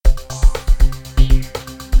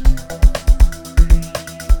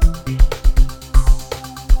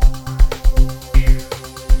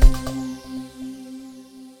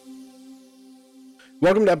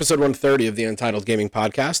Welcome to episode 130 of the Untitled Gaming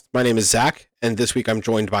Podcast. My name is Zach, and this week I'm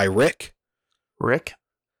joined by Rick,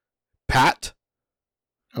 Pat.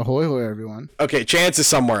 Ahoy, hoy, everyone. Okay, Chance is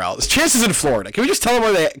somewhere else. Chance is in Florida. Can we just tell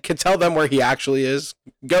them where he actually is?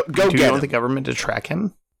 Go Do get you want him. the government to track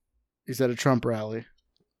him? He's at a Trump rally.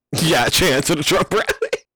 Yeah, Chance at a Trump rally.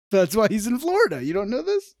 That's why he's in Florida. You don't know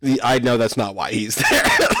this? I know that's not why he's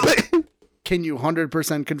there. Can you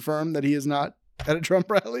 100% confirm that he is not at a Trump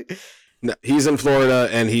rally? No, he's in Florida,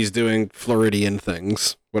 and he's doing Floridian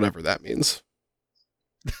things, whatever that means.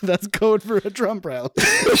 That's code for a Trump rally.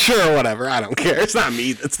 Sure, whatever. I don't care. It's not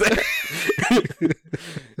me that's there.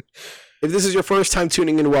 If this is your first time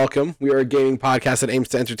tuning in, welcome. We are a gaming podcast that aims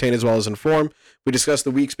to entertain as well as inform. We discuss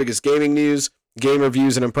the week's biggest gaming news, game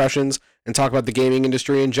reviews and impressions, and talk about the gaming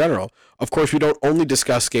industry in general. Of course, we don't only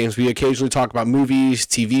discuss games. We occasionally talk about movies,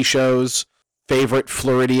 TV shows, favorite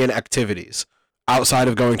Floridian activities, outside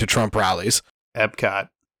of going to Trump rallies. Epcot.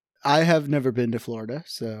 I have never been to Florida,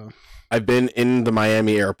 so... I've been in the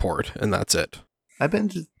Miami airport, and that's it. I've been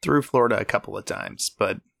through Florida a couple of times,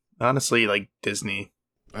 but honestly, like Disney.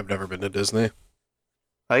 I've never been to Disney.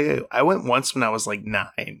 I went once when I was like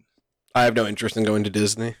 9. I have no interest in going to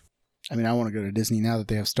Disney. I mean, I want to go to Disney now that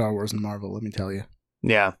they have Star Wars and Marvel, let me tell you.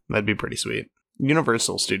 Yeah, that'd be pretty sweet.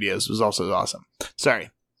 Universal Studios was also awesome. Sorry.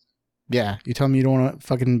 Yeah, you tell me you don't want to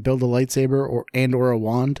fucking build a lightsaber or a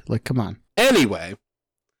wand? Like, come on. Anyway,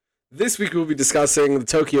 this week we'll be discussing the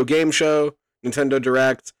Tokyo Game Show, Nintendo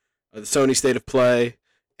Direct, the Sony State of Play,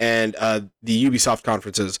 and the Ubisoft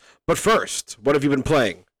conferences. But first, what have you been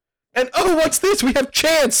playing? And oh, what's this? We have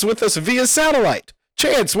Chance with us via satellite.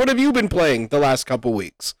 Chance, what have you been playing the last couple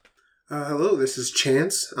weeks? Hello, this is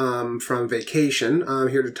Chance from vacation. I'm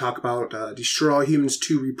here to talk about Destroy All Humans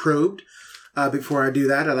 2 Reprobed. Before I do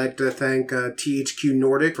that, I'd like to thank THQ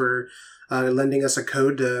Nordic for lending us a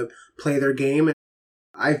code to play their game.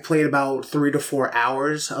 I've played about 3 to 4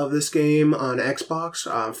 hours of this game on Xbox,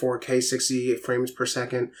 4K 60 frames per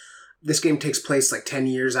second. This game takes place like 10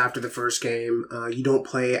 years after the first game. You don't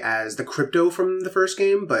play as the Crypto from the first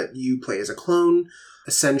game, but you play as a clone.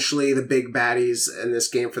 Essentially, the big baddies in this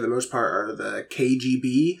game, for the most part, are the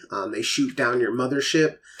KGB. They shoot down your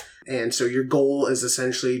mothership, and so your goal is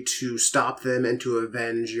essentially to stop them and to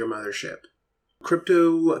avenge your mothership.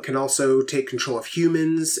 Crypto can also take control of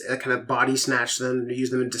humans, kind of body snatch them, use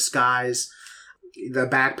them in disguise. The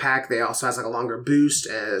backpack, they also has like a longer boost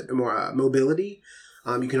and more mobility.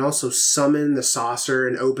 You can also summon the saucer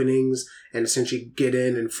in openings and essentially get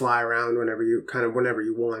in and fly around whenever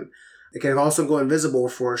you want. It can also go invisible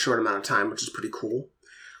for a short amount of time, which is pretty cool.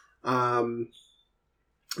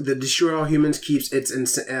 The Destroy All Humans keeps its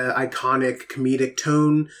iconic comedic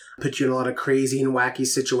tone, puts you in a lot of crazy and wacky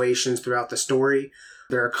situations throughout the story.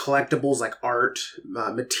 There are collectibles like art,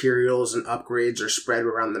 materials, and upgrades are spread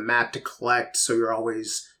around the map to collect, so you're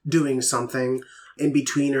always doing something in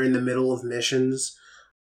between or in the middle of missions.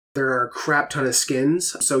 There are a crap ton of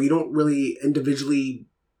skins, so you don't really individually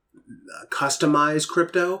customize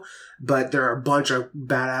Crypto, but there are a bunch of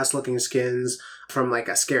badass looking skins from like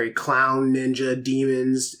a scary clown, ninja,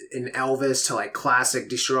 demons, and Elvis to like classic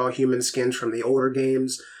Destroy All Human skins from the older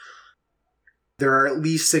games. There are at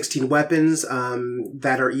least 16 weapons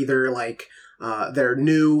that are either like they're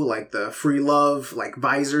new, like the free love like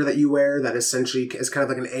visor that you wear that essentially is kind of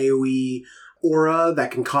like an AoE aura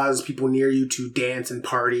that can cause people near you to dance and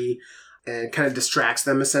party and kind of distracts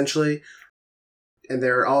them essentially. And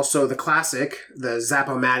there are also the classic, the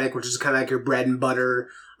Zap-O-Matic, which is kind of like your bread and butter,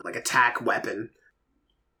 like attack weapon.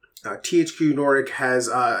 THQ Nordic has,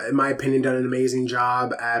 in my opinion, done an amazing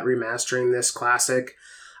job at remastering this classic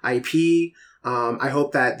IP. I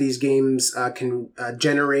hope that these games can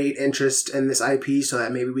generate interest in this IP so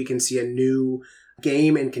that maybe we can see a new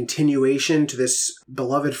game and continuation to this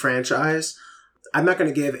beloved franchise. I'm not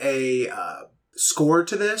going to give a score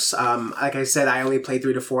to this. Like I said, I only played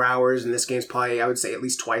 3 to 4 hours, and this game's probably, I would say, at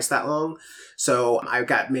least twice that long. So I've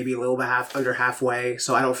got maybe a little bit under halfway,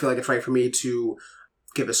 so I don't feel like it's right for me to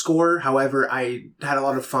give a score. However, I had a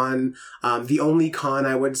lot of fun. The only con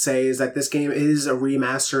I would say is that this game is a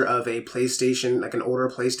remaster of a PlayStation, like an older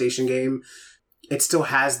PlayStation game. It still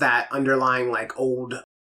has that underlying like old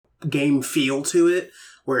game feel to it,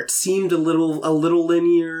 where it seemed a little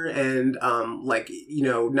linear and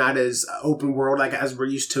not as open world like as we're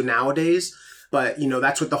used to nowadays. But,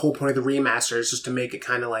 that's what the whole point of the remaster is, just to make it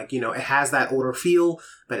kind of like, it has that older feel,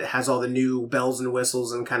 but it has all the new bells and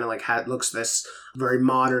whistles and kind of like how it looks this very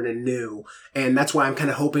modern and new. And that's why I'm kind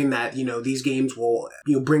of hoping that, these games will,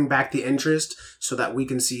 bring back the interest so that we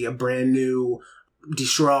can see a brand new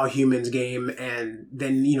destroy all humans game, and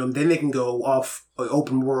then then they can go off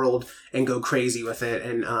open world and go crazy with it.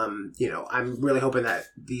 And I'm really hoping that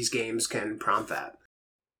these games can prompt that.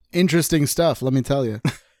 Interesting stuff, let me tell you.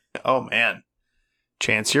 Oh man,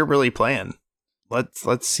 Chance, you're really playing.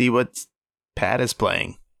 Let's see what Pat is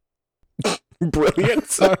playing.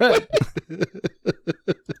 Brilliant. All right.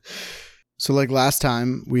 So like last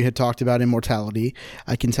time we had talked about Immortality,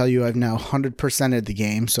 I can tell you I've now 100%ed the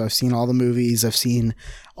game. So I've seen all the movies, I've seen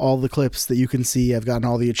all the clips that you can see, I've gotten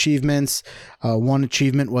all the achievements. One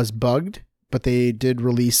achievement was bugged, but they did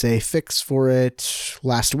release a fix for it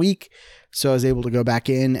last week. So I was able to go back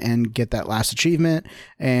in and get that last achievement,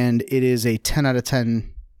 and it is a 10 out of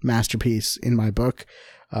 10 masterpiece in my book.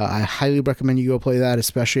 I highly recommend you go play that,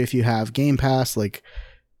 especially if you have Game Pass. Like,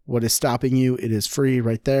 what is stopping you? It is free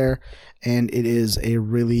right there. And it is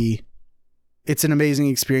it's an amazing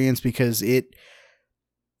experience because it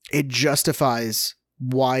justifies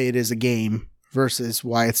why it is a game versus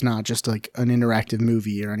why it's not just like an interactive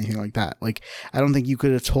movie or anything like that. Like, I don't think you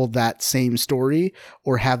could have told that same story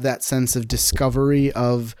or have that sense of discovery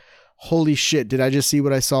of, holy shit, did I just see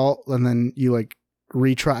what I saw? And then you like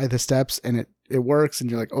retry the steps and it works, and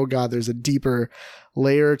you're like, oh god, there's a deeper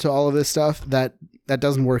layer to all of this stuff that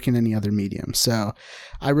doesn't work in any other medium. So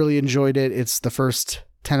I really enjoyed it. It's the first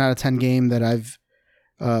 10 out of 10 game that I've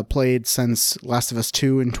played since Last of Us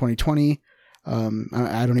 2 in 2020. I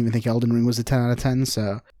don't even think Elden Ring was a 10 out of 10,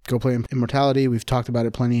 so go play Immortality. We've talked about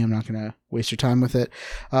it plenty. I'm not going to waste your time with it.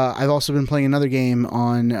 I've also been playing another game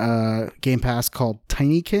on Game Pass called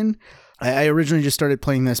Tinykin. I originally just started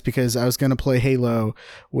playing this because I was going to play Halo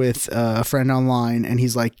with a friend online, and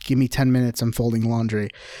he's like, give me 10 minutes, I'm folding laundry.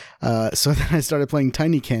 So then I started playing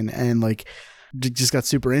Tinykin and like just got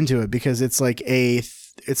super into it because it's like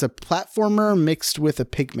it's a platformer mixed with a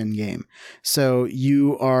Pikmin game. So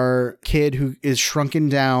you are a kid who is shrunken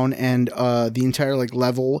down, and the entire like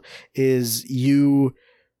level is you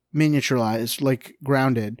miniaturized, like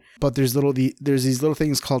grounded, but there's these little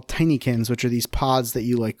things called tinykins, which are these pods that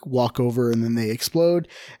you like walk over and then they explode,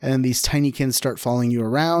 and these tinykins start following you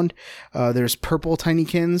around. There's purple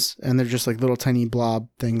tinykins, and they're just like little tiny blob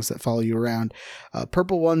things that follow you around.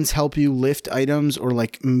 Purple ones help you lift items or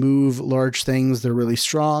like move large things. They're really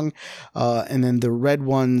strong. And then the red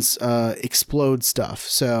ones explode stuff.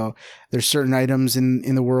 So there's certain items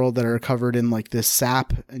in the world that are covered in like this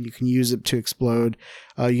sap, and you can use it to explode.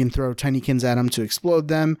 You can throw tinykins at them to explode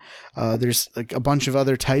them. There's like a bunch of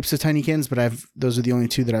other types of tinykins, but those are the only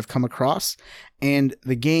two that I've come across. And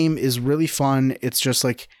the game is really fun. It's just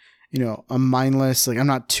like, a mindless, like I'm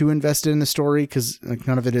not too invested in the story because like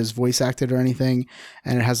none of it is voice acted or anything.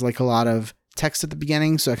 And it has like a lot of text at the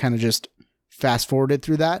beginning. So I kind of just fast forwarded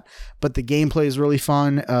through that, but the gameplay is really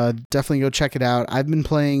fun. Definitely go check it out. I've been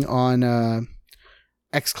playing on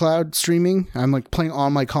xCloud streaming. I'm like playing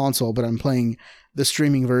on my console, but I'm playing the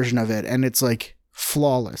streaming version of it, and it's like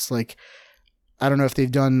flawless. Like, I don't know if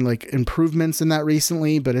they've done like improvements in that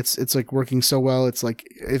recently, but it's like working so well. It's like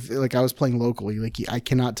if like I was playing locally, like I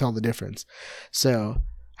cannot tell the difference. So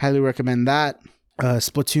highly recommend that.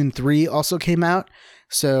 Splatoon 3 also came out,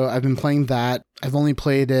 so I've been playing that. I've only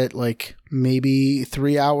played it like maybe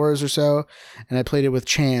 3 hours or so, and I played it with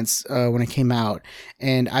Chance when it came out.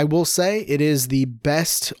 And I will say it is the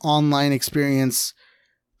best online experience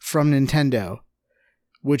from Nintendo,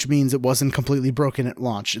 which means it wasn't completely broken at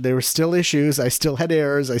launch. There were still issues. I still had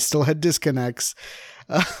errors. I still had disconnects.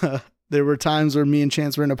 There were times where me and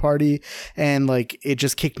Chance were in a party and like it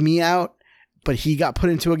just kicked me out, but he got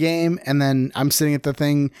put into a game, and then I'm sitting at the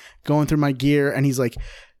thing going through my gear, and he's like,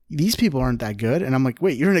 these people aren't that good. And I'm like,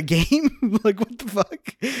 wait, you're in a game? Like, what the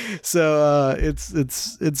fuck? So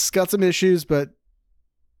it's got some issues, but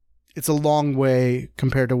it's a long way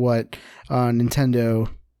compared to what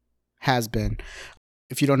Nintendo has been.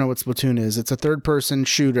 If you don't know what Splatoon is, it's a third-person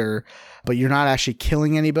shooter, but you're not actually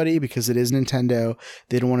killing anybody because it is Nintendo.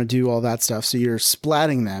 They don't want to do all that stuff, so you're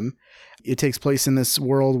splatting them. It takes place in this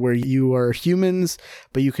world where you are humans,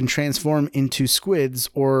 but you can transform into squids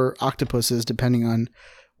or octopuses, depending on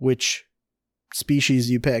which species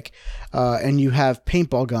you pick. And you have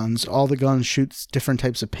paintball guns. All the guns shoot different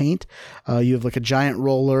types of paint. You have like a giant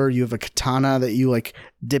roller. You have a katana that you like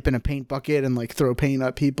dip in a paint bucket and like throw paint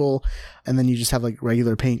at people. And then you just have like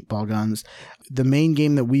regular paintball guns. The main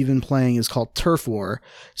game that we've been playing is called Turf War.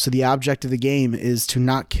 So the object of the game is to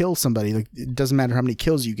not kill somebody. Like, it doesn't matter how many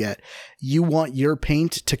kills you get. You want your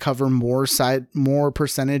paint to cover more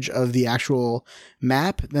percentage of the actual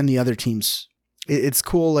map than the other team's. It's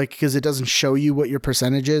cool, like, because it doesn't show you what your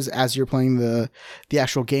percentage is as you're playing the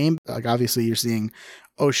actual game. Like, obviously you're seeing,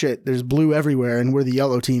 oh shit, there's blue everywhere and we're the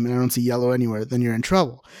yellow team and I don't see yellow anywhere, then you're in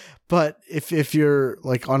trouble. But if you're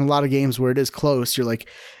like on a lot of games where it is close, you're like,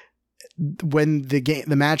 when the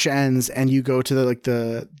match ends and you go to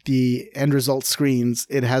the end result screens,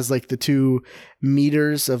 it has like the 2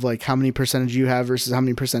 meters of like how many percentage you have versus how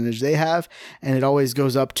many percentage they have, and it always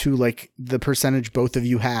goes up to like the percentage both of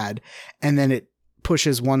you had, and then it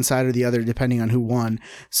pushes one side or the other depending on who won.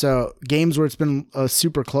 So games where it's been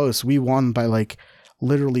super close, we won by like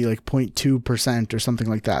literally like 0.2% or something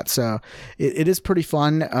like that. So it is pretty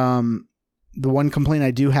fun. The one complaint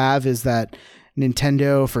I do have is that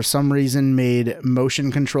Nintendo, for some reason, made motion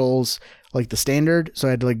controls like the standard. So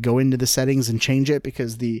I had to like go into the settings and change it,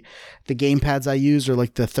 because the gamepads I use are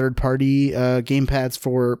like the third-party gamepads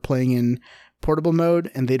for playing in portable mode,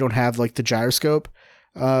 and they don't have like the gyroscope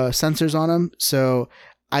sensors on them. So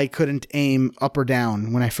I couldn't aim up or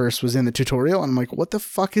down when I first was in the tutorial. And I'm like, what the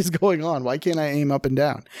fuck is going on? Why can't I aim up and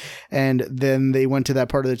down? And then they went to that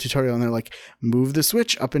part of the tutorial and they're like, move the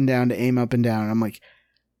Switch up and down to aim up and down. And I'm like,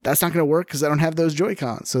 that's not going to work because I don't have those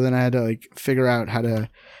Joy-Cons. So then I had to like figure out how to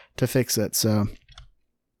fix it. So,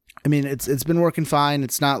 I mean, it's been working fine.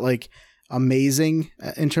 It's not like amazing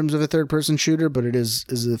in terms of a third-person shooter, but it is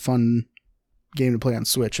a fun game to play on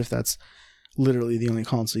Switch if that's literally the only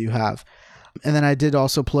console you have. And then I did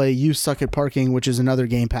also play You Suck at Parking, which is another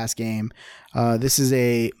Game Pass game. This is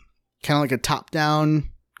a kind of like a top-down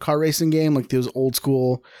car racing game, like those old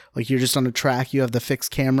school, like you're just on a track, you have the fixed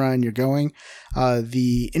camera and you're going.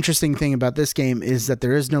 The interesting thing about this game is that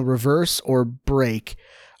there is no reverse or brake.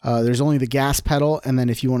 There's only the gas pedal, and then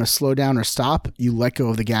if you want to slow down or stop, you let go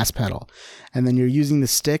of the gas pedal. And then you're using the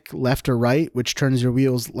stick left or right, which turns your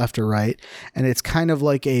wheels left or right. And it's kind of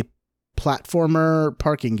like a platformer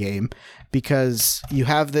parking game, because you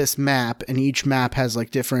have this map, and each map has like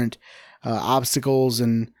different obstacles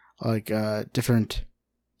and like different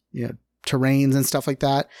terrains and stuff like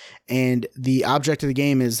that. And the object of the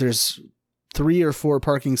game is there's 3 or 4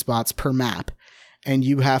 parking spots per map, and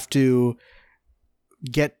you have to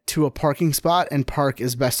get to a parking spot and park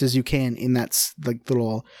as best as you can in that like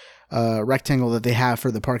little rectangle that they have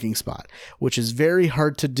for the parking spot, which is very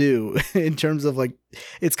hard to do in terms of like,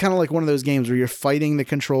 it's kind of like one of those games where you're fighting the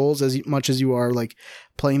controls as much as you are like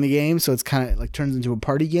playing the game. So it's kind of like turns into a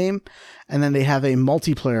party game. And then they have a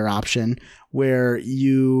multiplayer option where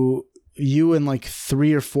you and like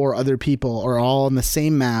 3 or 4 other people are all on the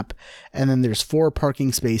same map. And then there's 4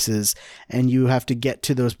 parking spaces, and you have to get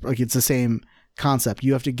to those, like it's the same concept.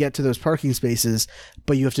 You have to get to those parking spaces,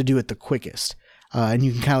 but you have to do it the quickest. And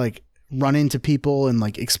you can kind of like run into people and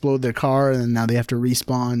like explode their car, and then now they have to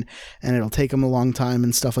respawn, and it'll take them a long time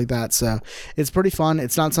and stuff like that. So it's pretty fun.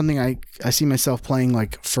 It's not something I see myself playing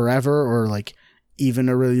like forever or like even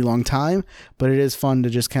a really long time, but it is fun to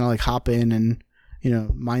just kind of like hop in and,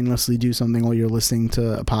 mindlessly do something while you're listening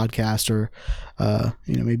to a podcast or,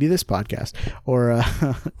 maybe this podcast, or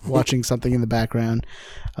watching something in the background.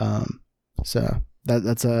 So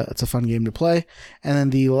that's a fun game to play. And then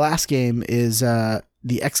the last game is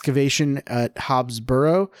The Excavation at Hobbs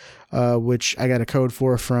Burrow, which I got a code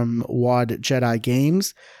for from Wad Jedi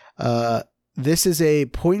Games. This is a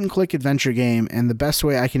point-and-click adventure game, and the best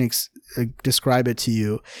way I can describe it to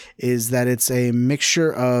you is that it's a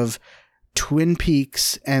mixture of Twin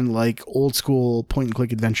Peaks and like old-school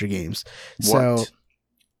point-and-click adventure games. What? So,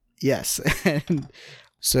 yes. And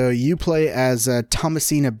so you play as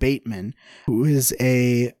Thomasina Bateman, who is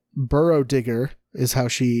a burrow digger, is how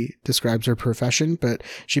she describes her profession, but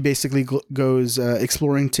she basically goes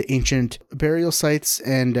exploring to ancient burial sites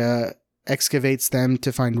and excavates them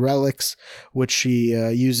to find relics, which she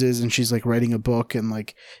uses, and she's like writing a book and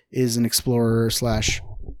like is an explorer /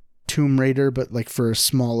 tomb raider, but like for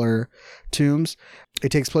smaller tombs. It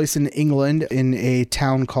takes place in England in a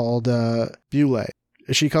town called Beaulieu.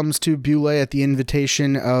 She comes to Beaulieu at the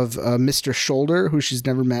invitation of Mr. Shoulder, who she's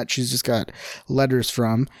never met. She's just got letters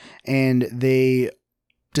from, and they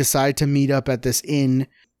decide to meet up at this inn.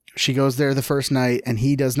 She goes there the first night, and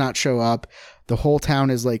he does not show up. The whole town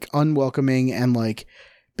is like unwelcoming and like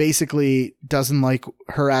basically doesn't like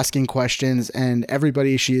her asking questions, and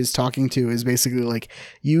everybody she is talking to is basically like,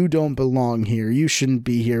 you don't belong here, you shouldn't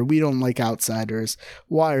be here, we don't like outsiders,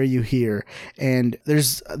 why are you here? And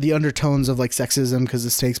there's the undertones of like sexism, because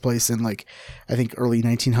this takes place in like I think early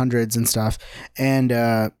 1900s and stuff,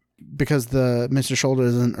 and because the Mr. Shoulder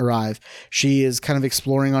doesn't arrive, she is kind of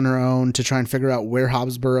exploring on her own to try and figure out where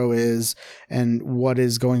Hobbs Burrow is and what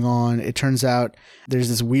is going on. It turns out there's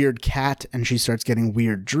this weird cat, and she starts getting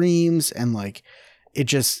weird dreams, and like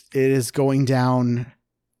it is going down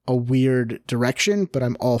a weird direction, but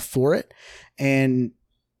I'm all for it. And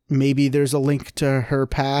maybe there's a link to her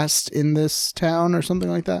past in this town or something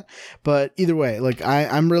like that. But either way, like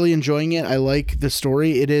I'm really enjoying it. I like the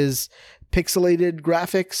story. It is pixelated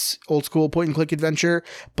graphics, old school point and click adventure,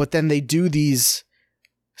 but then they do these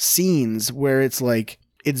scenes where it's like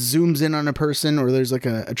it zooms in on a person, or there's like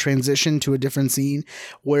a transition to a different scene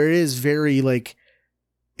where it is very like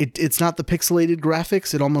it's not the pixelated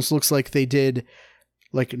graphics. It almost looks like they did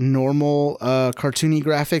like normal cartoony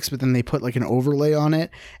graphics, but then they put like an overlay on it,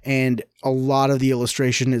 and a lot of the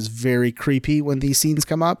illustration is very creepy when these scenes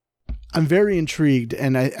come up. I'm very intrigued,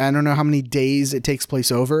 and I don't know how many days it takes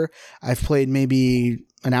place over. I've played maybe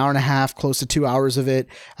an hour and a half, close to 2 hours of it.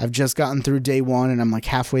 I've just gotten through day 1, and I'm like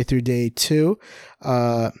halfway through day 2.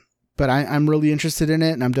 But I'm really interested in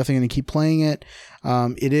it, and I'm definitely going to keep playing it.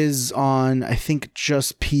 It is on, I think,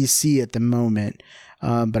 just PC at the moment.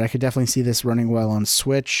 But I could definitely see this running well on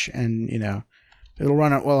Switch, and, you know, it'll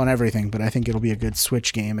run well on everything, but I think it'll be a good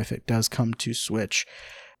Switch game if it does come to Switch.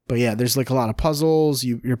 But yeah, there's like a lot of puzzles.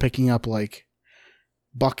 You're picking up like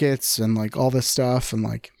buckets and like all this stuff and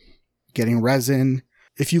like getting resin.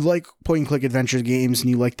 If you like point and click adventure games and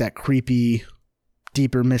you like that creepy,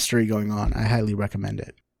 deeper mystery going on, I highly recommend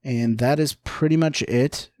it. And that is pretty much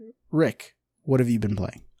it. Rick, what have you been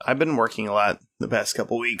playing? I've been working a lot the past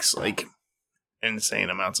couple weeks, like insane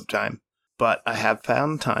amounts of time. But I have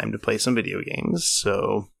found time to play some video games.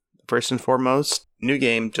 So first and foremost, new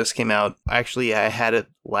game just came out. Actually, I had it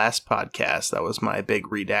last podcast. That was my big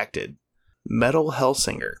redacted. Metal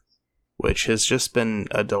Hellsinger, which has just been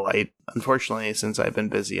a delight. Unfortunately, since I've been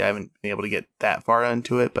busy, I haven't been able to get that far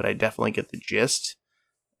into it, but I definitely get the gist.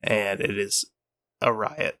 And it is a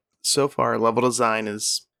riot. So far, level design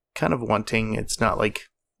is kind of wanting. It's not like,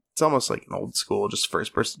 it's almost like an old school, just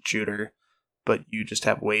first person shooter, but you just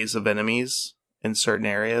have waves of enemies in certain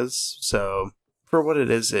areas. So for what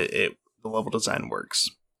it is, the level design works.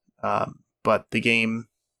 But the game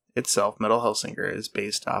itself, Metal Hellsinger, is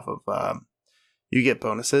based off of, you get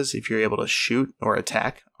bonuses if you're able to shoot or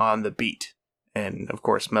attack on the beat. And of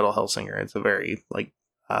course, Metal Hellsinger, it's a very like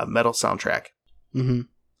metal soundtrack. Mm-hmm.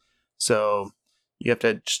 So you have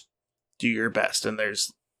to just do your best. And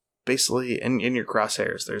there's basically in your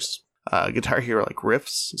crosshairs, there's Guitar Hero like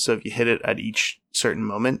riffs. So if you hit it at each certain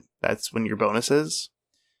moment, that's when your bonus is.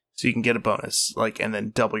 So you can get a bonus, like, and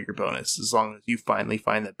then double your bonus as long as you finally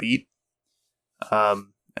find the beat.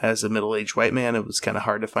 As a middle-aged white man, it was kind of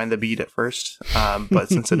hard to find the beat at first. But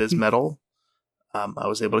since it is metal, I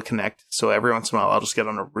was able to connect. So every once in a while, I'll just get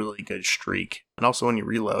on a really good streak. And also when you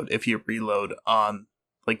reload, if you reload on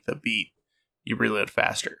like the beat, you reload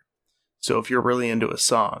faster. So if you're really into a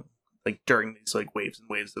song, like during these like waves and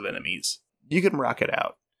waves of enemies, you can rock it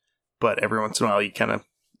out. But every once in a while, you kind of,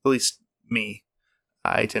 at least me,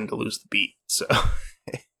 I tend to lose the beat. So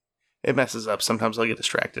it messes up. Sometimes I'll get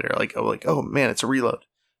distracted or like, oh man, it's a reload.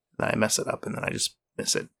 And I mess it up and then I just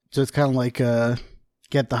miss it. So it's kind of like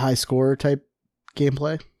get the high score type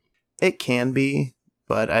gameplay? It can be,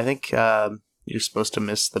 but I think you're supposed to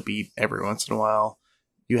miss the beat every once in a while.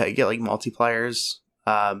 You get like multipliers,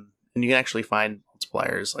 and you can actually find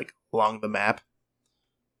multipliers like along the map.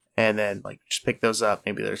 And then like just pick those up.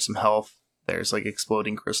 Maybe there's some health. There's like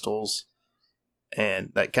exploding crystals.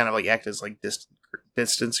 And that kind of like act as like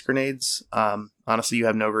distance grenades. Honestly, you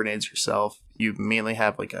have no grenades yourself. You mainly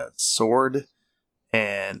have like a sword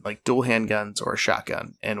and like dual handguns or a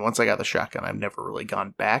shotgun. And once I got the shotgun, I've never really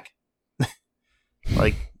gone back.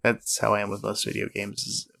 Like that's how I am with most video games.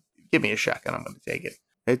 Is give me a shotgun, I'm going to take it.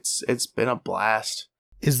 It's been a blast.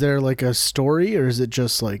 Is there like a story, or is it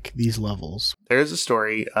just like these levels? There's a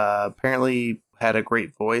story. Apparently had a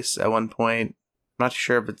great voice at one point. I'm not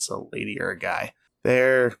sure if it's a lady or a guy.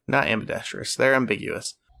 They're not ambidextrous. They're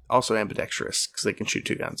ambiguous. Also ambidextrous because they can shoot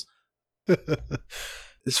two guns.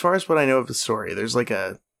 As far as what I know of the story, there's like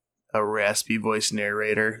a raspy voice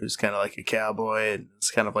narrator who's kind of like a cowboy and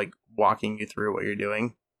it's kind of like walking you through what you're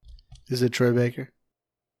doing. Is it Troy Baker?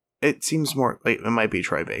 It seems more like it might be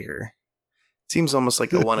Troy Baker. It seems almost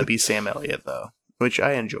like a wannabe Sam Elliott though, which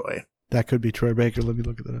I enjoy. That could be Troy Baker. Let me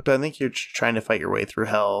look at that up. But I think you're trying to fight your way through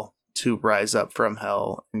hell to rise up from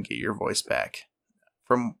hell and get your voice back.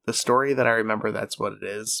 From the story that I remember, that's what it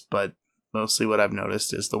is. But mostly what I've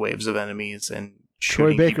noticed is the waves of enemies and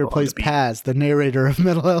Troy Baker plays Paz, the narrator of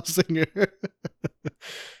Metal Hellsinger.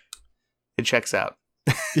 It checks out.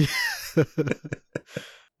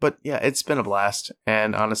 But yeah, it's been a blast.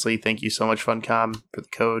 And honestly, thank you so much, Funcom, for the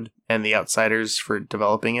code and the Outsiders for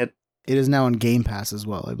developing it. It is now on Game Pass as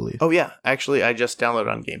well, I believe. Oh yeah, actually, I just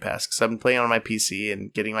downloaded on Game Pass because I've been playing on my PC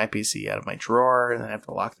and getting my PC out of my drawer, and then I have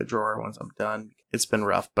to lock the drawer once I'm done. It's been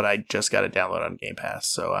rough, but I just got it downloaded on Game Pass,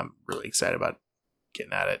 so I'm really excited about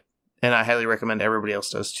getting at it. And I highly recommend everybody else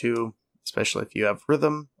does too, especially if you have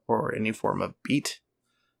rhythm or any form of beat.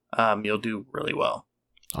 You'll do really well.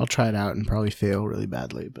 I'll try it out and probably fail really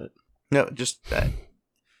badly, but No, just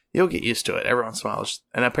you'll get used to it every once in a while.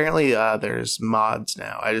 And apparently there's mods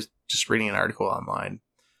now. I just reading an article online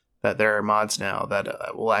that there are mods now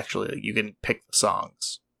that will actually, you can pick the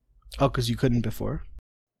songs. oh, because you couldn't before.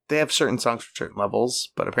 They have certain songs for certain levels,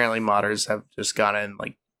 but apparently modders have just gone in,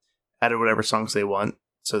 like, added whatever songs they want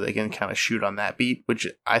so they can kind of shoot on that beat, which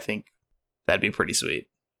I think that'd be pretty sweet.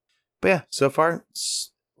 But yeah, so far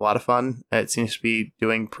it's a lot of fun. It seems to be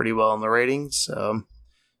doing pretty well in the ratings, so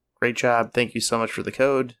great job. Thank you so much for the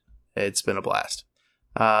code. It's been a blast.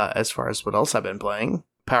 As far as what else I've been playing,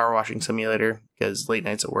 Power Washing Simulator, because late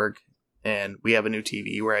nights at work, and we have a new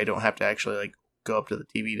TV where I don't have to actually like go up to the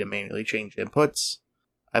TV to manually change inputs.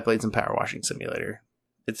 I played some Power Washing Simulator.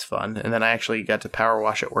 It's fun. And then I actually got to power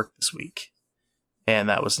wash at work this week, and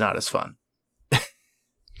that was not as fun.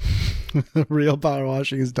 Real power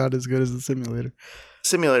washing is not as good as the simulator.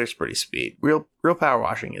 Simulator's pretty sweet. Real power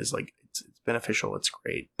washing is like it's beneficial. It's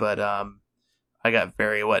great, but I got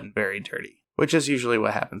very wet and very dirty, which is usually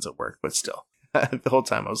what happens at work. But still, the whole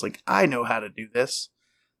time I was like, I know how to do this,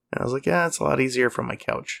 and I was like, yeah, it's a lot easier from my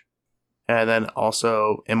couch. And then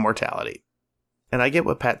also Immortality, and I get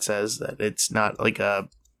what Pat says that it's not like a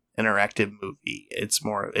interactive movie. It's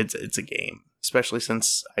more it's a game. Especially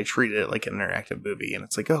since I treated it like an interactive movie, and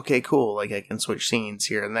it's like, okay, cool, like I can switch scenes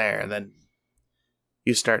here and there, and then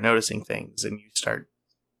you start noticing things, and you start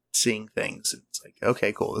seeing things, and it's like,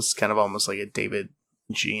 okay, cool, this is kind of almost like a David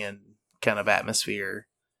Gian kind of atmosphere.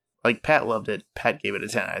 Like, Pat loved it. Pat gave it a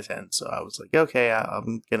 10 out of 10, so I was like, okay,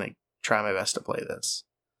 I'm gonna try my best to play this.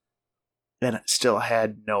 And I still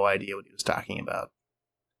had no idea what he was talking about.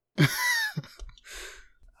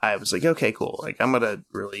 I was like, okay, cool. Like, I'm going to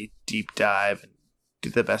really deep dive and do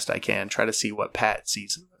the best I can, try to see what Pat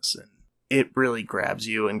sees in this. And it really grabs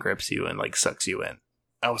you and grips you and, like, sucks you in.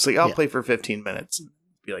 I was like, I'll play for 15 minutes and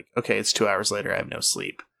be like, okay, it's 2 hours later. I have no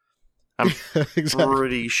sleep. I'm Exactly.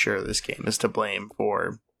 pretty sure this game is to blame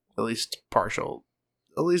for at least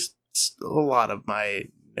a lot of my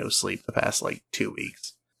no sleep the past, like, 2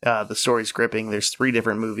 weeks. The story's gripping. There's 3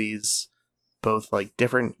 different movies, both, like,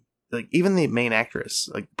 different. Like, even the main actress,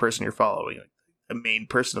 like, the person you're following, like, the main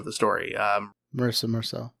person of the story, Marissa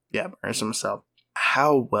Marcel. yeah, Marissa Marcel,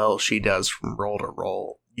 how well she does from role to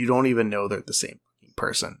role. You don't even know they're the same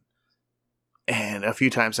person. And a few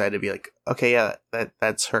times I had to be like, okay, yeah,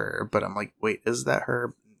 that's her. But I'm like, wait, is that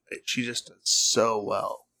her? She just does so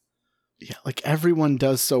well. Yeah, like everyone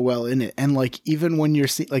does so well in it. And like even when you're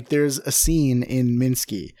like there's a scene in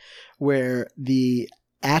Minsky where the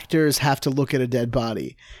actors have to look at a dead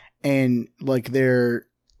body, and like they're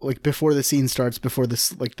like before the scene starts, before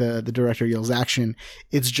this like the director yells action,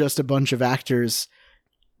 it's just a bunch of actors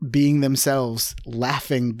being themselves,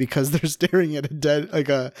 laughing because they're staring at a dead, like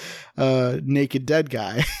a naked dead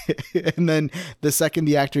guy. And then the second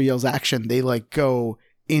the actor yells action, they like go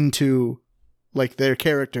into like their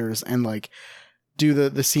characters and like do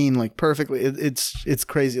the scene like perfectly. It's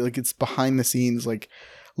crazy. Like it's behind the scenes, like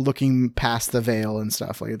looking past the veil and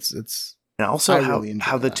stuff. Like it's and also I really enjoy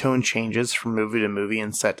how the that. tone changes from movie to movie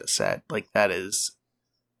and set to set. Like that is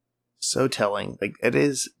so telling. Like it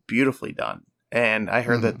is beautifully done. And I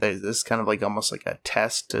heard that this is kind of like almost like a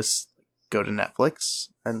test to go to Netflix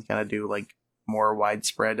and kind of do like more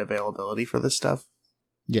widespread availability for this stuff.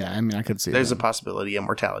 Yeah, I mean, I could see There's that. a possibility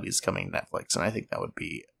Immortality is coming to Netflix, and I think that would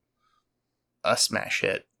be a smash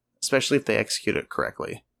hit, especially if they execute it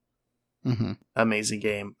correctly. Mm-hmm. Amazing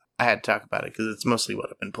game. I had to talk about it because it's mostly what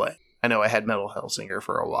I've been playing. I know I had Metal Hellsinger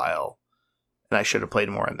for a while, and I should have played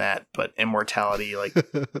more on that, but Immortality, like,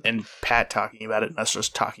 and Pat talking about it, and us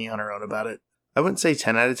just talking on our own about it. I wouldn't say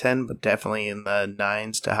 10 out of 10, but definitely in the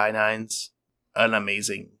 9s to high 9s. An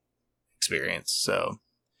amazing experience. So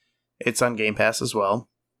it's on Game Pass as well.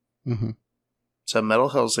 Mm-hmm. So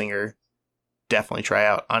Metal Hellsinger, definitely try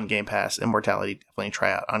out on Game Pass. Immortality, definitely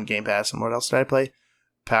try out on Game Pass. And what else did I play?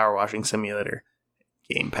 Power Washing Simulator,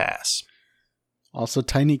 Game Pass. Also,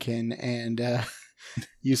 Tinykin and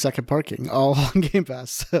You Suck at Parking, all on Game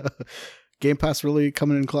Pass. Game Pass really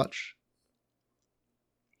coming in clutch.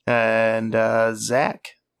 And Zach,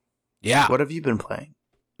 Yeah. what have you been playing?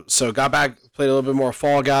 So got back, played a little bit more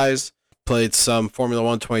Fall Guys, played some Formula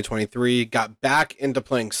 1 2023, got back into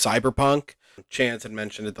playing Cyberpunk. Chance had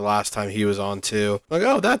mentioned it the last time he was on too. Like,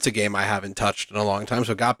 oh, that's a game I haven't touched in a long time.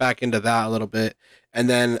 So got back into that a little bit. And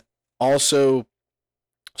then also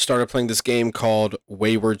started playing this game called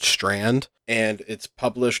Wayward Strand. And it's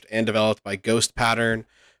published and developed by Ghost Pattern.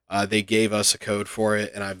 They gave us a code for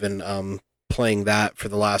it, and I've been playing that for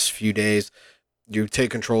the last few days. You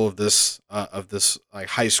take control of this like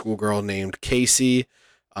high school girl named Casey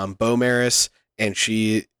Beaumaris, and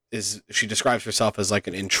she describes herself as like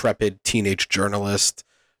an intrepid teenage journalist.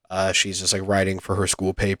 She's just like writing for her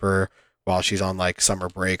school paper while she's on like summer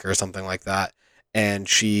break or something like that, and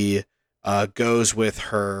she goes with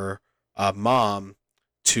her mom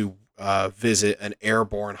to visit an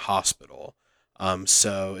airborne hospital.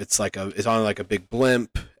 So it's on like a big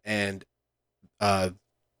blimp, and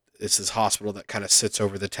it's this hospital that kind of sits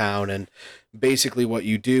over the town. And basically, what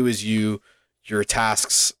you do is you're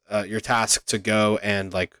tasked to go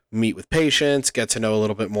and like meet with patients, get to know a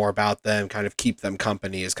little bit more about them, kind of keep them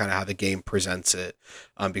company is kind of how the game presents it.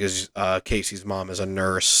 Because Casey's mom is a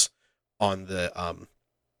nurse on the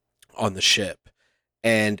ship,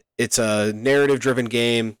 and it's a narrative driven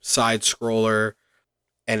game, side scroller,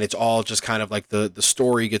 and it's all just kind of like the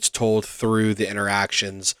story gets told through the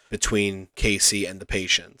interactions between Casey and the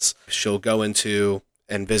patients. She'll go into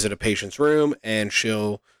and visit a patient's room, and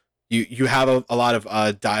you have a lot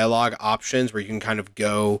of dialogue options where you can kind of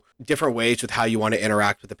go different ways with how you want to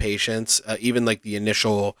interact with the patients. Even like the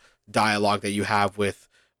initial dialogue that you have with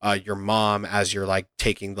your mom as you're like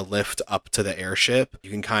taking the lift up to the airship,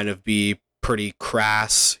 you can kind of be pretty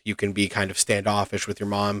crass. You can be kind of standoffish with your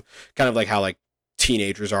mom, kind of like how like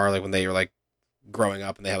teenagers are, like when they are like growing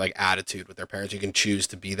up and they have like attitude with their parents. You can choose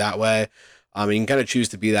to be that way. And you can kind of choose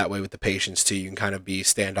to be that way with the patients too. You can kind of be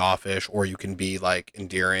standoffish, or you can be like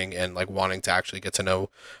endearing and like wanting to actually get to know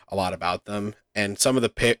a lot about them. And some of the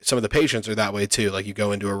patients are that way too. Like you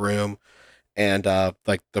go into a room, and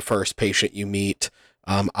like the first patient you meet,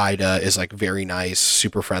 Ida, is like very nice,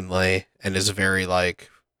 super friendly, and is very like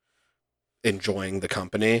enjoying the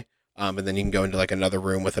company. And then you can go into like another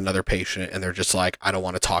room with another patient, and they're just like, I don't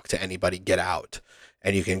want to talk to anybody, get out.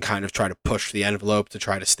 And you can kind of try to push the envelope to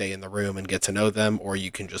try to stay in the room and get to know them, or you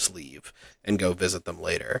can just leave and go visit them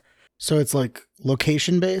later. So it's like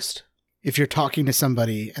location based. If you're talking to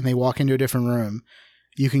somebody and they walk into a different room,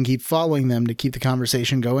 you can keep following them to keep the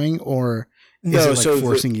conversation going, or is it like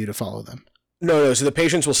forcing you to follow them? No. So the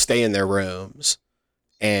patients will stay in their rooms,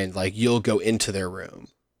 and like you'll go into their room.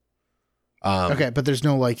 Okay, but there's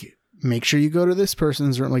no like, make sure you go to this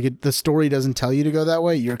person's room. Like the story doesn't tell you to go that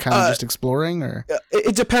way. You're kind of just exploring, or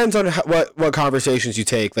it depends on what conversations you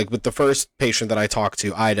take. Like with the first patient that I talked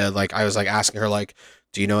to, Ida, like I was like asking her like,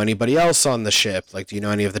 do you know anybody else on the ship? Like, do you know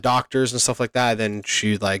any of the doctors and stuff like that? Then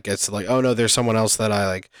she like gets to like, oh no, there's someone else that I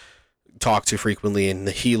like talk to frequently, and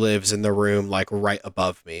he lives in the room like right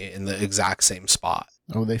above me in the exact same spot.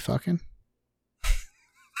 Oh, they fucking?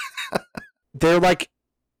 They're like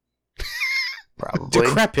Probably.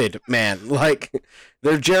 decrepit, man. Like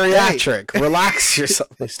they're geriatric. Hey. Relax yourself.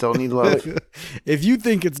 They still need love. If you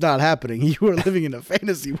think it's not happening, you are living in a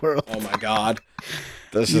fantasy world. Oh my god.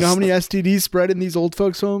 You know how many STDs spread in these old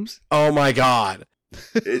folks' homes? Oh my god.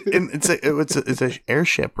 It's an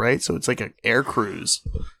airship, right? So it's like an air cruise.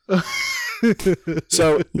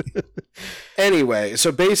 So anyway,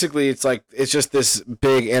 so basically it's just this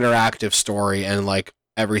big interactive story, and like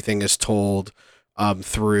everything is told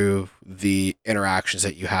through the interactions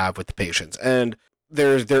that you have with the patients. And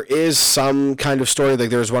there is some kind of story.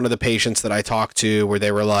 Like there was one of the patients that I talked to where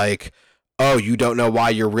they were like, oh, you don't know why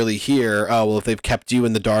you're really here. Oh, well, if they've kept you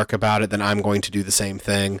in the dark about it, then I'm going to do the same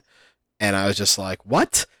thing. And I was just like,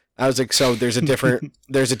 what? I was like, so there's a different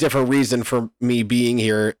reason for me being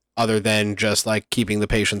here other than just like keeping the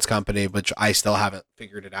patients company, which I still haven't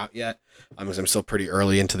figured it out yet. Because I'm still pretty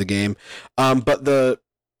early into the game. But the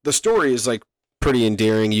story is like pretty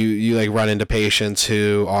endearing. You like run into patients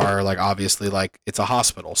who are like, obviously like it's a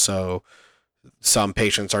hospital, so some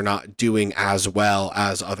patients are not doing as well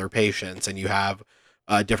as other patients, and you have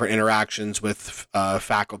different interactions with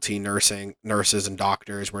faculty, nurses and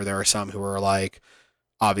doctors, where there are some who are like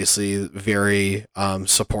obviously very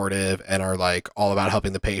supportive and are like all about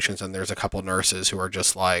helping the patients, and there's a couple nurses who are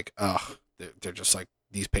just like, ugh, they're just like,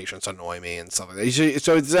 these patients annoy me and stuff like that.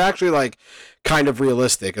 So it's actually like kind of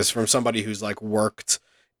realistic, as from somebody who's like worked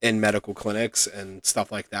in medical clinics and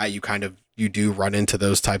stuff like that. You do run into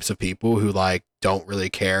those types of people who like don't really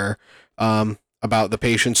care about the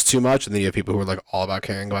patients too much, and then you have people who are like all about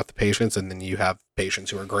caring about the patients, and then you have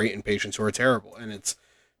patients who are great and patients who are terrible, and it's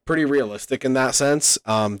pretty realistic in that sense.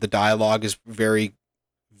 The dialogue is very,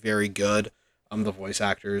 very good. The voice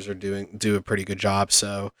actors are do a pretty good job,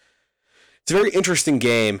 so it's a very interesting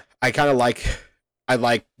game. I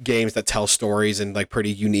like games that tell stories in like pretty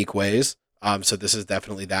unique ways. So this is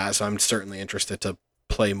definitely that. So I'm certainly interested to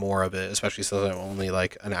play more of it, especially since I'm only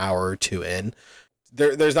like an hour or two in.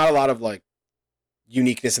 There's not a lot of like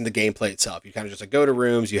uniqueness in the gameplay itself. You kind of just like go to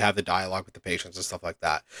rooms, you have the dialogue with the patients and stuff like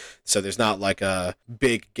that. So there's not like a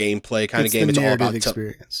big gameplay kind of game. It's all about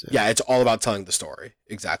experience. Yeah, it's all about telling the story.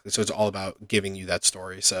 Exactly. So it's all about giving you that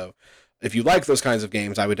story. So if you like those kinds of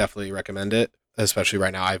games, I would definitely recommend it. Especially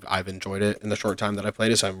right now, I've enjoyed it in the short time that I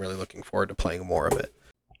played it, so I'm really looking forward to playing more of it.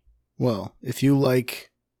 Well, if you like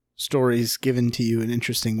stories given to you in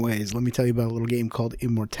interesting ways, let me tell you about a little game called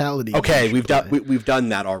Immortality. Okay, we've done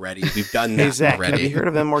that already. We've done that Hey, Zach, already. have you heard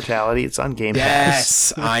of Immortality? It's on Game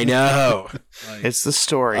Pass. Yes, I know. It's the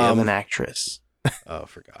story of an actress. Oh,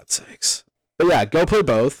 for God's sakes! But yeah, go play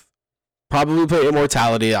both. Probably play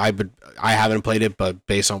Immortality. I haven't played it, but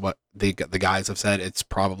based on what the guys have said, it's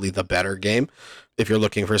probably the better game. If you're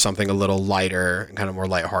looking for something a little lighter and kind of more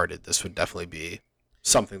lighthearted, this would definitely be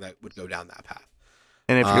something that would go down that path.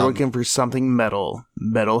 And if you're looking for something metal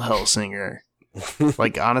Hellsinger.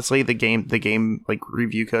 Like, honestly, the game like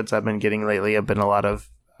review codes I've been getting lately have been a lot of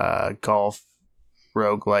golf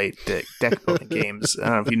roguelite deck building games. I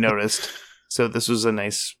don't know if you noticed. So this was a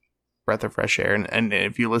nice breath of fresh air. And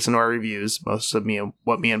if you listen to our reviews, most of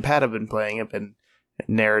what me and Pat have been playing have been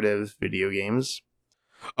narrative video games.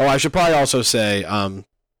 Oh, I should probably also say,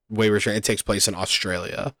 Wayward Strain, it takes place in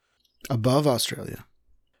Australia. Above Australia.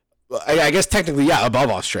 I guess technically, yeah, above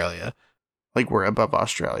Australia. Like, we're above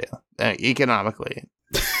Australia economically.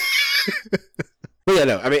 But yeah,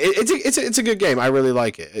 no, I mean, it's a good game. I really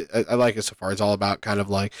like it. I like it so far. It's all about kind of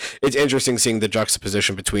like, it's interesting seeing the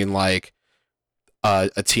juxtaposition between like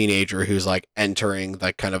a teenager who's like entering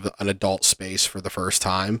like kind of an adult space for the first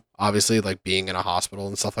time, obviously, like being in a hospital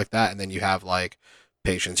and stuff like that. And then you have like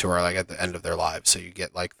patients who are like at the end of their lives. So you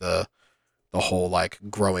get like the whole like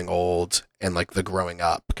growing old and like the growing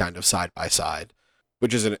up kind of side by side,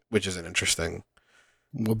 which is an interesting.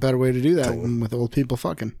 What better way to do that than with old people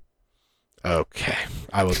fucking? Okay,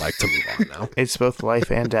 I would like to move on now. It's both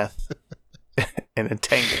life and death in a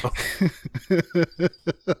tango.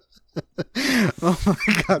 Oh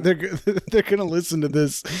my God, they're gonna listen to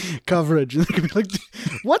this coverage and they're gonna be like,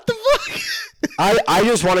 "What the fuck?" I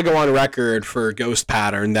just want to go on record for Ghost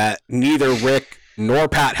Pattern that neither Rick nor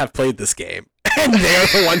Pat have played this game, and they're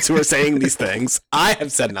the ones who are saying these things. I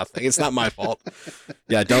have said nothing. It's not my fault.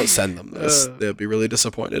 Yeah, don't send them this. They'll be really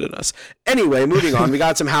disappointed in us. Anyway, moving on. We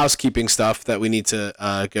got some housekeeping stuff that we need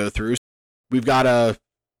to go through. We've got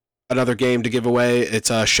another game to give away.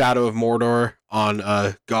 It's Shadow of Mordor on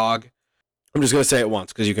GOG. I'm just going to say it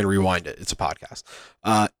once because you can rewind it. It's a podcast.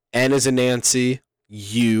 N as in Nancy,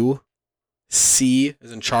 U, C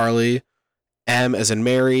as in Charlie, M as in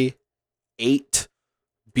Mary, 8,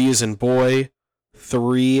 B as in boy,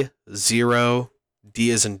 3, 0,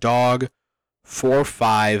 D as in dog, 4,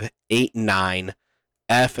 5, 8, 9,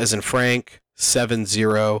 F as in Frank, 7,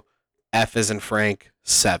 0, F as in Frank,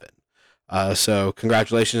 7. So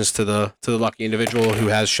congratulations to the lucky individual who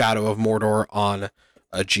has Shadow of Mordor on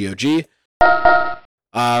GOG.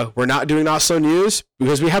 We're not doing Not So News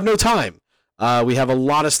because we have no time. We have a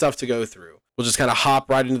lot of stuff to go through. We'll just kind of hop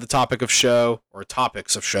right into the topics of show.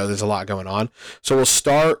 There's a lot going on. So we'll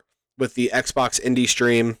start with the Xbox Indie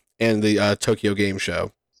Stream and the Tokyo Game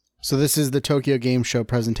Show. So this is the Tokyo Game Show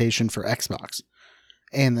presentation for Xbox.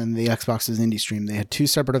 And then the Xbox's Indie Stream. They had two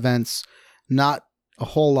separate events, not a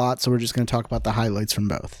whole lot, so we're just going to talk about the highlights from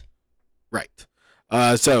both. Right.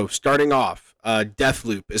 So starting off,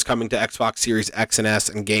 Deathloop is coming to Xbox Series X and S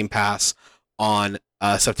and Game Pass on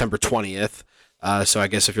September 20th. So I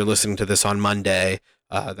guess if you're listening to this on Monday,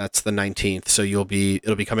 that's the 19th. So it'll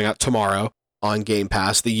be coming out tomorrow on Game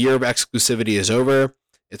Pass. The year of exclusivity is over.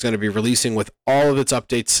 It's going to be releasing with all of its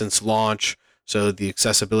updates since launch. So the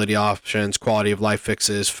accessibility options, quality of life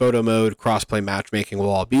fixes, photo mode, crossplay matchmaking will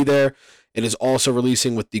all be there. It is also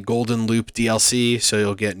releasing with the Golden Loop DLC. So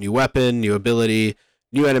you'll get new weapon, new ability,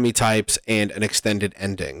 new enemy types, and an extended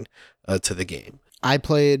ending to the game. I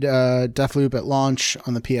played Deathloop at launch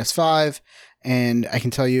on the PS5, and I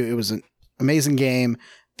can tell you it was an amazing game.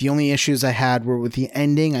 The only issues I had were with the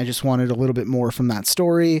ending. I just wanted a little bit more from that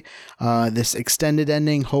story. This extended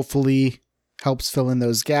ending hopefully helps fill in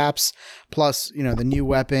those gaps. Plus, the new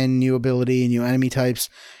weapon, new ability, new enemy types.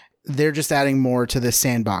 They're just adding more to this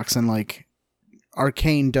sandbox. And like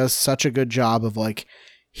Arcane does such a good job of like,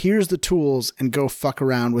 here's the tools and go fuck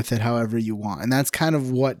around with it however you want. And that's kind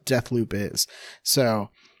of what Deathloop is.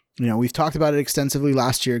 So, we've talked about it extensively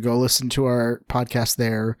last year. Go listen to our podcast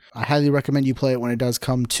there. I highly recommend you play it when it does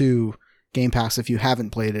come to Game Pass. If you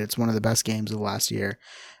haven't played it, it's one of the best games of last year.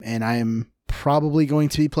 And I am probably going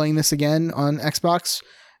to be playing this again on Xbox.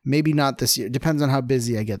 Maybe not this year. Depends on how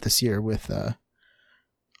busy I get this year with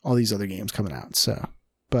all these other games coming out. So,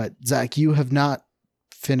 but Zach, you have not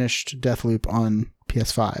finished Deathloop on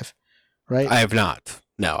PS5, right? I have not.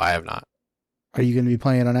 No, I have not. Are you going to be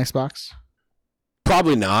playing it on Xbox?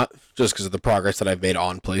 Probably not, just because of the progress that I've made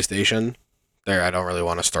on PlayStation. There, I don't really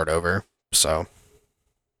want to start over. So,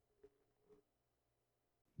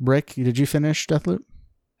 Brick, did you finish Deathloop?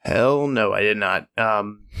 Hell no, I did not.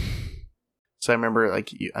 So I remember,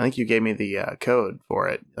 like, I think you gave me the code for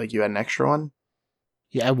it. Like, you had an extra one?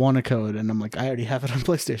 Yeah, I want a code, and I'm like, I already have it on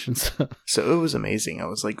PlayStation. So it was amazing. I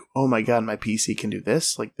was like, oh my god, my PC can do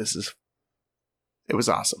this? Like, it was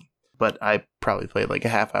awesome. But I probably played like a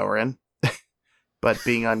half hour in. But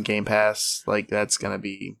being on Game Pass, like, that's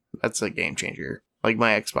a game changer. Like,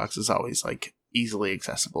 my Xbox is always, like, easily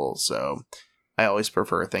accessible, so I always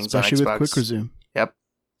prefer things Especially on Xbox. with Quick Resume. Yep.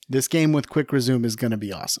 This game with Quick Resume is going to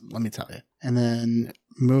be awesome, let me tell you. And then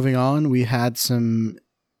moving on, we had some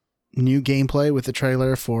new gameplay with the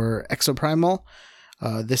trailer for Exoprimal.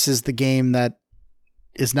 This is the game that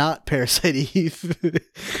is not Parasite Eve,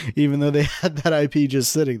 even though they had that IP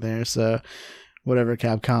just sitting there. So whatever,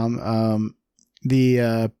 Capcom.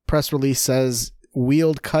 The press release says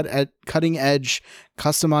wield cutting edge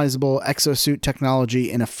customizable exosuit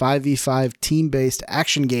technology in a 5v5 team-based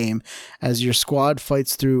action game as your squad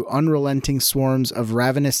fights through unrelenting swarms of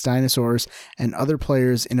ravenous dinosaurs and other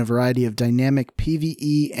players in a variety of dynamic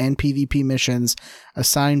PvE and PvP missions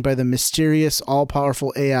assigned by the mysterious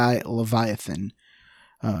all-powerful AI Leviathan.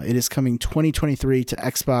 It is coming 2023 to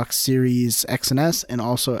Xbox Series X and S and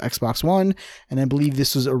also Xbox One, and I believe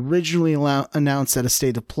this was originally announced at a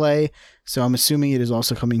State of Play, so I'm assuming it is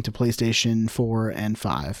also coming to PlayStation 4 and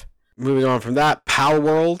 5. Moving on from that, Pal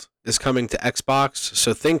World is coming to Xbox,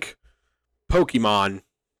 so think Pokemon,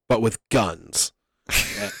 but with guns.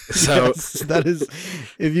 So yes, that is,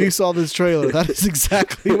 if you saw this trailer, that is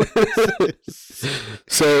exactly what it is.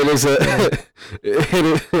 So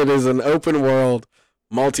it is an open world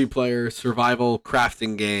multiplayer survival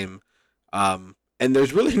crafting game, and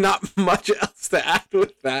there's really not much else to add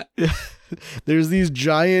with that. There's these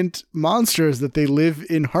giant monsters that they live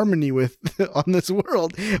in harmony with on this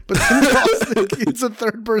world, but then it's a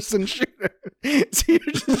third-person shooter. So you're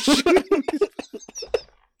just shooting.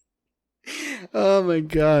 Oh my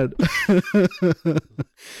god.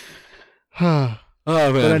 Oh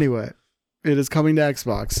man. But anyway, it is coming to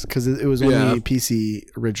Xbox because it was only PC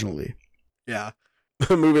originally. Yeah.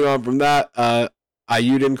 Moving on from that,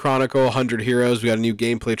 Ayuden Chronicle 100 Heroes. We got a new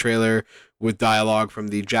gameplay trailer with dialogue from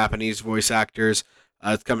the Japanese voice actors.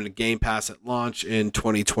 It's coming to Game Pass at launch in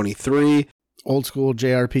 2023. Old school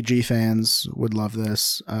JRPG fans would love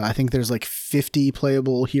this. I think there's like 50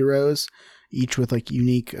 playable heroes, each with like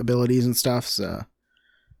unique abilities and stuff. So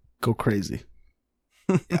go crazy.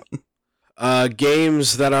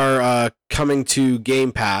 Games that are coming to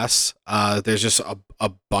Game Pass. There's just a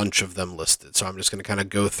bunch of them listed, so I'm just going to kind of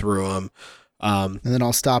go through them. And then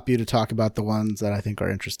I'll stop you to talk about the ones that I think are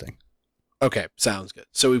interesting. Okay, sounds good.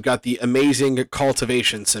 So we've got the Amazing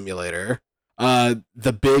Cultivation Simulator,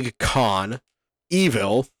 The Big Con,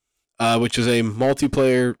 Evil, which is a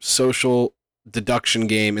multiplayer social deduction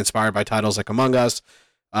game inspired by titles like Among Us,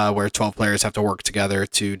 where 12 players have to work together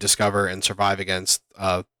to discover and survive against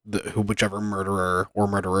whichever murderer or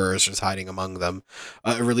murderers is hiding among them.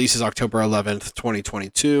 It releases October 11th,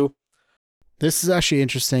 2022. This is actually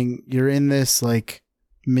interesting. You're in this like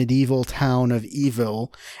medieval town of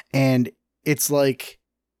Evil, and it's like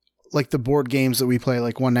the board games that we play,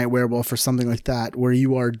 like One Night Werewolf or something like that, where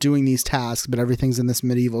you are doing these tasks, but everything's in this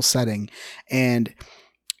medieval setting. And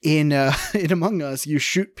in Among Us, you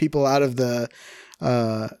shoot people out of the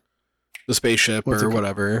spaceship or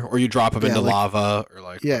whatever, or you drop them into lava or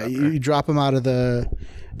like you drop them out of the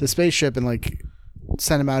spaceship and like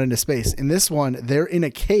send them out into space. In this one, they're in a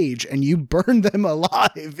cage and you burn them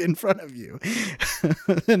alive in front of you.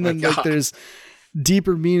 And then like there's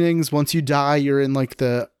deeper meanings. Once you die, you're in like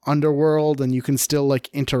the underworld and you can still like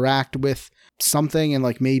interact with something and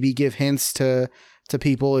like maybe give hints to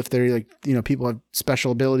people if they're like, you know, people have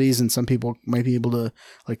special abilities and some people might be able to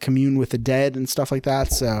like commune with the dead and stuff like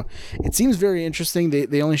that. So it seems very interesting.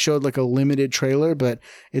 They only showed like a limited trailer, but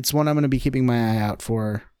it's one I'm going to be keeping my eye out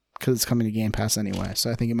for because it's coming to Game Pass anyway. So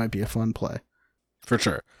I think it might be a fun play. For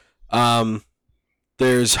sure.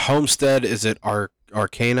 There's Homestead. Is it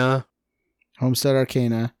Arcana? Homestead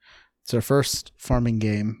Arcana. It's our first farming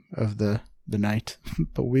game of the night,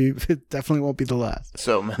 but it definitely won't be the last.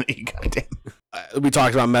 So many, goddamn. We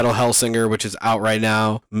talked about Metal Hellsinger, which is out right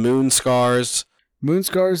now. Moonscars.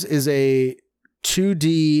 Moonscars is a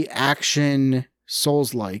 2D action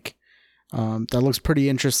Souls-like. That looks pretty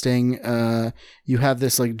interesting. You have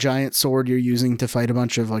this like giant sword you're using to fight a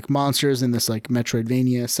bunch of like monsters in this like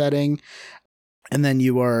Metroidvania setting. And then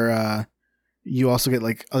you are you also get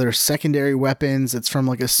like other secondary weapons. It's from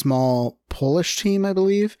like a small Polish team, I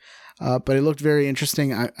believe. But it looked very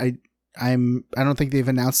interesting. I don't think they've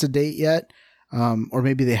announced a date yet. Or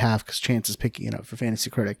maybe they have, because Chance is picking it up for Fantasy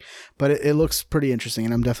Critic. But it looks pretty interesting,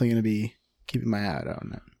 and I'm definitely going to be keeping my eye out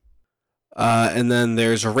on it. And then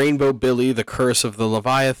there's Rainbow Billy, The Curse of the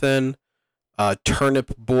Leviathan,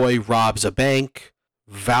 Turnip Boy Robs a Bank,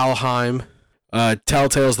 Valheim,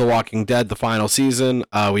 Telltale's The Walking Dead, the final season.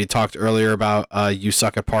 We talked earlier about You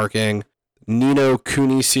Suck at Parking. Ni no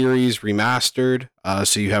Kuni series remastered.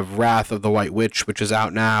 So you have Wrath of the White Witch, which is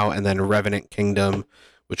out now, and then Revenant Kingdom,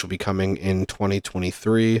 which will be coming in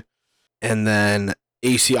 2023. And then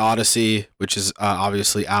AC Odyssey, which is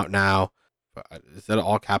obviously out now. Is that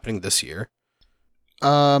all happening this year?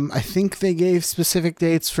 I think they gave specific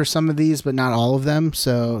dates for some of these, but not all of them.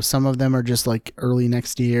 So some of them are just like early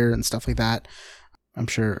next year and stuff like that. I'm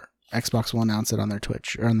sure Xbox will announce it on their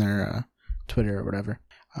Twitch or on their Twitter or whatever.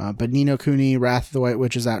 But Ni no Kuni, Wrath of the White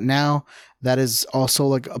Witch is out now. That is also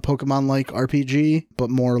like a Pokemon-like RPG, but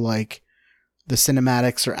more like the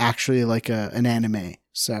cinematics are actually like an anime.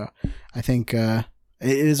 So I think it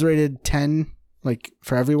is rated 10 like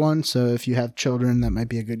for everyone. So if you have children, that might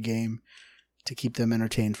be a good game to keep them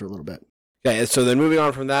entertained for a little bit. Okay, so then moving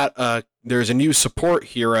on from that, there's a new support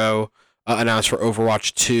hero announced for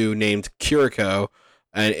Overwatch 2 named Kiriko,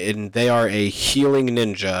 and they are a healing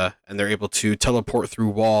ninja, and they're able to teleport through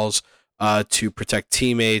walls to protect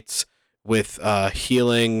teammates with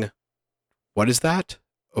healing. What is that?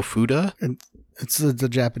 Ofuda? It's the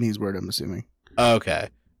Japanese word, I'm assuming. Okay.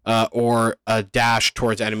 Or a dash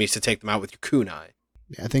towards enemies to take them out with your kunai.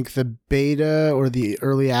 I think the beta or the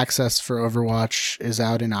early access for Overwatch is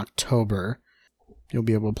out in October. You'll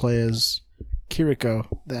be able to play as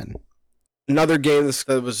Kiriko then. Another game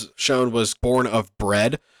that was shown was Born of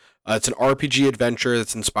Bread. It's an RPG adventure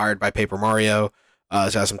that's inspired by Paper Mario.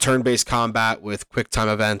 It has some turn-based combat with quick-time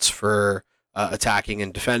events for attacking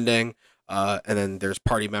and defending. And then there's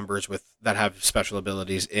party members that have special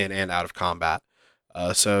abilities in and out of combat.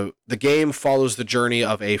 So the game follows the journey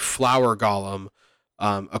of a flower golem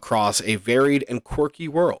across a varied and quirky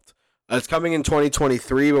world. It's coming in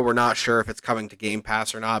 2023, but we're not sure if it's coming to Game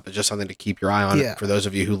Pass or not, but just something to keep your eye on for those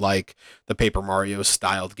of you who like the Paper Mario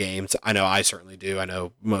styled games. I know I certainly do. I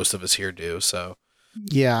know most of us here do. So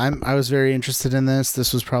yeah, I was very interested in this.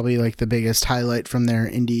 This was probably like the biggest highlight from their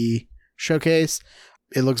indie showcase.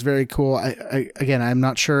 It looks very cool. Again, I'm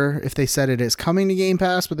not sure if they said it is coming to Game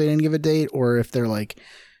Pass, but they didn't give a date, or if they're like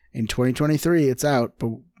in 2023 it's out, but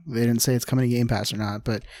they didn't say it's coming to Game Pass or not.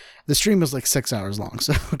 But the stream was like 6 hours long,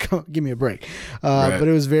 so give me a break. Right. But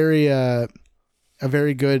it was a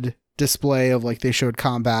very good display of like they showed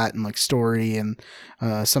combat and like story and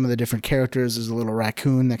some of the different characters. There's a little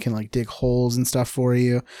raccoon that can like dig holes and stuff for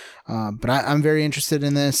you. But I'm very interested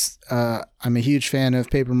in this. I'm a huge fan of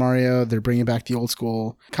Paper Mario. They're bringing back the old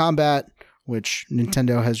school combat, which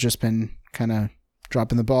Nintendo has just been kind of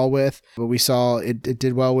dropping the ball with. But we saw it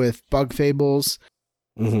did well with Bug Fables.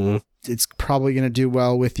 Mm-hmm. It's probably going to do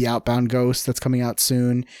well with the Outbound Ghost that's coming out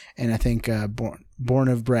soon. And I think Born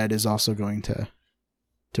of Bread is also going to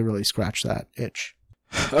really scratch that itch.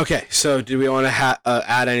 Okay, so do we want to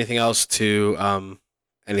add anything else to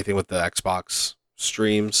anything with the Xbox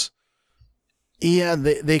streams? Yeah,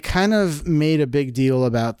 they kind of made a big deal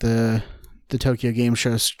about the Tokyo Game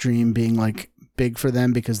Show stream being like big for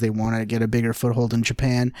them because they want to get a bigger foothold in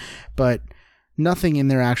Japan, but nothing in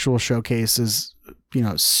their actual showcase is,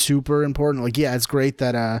 super important. Like, yeah, it's great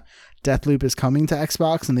that Deathloop is coming to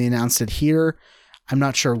Xbox and they announced it here. I'm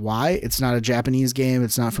not sure why. It's not a Japanese game.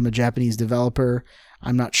 It's not from a Japanese developer.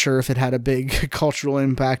 I'm not sure if it had a big cultural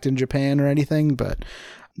impact in Japan or anything, but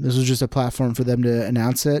this was just a platform for them to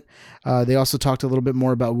announce it. They also talked a little bit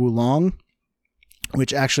more about Wulong,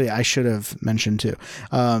 which actually I should have mentioned too.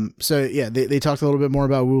 So yeah, they talked a little bit more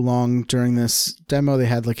about Wulong during this demo. They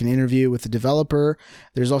had like an interview with the developer.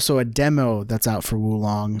 There's also a demo that's out for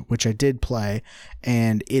Wulong, which I did play,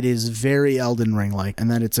 and it is very Elden Ring-like, and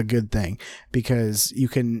that it's a good thing because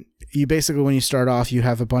you basically, when you start off, you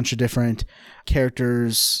have a bunch of different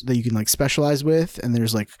characters that you can like specialize with, and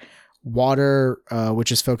there's like water,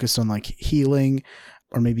 which is focused on like healing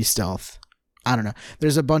or maybe stealth. I don't know.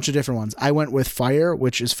 There's a bunch of different ones. I went with fire,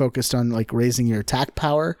 which is focused on like raising your attack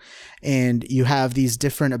power. And you have these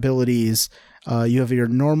different abilities. You have your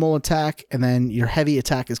normal attack, and then your heavy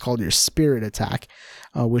attack is called your spirit attack,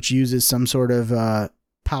 which uses some sort of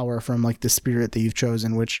power from like the spirit that you've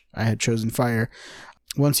chosen, which I had chosen fire.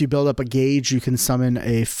 Once you build up a gauge, you can summon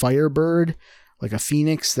a firebird, like a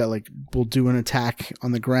phoenix that like will do an attack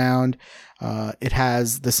on the ground. It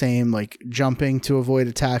has the same like jumping to avoid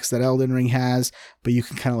attacks that Elden Ring has, but you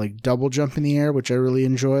can kind of like double jump in the air, which I really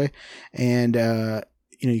enjoy. And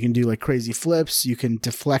you can do like crazy flips. You can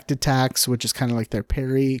deflect attacks, which is kind of like their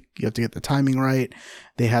parry. You have to get the timing right.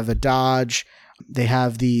 They have a dodge. They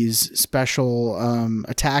have these special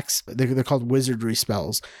attacks. They're called wizardry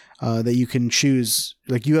spells that you can choose.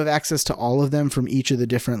 Like you have access to all of them from each of the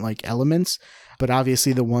different like elements. But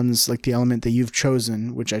obviously the ones like the element that you've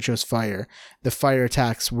chosen, which I chose fire, the fire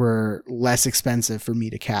attacks were less expensive for me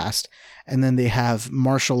to cast. And then they have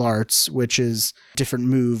martial arts, which is a different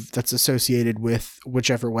move that's associated with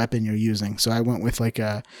whichever weapon you're using. So I went with like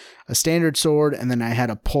a standard sword, and then I had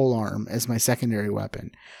a pole arm as my secondary weapon.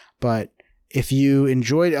 But if you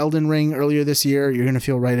enjoyed Elden Ring earlier this year, you're going to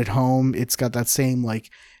feel right at home. It's got that same like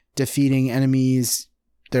defeating enemies,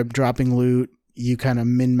 they're dropping loot, you kind of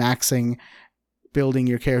min-maxing, building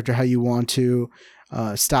your character how you want to,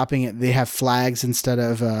 stopping it. They have flags instead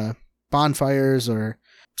of bonfires or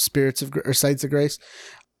spirits of or sights of grace.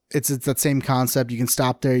 It's that same concept. You can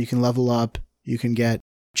stop there, you can level up, you can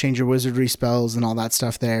change your wizardry spells and all that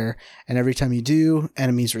stuff there. And every time you do,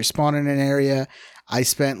 enemies respawn in an area. I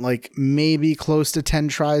spent like maybe close to 10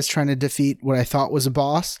 tries trying to defeat what I thought was a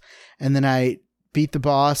boss. And then I beat the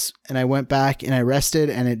boss and I went back and I rested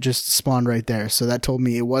and it just spawned right there. So that told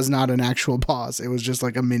me it was not an actual boss. It was just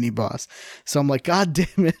like a mini boss. So I'm like, God damn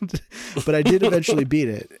it. But I did eventually beat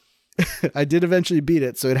it. I did eventually beat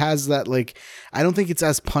it. So it has that like, I don't think it's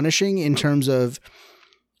as punishing in terms of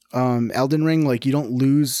Elden Ring. Like you don't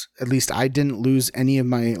lose, at least I didn't lose any of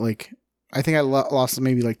my like, I think I lost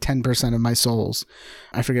maybe like 10% of my souls.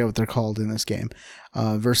 I forget what they're called in this game,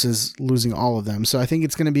 versus losing all of them. So I think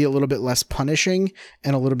it's going to be a little bit less punishing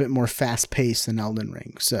and a little bit more fast paced than Elden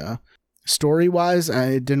Ring. So story wise,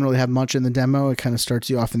 I didn't really have much in the demo. It kind of starts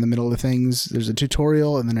you off in the middle of things. There's a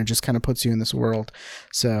tutorial and then it just kind of puts you in this world.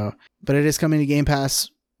 So, but it is coming to Game Pass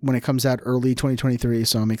when it comes out early 2023.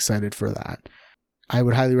 So I'm excited for that. I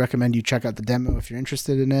would highly recommend you check out the demo if you're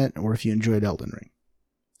interested in it or if you enjoyed Elden Ring.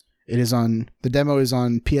 The demo is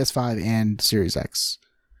on PS5 and Series X,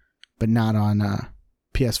 but not on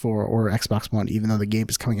PS4 or Xbox One, even though the game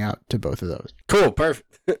is coming out to both of those. Cool,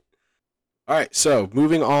 perfect. All right, so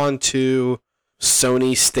moving on to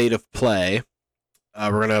Sony State of Play.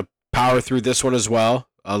 We're going to power through this one as well.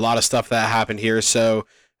 A lot of stuff that happened here. So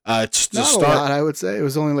to not start, a lot, I would say. It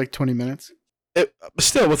was only like 20 minutes.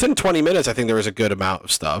 Still, within 20 minutes, I think there was a good amount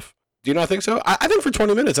of stuff. Do you not think so? I think for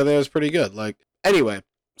 20 minutes, I think it was pretty good. Like, anyway.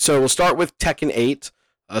 So we'll start with Tekken 8.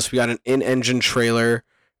 So we got an in-engine trailer.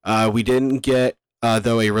 We didn't get,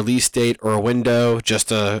 though, a release date or a window,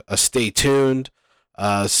 just a stay tuned.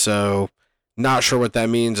 So not sure what that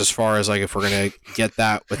means as far as like if we're going to get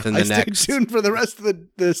that within the next... Stay tuned for the rest of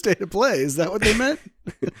the State of Play. Is that what they meant?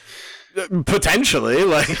 Potentially.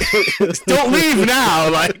 Like, don't leave now.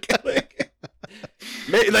 Like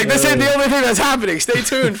this ain't the only thing that's happening. Stay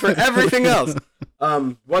tuned for everything else.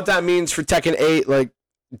 What that means for Tekken 8, like,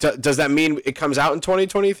 does that mean it comes out in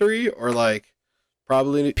 2023 or like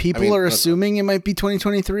probably people are assuming it might be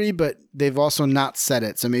 2023, but they've also not said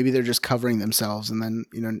it. So maybe they're just covering themselves. And then,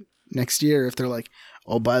 next year, if they're like,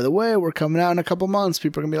 oh, by the way, we're coming out in a couple months,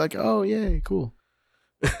 people are gonna be like, oh, yay, cool.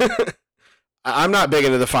 I'm not big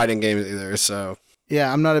into the fighting games either. So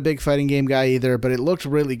yeah, I'm not a big fighting game guy either, but it looked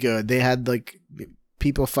really good. They had like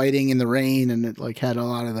people fighting in the rain and it like had a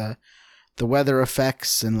lot of the weather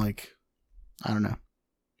effects and like, I don't know.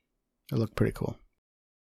 It looked pretty cool.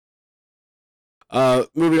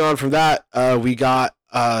 Moving on from that, we got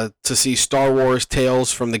to see Star Wars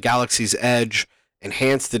Tales from the Galaxy's Edge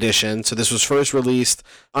Enhanced Edition. So this was first released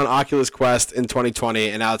on Oculus Quest in 2020,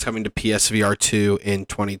 and now it's coming to PSVR 2 in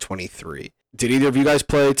 2023. Did either of you guys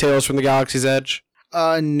play Tales from the Galaxy's Edge?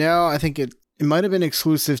 No, I think it might have been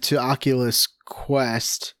exclusive to Oculus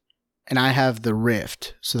Quest, and I have the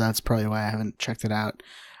Rift, so that's probably why I haven't checked it out.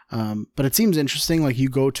 But it seems interesting. Like you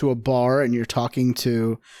go to a bar and you're talking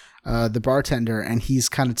to the bartender and he's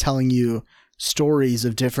kind of telling you stories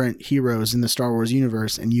of different heroes in the Star Wars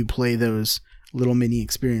universe and you play those little mini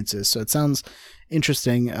experiences. So it sounds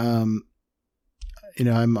interesting. I'll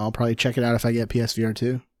probably check it out if I get PSVR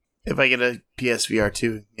 2. If I get a PSVR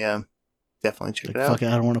 2, yeah, definitely check it out. Fuck it,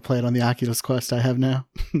 I don't want to play it on the Oculus Quest I have now.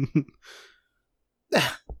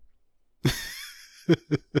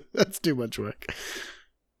 That's too much work.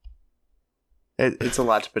 It's a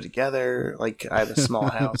lot to put together. Like, I have a small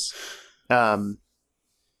house.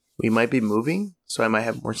 We might be moving, so I might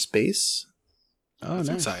have more space. Oh, that's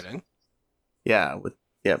nice. exciting. Yeah,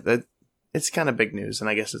 it's kind of big news, and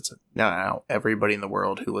I guess it's now everybody in the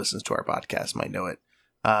world who listens to our podcast might know it.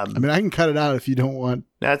 I mean, I can cut it out if you don't want.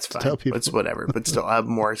 That's to fine. tell people. It's whatever, but still have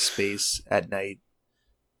more space at night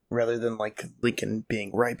rather than like Lincoln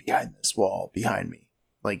being right behind this wall behind me.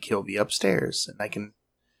 Like he'll be upstairs, and I can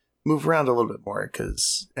move around a little bit more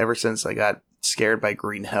because ever since I got scared by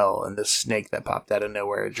Green Hell and this snake that popped out of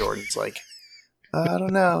nowhere, Jordan's like, I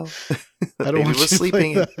don't know. I don't want you was to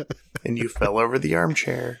sleeping play that. and you fell over the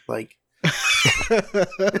armchair. Like,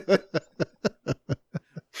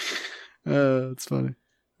 It's funny.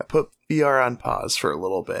 I put VR on pause for a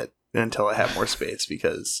little bit until I have more space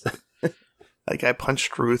because like I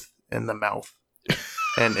punched Ruth in the mouth.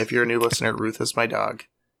 And if you're a new listener, Ruth is my dog.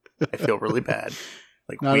 I feel really bad.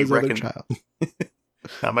 Like Not we his other reckon, child.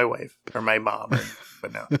 not my wife or my mom,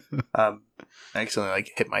 but no. I accidentally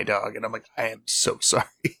like hit my dog, and I'm like, I am so sorry.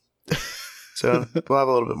 So we'll have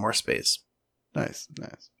a little bit more space. Nice.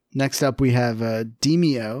 Next up, we have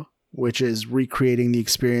Demio, which is recreating the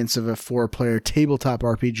experience of a 4-player tabletop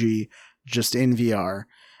RPG just in VR.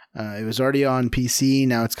 It was already on PC.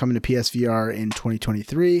 Now it's coming to PSVR in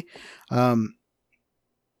 2023.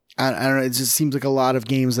 I don't know. It just seems like a lot of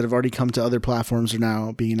games that have already come to other platforms are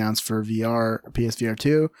now being announced for VR, PSVR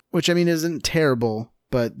 2, which I mean isn't terrible,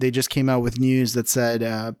 but they just came out with news that said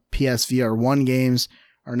PSVR 1 games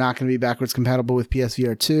are not going to be backwards compatible with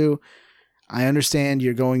PSVR 2. I understand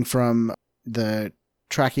you're going from the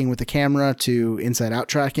tracking with the camera to inside-out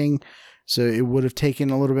tracking, so it would have taken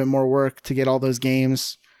a little bit more work to get all those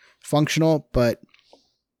games functional, but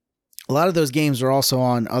a lot of those games are also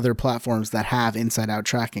on other platforms that have inside-out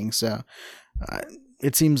tracking, so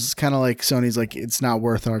it seems kind of like Sony's like, it's not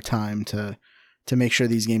worth our time to make sure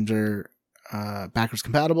these games are backwards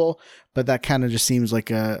compatible, but that kind of just seems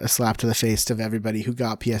like a slap to the face of everybody who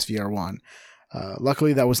got PSVR 1.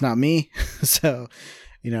 Luckily, that was not me, so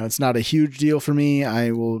it's not a huge deal for me.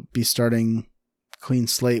 I will be starting clean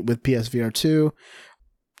slate with PSVR 2.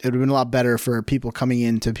 It would have been a lot better for people coming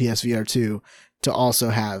into PSVR 2 to also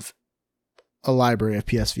have a library of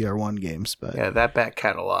PSVR 1 games. But yeah, that back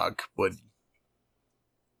catalog would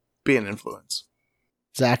be an influence.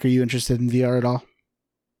 Zach, are you interested in VR at all?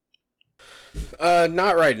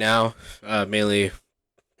 Not right now. Mainly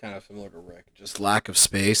kind of similar to Rick, just lack of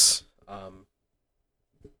space.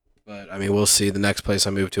 But I mean, we'll see. The next place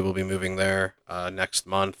I move to, will be moving there next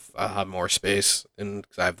month. I'll have more space, and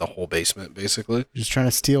because I have the whole basement basically. Just trying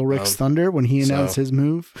to steal Rick's thunder when he announced his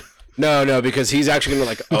move. No, because he's actually gonna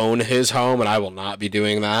like own his home, and I will not be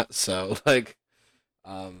doing that. So like,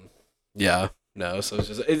 yeah, no. So it's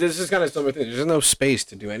just kind of similar thing. There's just no space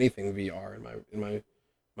to do anything VR in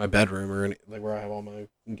my bedroom or like where I have all my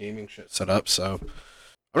gaming shit set up. So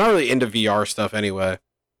I'm not really into VR stuff anyway.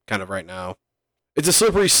 Kind of right now. It's a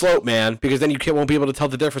slippery slope, man, because then you won't be able to tell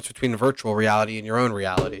the difference between virtual reality and your own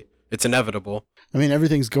reality. It's inevitable. I mean,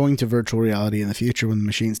 everything's going to virtual reality in the future when the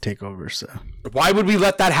machines take over, so. Why would we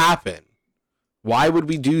let that happen? Why would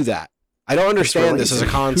we do that? I don't understand this as a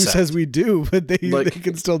concept. Who says we do, but they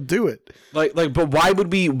can still do it. But why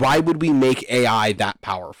would we make AI that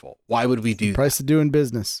powerful? Why would we do that? Price of doing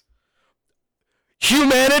business.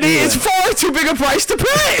 Humanity is far too big a price to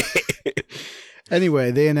pay!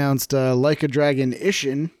 Anyway, they announced Like a Dragon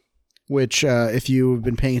Ishin, which, if you've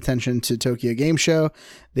been paying attention to Tokyo Game Show,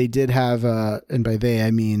 they did have, and by they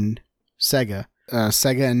I mean Sega.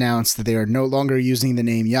 Sega announced that they are no longer using the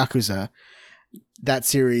name Yakuza. That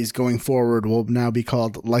series going forward will now be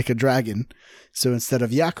called Like a Dragon. So instead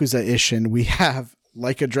of Yakuza Ishin, we have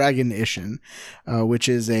Like a Dragon Ishin, which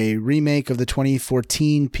is a remake of the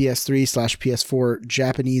 2014 PS3/PS4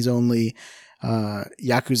 Japanese-only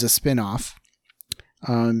Yakuza spin-off.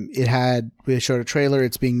 They showed a trailer.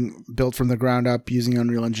 It's being built from the ground up using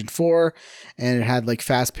Unreal Engine 4, and it had like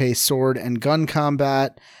fast-paced sword and gun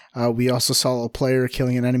combat. We also saw a player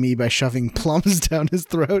killing an enemy by shoving plums down his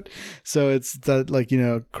throat. So it's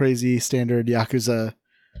the crazy standard Yakuza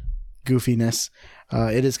goofiness.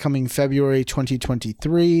 It is coming February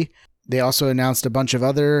 2023. They also announced a bunch of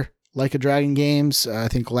other Like a Dragon games. I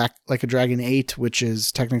think Like a Dragon 8, which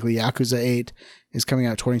is technically Yakuza 8, is coming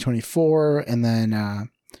out 2024. And then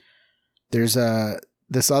there's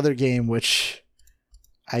this other game, which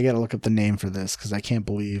I got to look up the name for this because I can't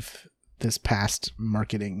believe this past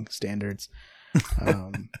marketing standards.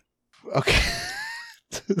 Okay.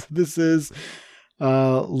 This is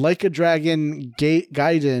Like a Dragon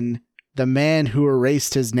Gaiden, The Man Who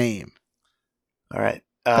Erased His Name. All right.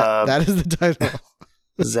 That is the title.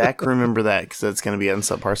 Zach, remember that because that's going to be on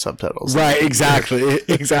subpar subtitles. Right, exactly.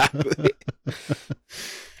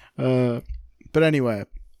 But anyway,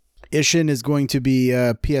 Ishin is going to be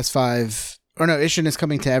PS5 or no, Ishin is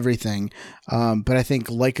coming to everything. But I think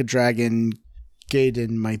Like a Dragon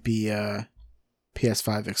Gaiden might be a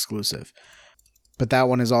PS5 exclusive. But that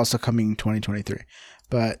one is also coming 2023.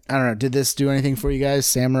 But I don't know. Did this do anything for you guys?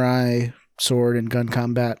 Samurai, sword, and gun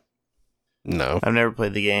combat? No. I've never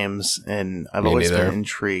played the games, and I've Me always neither. been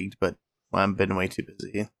intrigued, but I've been way too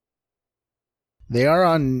busy. They are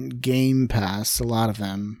on Game Pass. A lot of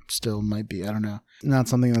them still might be. I don't know. Not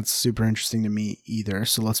something that's super interesting to me either.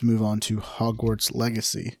 So let's move on to Hogwarts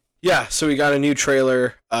Legacy. Yeah, so we got a new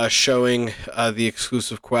trailer showing the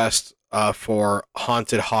exclusive quest for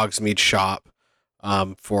Haunted Hogsmeade Shop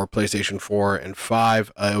for PlayStation 4 and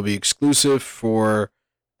 5. It'll be exclusive for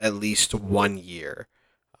at least 1 year.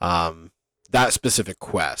 That specific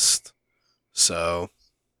quest. So,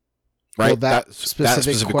 right? Well, that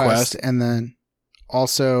specific quest, and then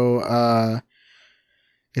also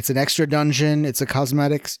it's an extra dungeon. It's a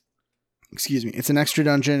cosmetics. Excuse me. It's an extra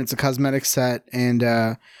dungeon. It's a cosmetic set,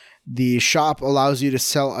 and the shop allows you to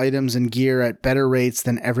sell items and gear at better rates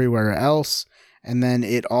than everywhere else. And then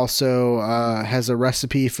it also has a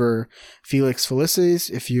recipe for Felix Felicis.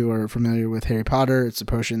 If you are familiar with Harry Potter, it's a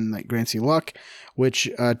potion that grants you luck, which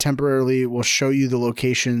temporarily will show you the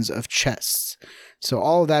locations of chests. So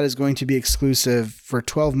all of that is going to be exclusive for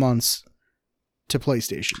 12 months to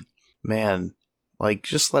PlayStation. Man, like,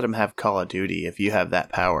 just let him have Call of Duty if you have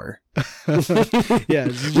that power. Yeah,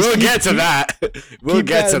 We'll get to that. We'll keep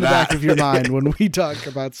get that to in the that. back of your mind when we talk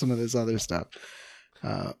about some of this other stuff.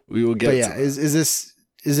 We will get But to yeah, that. is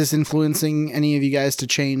this influencing any of you guys to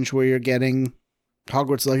change where you're getting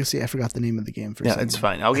Hogwarts Legacy? I forgot the name of the game for a Yeah, second. it's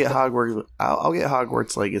fine. I'll get Hogwarts. I'll get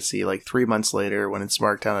Hogwarts Legacy like 3 months later when it's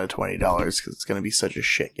marked down to $20 because it's going to be such a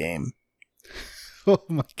shit game. Oh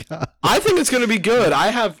my god! I think it's going to be good.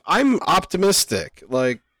 I'm optimistic.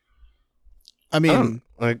 Like, I mean,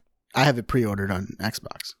 I have it pre-ordered on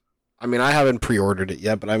Xbox. I haven't pre-ordered it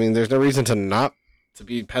yet, but there's no reason to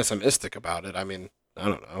be pessimistic about it. I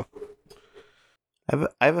don't know.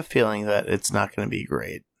 I have a feeling that it's not going to be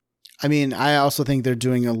great. I mean, I also think they're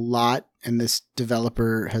doing a lot, and this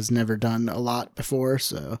developer has never done a lot before,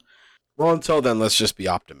 so... Well, until then, let's just be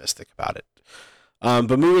optimistic about it.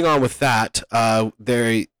 But moving on with that,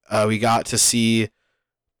 we got to see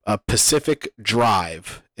Pacific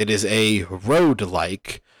Drive. It is a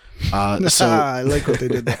road-like. So I like what they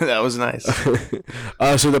did there. That was nice.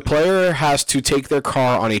 So the player has to take their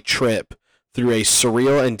car on a trip through a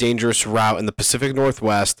surreal and dangerous route in the Pacific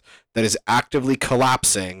Northwest that is actively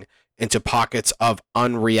collapsing into pockets of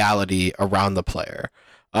unreality around the player.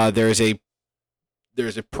 There's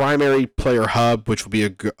a primary player hub, which will be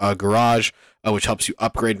a garage, which helps you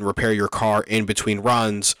upgrade and repair your car in between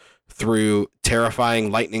runs through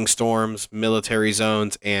terrifying lightning storms, military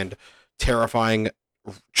zones, and terrifying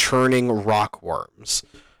churning rock worms.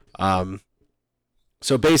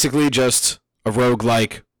 So basically just a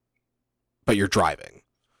roguelike, but you're driving.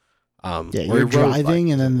 Yeah, or you're a driving,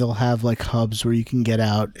 roguelike. and then they'll have like hubs where you can get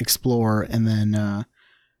out, explore, and then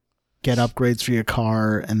get upgrades for your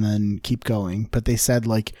car, and then keep going. But they said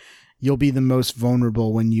like you'll be the most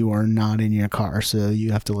vulnerable when you are not in your car, so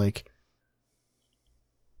you have to like,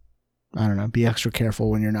 I don't know, be extra careful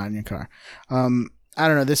when you're not in your car. I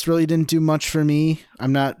don't know. This really didn't do much for me.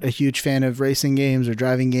 I'm not a huge fan of racing games or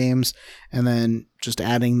driving games, and then just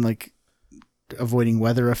adding like avoiding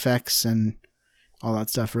weather effects and all that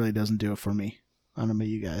stuff really doesn't do it for me. I don't know about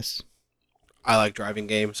you guys. I like driving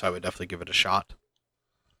games, so I would definitely give it a shot.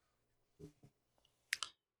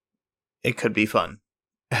 It could be fun.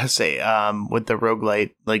 Say, with the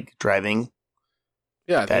roguelite, like driving.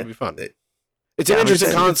 Yeah, I think it'd be fun. It's Yeah, an interesting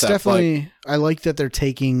it's concept. It's definitely. I like that they're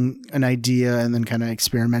taking an idea and then kind of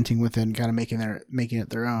experimenting with it and kind of making it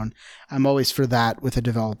their own. I'm always for that with a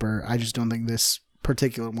developer. I just don't think this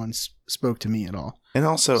particular one spoke to me at all. And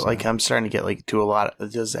also, So- like, I'm starting to get like to a lot.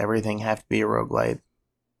 Does everything have to be a roguelite?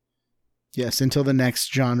 Yes, until the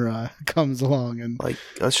next genre comes along and Like,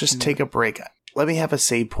 let's just take a break. Let me have a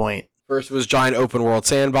save point. First it was giant open world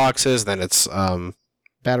sandboxes, then it's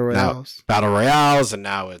battle royales. battle royales, and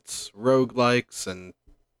now it's roguelikes and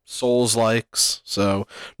souls-likes. So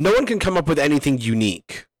no one can come up with anything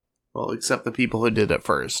unique. Well, except the people who did it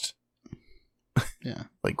first. Yeah.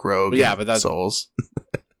 Like Rogue. Yeah, and but that's- Souls.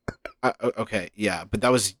 Okay, yeah, but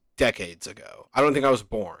that was decades ago. I don't think I was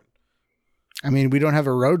born. I mean, we don't have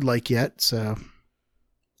a road like yet, so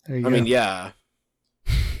there you I go. mean, yeah.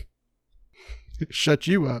 Shut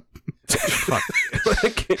you up. Fuck.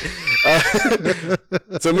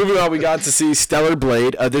 So moving on, we got to see Stellar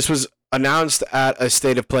Blade. This was announced at a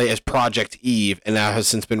State of Play as Project Eve, and that has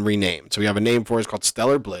since been renamed. So we have a name for it. It's called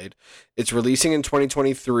Stellar Blade. It's releasing in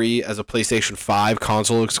 2023 as a PlayStation 5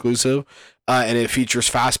 console exclusive, and it features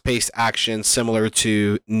fast-paced action similar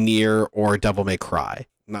to Nier or Devil May Cry.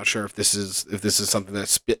 I'm not sure if this is something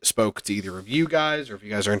that spoke to either of you guys, or if you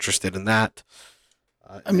guys are interested in that.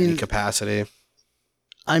 Any capacity.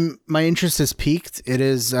 My interest has peaked. It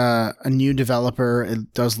is a new developer.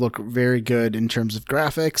 It does look very good in terms of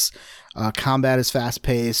graphics. Combat is fast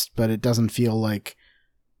paced, but it doesn't feel like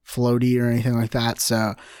floaty or anything like that.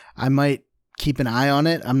 So I might keep an eye on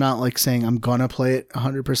it. I'm not like saying I'm gonna play it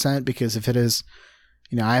 100% because if it is,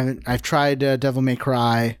 I've tried Devil May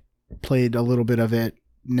Cry, played a little bit of it,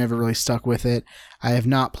 never really stuck with it. I have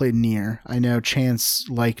not played Nier. I know Chance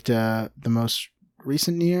liked the most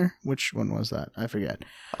recent Nier. Which one was that? I forget.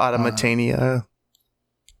 Automatania.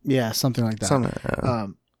 Yeah, something like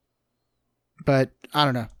that. But I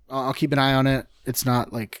don't know. I'll keep an eye on it. It's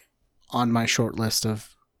not like on my short list of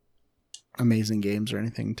amazing games or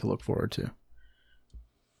anything to look forward to.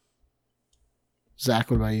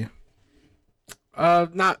 Zach, what about you?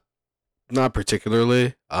 Not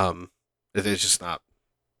particularly. It's just not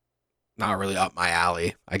really up my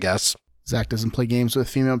alley, I guess. Zach doesn't play games with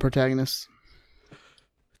female protagonists.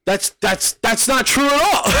 That's not true at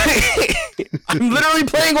all. I'm literally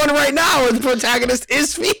playing one right now where the protagonist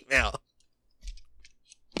is female.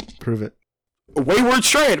 Prove it. Wayward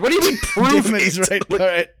Strand. What do you mean prove Damn it? He's right. All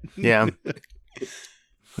right. Yeah.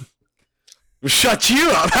 Shut you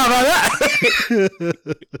up. How about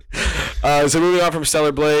that? So moving on from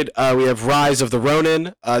Stellar Blade, we have Rise of the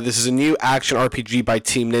Ronin. This is a new action RPG by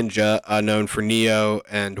Team Ninja, known for Nioh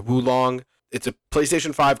and Wulong. It's a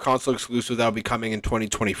PlayStation 5 console exclusive that will be coming in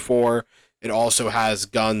 2024. It also has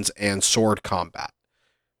guns and sword combat.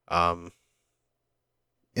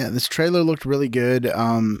 Yeah, this trailer looked really good.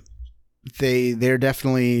 They're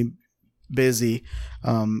definitely busy.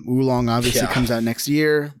 Wulong obviously comes out next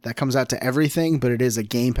year. That comes out to everything, but it is a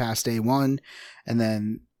Game Pass day one. And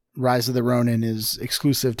then Rise of the Ronin is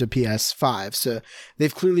exclusive to PS5. So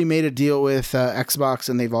they've clearly made a deal with Xbox,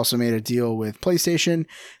 and they've also made a deal with PlayStation.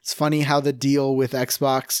 It's funny how the deal with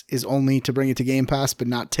Xbox is only to bring it to Game Pass, but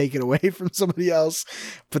not take it away from somebody else.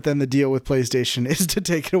 But then the deal with PlayStation is to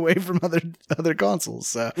take it away from other consoles.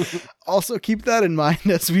 So also keep that in mind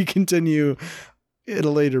as we continue at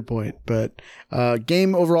a later point. But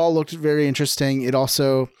game overall looked very interesting. It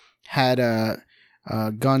also had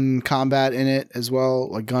gun combat in it as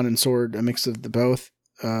well, like gun and sword, a mix of the both,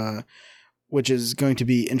 which is going to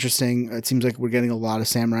be interesting. It seems like we're getting a lot of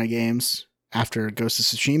samurai games after Ghost of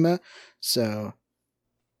Tsushima, so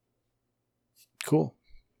cool.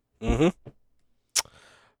 Mm-hmm.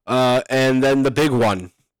 And then the big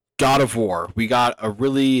one, God of War. We got a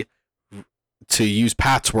really, to use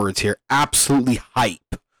Pat's words here, absolutely hype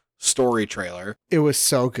story trailer. It was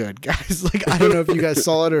so good, guys. Like, I don't know if you guys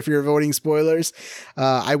saw it or if you're avoiding spoilers.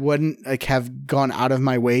 I wouldn't have gone out of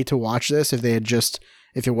my way to watch this if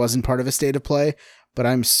it wasn't part of a State of Play, but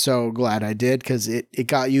I'm so glad I did because it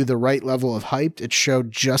got you the right level of hyped. It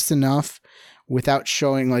showed just enough without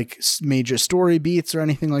showing like major story beats or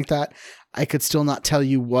anything like that. I could still not tell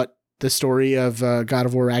you what the story of God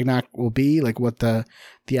of War Ragnarok will be, like what the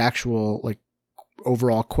actual like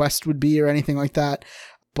overall quest would be or anything like that.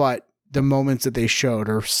 But the moments that they showed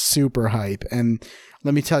are super hype. And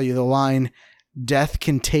let me tell you, the line, "Death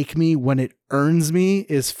can take me when it earns me,"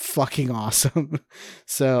 is fucking awesome.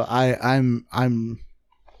 So I'm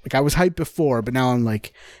like, I was hyped before, but now I'm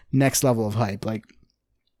like next level of hype. Like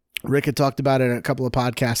Rick had talked about it a couple of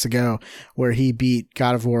podcasts ago where he beat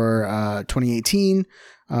God of War 2018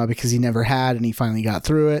 because he never had, and he finally got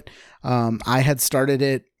through it. I had started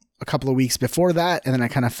it a couple of weeks before that, and then I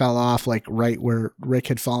kind of fell off like right where Rick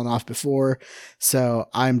had fallen off before. So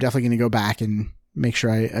I'm definitely going to go back and make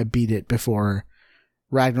sure I beat it before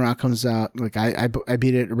Ragnarok comes out. Like I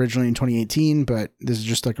beat it originally in 2018, but this is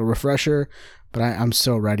just like a refresher. But I'm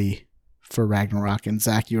so ready for Ragnarok. And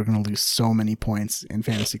Zach, you're going to lose so many points in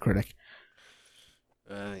Fantasy Critic.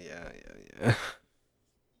 Yeah.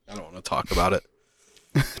 I don't want to talk about it.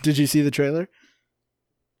 Did you see the trailer?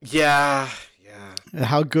 Yeah.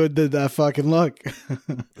 How good did that fucking look?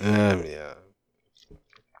 Yeah.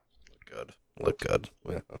 Look good.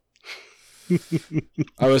 Yeah.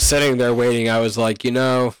 I was sitting there waiting. I was like,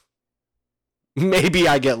 maybe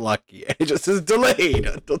I get lucky. It just is delayed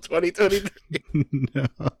until 2023. No.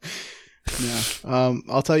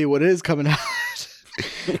 I'll tell you what is coming out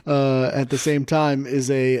at the same time is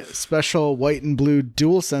a special white and blue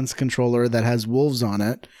DualSense controller that has wolves on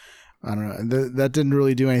it. I don't know. That didn't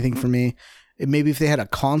really do anything for me. Maybe if they had a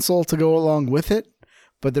console to go along with it,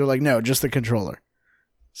 but they're like, no, just the controller.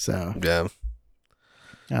 So Yeah.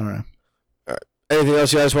 I don't know. Anything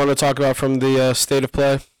else you guys want to talk about from the state of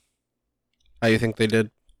play? How you think they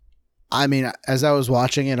did? I mean, as I was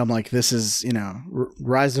watching it, I'm like, this is,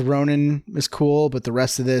 Rise of Ronin is cool, but the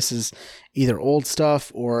rest of this is either old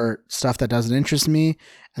stuff or stuff that doesn't interest me.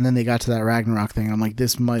 And then they got to that Ragnarok thing. And I'm like,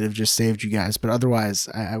 this might have just saved you guys. But otherwise,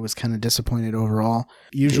 I was kind of disappointed overall.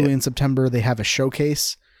 Usually in September, they have a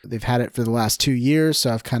showcase. They've had it for the last 2 years.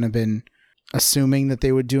 So I've kind of been assuming that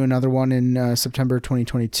they would do another one in September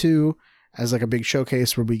 2022 as like a big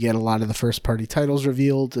showcase where we get a lot of the first party titles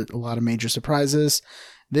revealed, a lot of major surprises.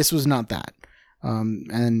 This was not that.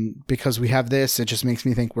 And because we have this, it just makes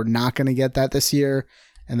me think we're not going to get that this year.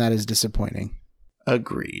 And that is disappointing.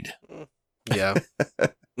 Agreed. Yeah.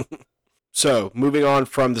 So, moving on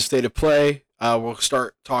from the state of play, we'll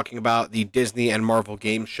start talking about the Disney and Marvel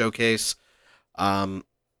Games Showcase.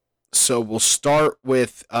 So, we'll start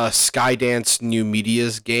with Skydance New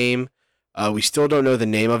Media's game. We still don't know the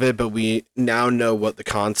name of it, but we now know what the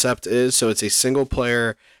concept is. So, it's a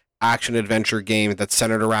single-player action-adventure game that's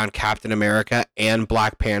centered around Captain America and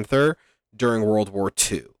Black Panther during World War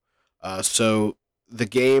II. So, the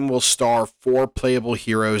game will star 4 playable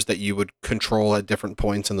heroes that you would control at different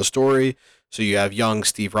points in the story. So you have young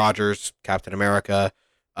Steve Rogers, Captain America.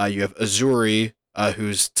 You have Azuri,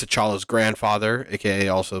 who's T'Challa's grandfather, aka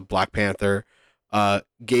also Black Panther.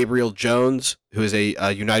 Gabriel Jones, who is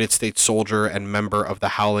a United States soldier and member of the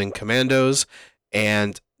Howling Commandos.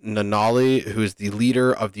 And Nanali, who is the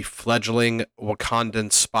leader of the fledgling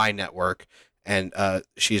Wakandan spy network. And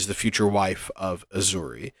she's the future wife of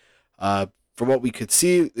Azuri. From what we could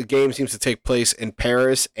see, the game seems to take place in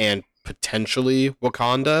Paris and potentially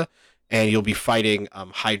Wakanda, and you'll be fighting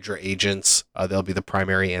Hydra agents. They'll be the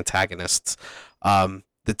primary antagonists. The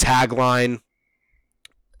tagline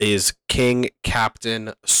is King,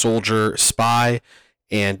 Captain, Soldier, Spy,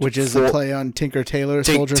 and which is a play on Tinker Tailor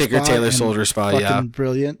Soldier Spy. Tinker Tailor Soldier Spy, yeah.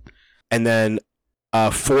 Brilliant. And then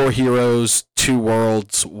 4 heroes, 2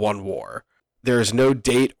 worlds, 1 war. There is no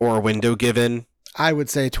date or window given. I would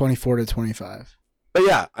say 24 to 25. But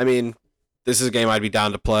yeah, I mean, this is a game I'd be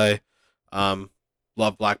down to play.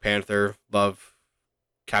 Love Black Panther. Love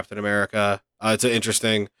Captain America. It's an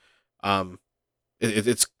interesting,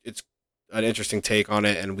 it's an interesting take on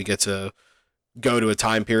it, and we get to go to a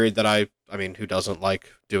time period that I mean, who doesn't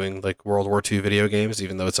like doing like World War II video games,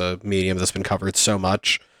 even though it's a medium that's been covered so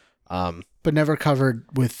much. But never covered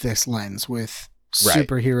with this lens, with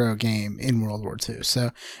superhero game in World War II.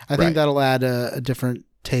 So I think that'll add a different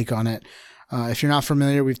take on it. If you're not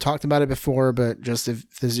familiar, we've talked about it before, but just if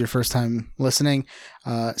this is your first time listening,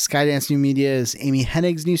 Skydance New Media is Amy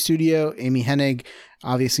Hennig's new studio. Amy Hennig,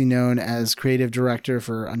 obviously known as creative director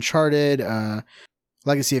for Uncharted,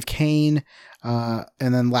 Legacy of Kain, and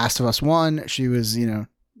then Last of Us 1. She was,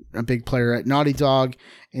 a big player at Naughty Dog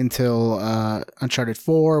until Uncharted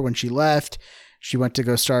 4 when she left. She went to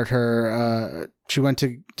go start her, she went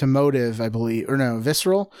to Motive, I believe, or no,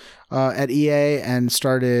 Visceral at EA and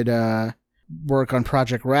started work on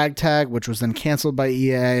Project Ragtag, which was then canceled by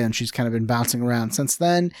EA, and she's kind of been bouncing around since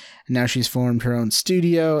then. And now she's formed her own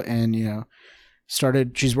studio and,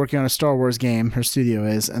 she's working on a Star Wars game, her studio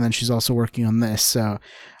is, and then she's also working on this. So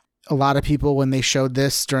a lot of people, when they showed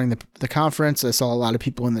this during the conference, I saw a lot of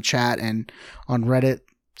people in the chat and on Reddit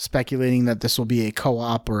speculating that this will be a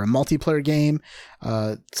co-op or a multiplayer game.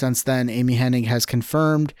 Since then, Amy Hennig has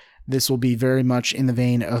confirmed this will be very much in the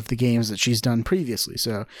vein of the games that she's done previously.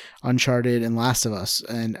 So Uncharted and Last of Us.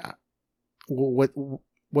 And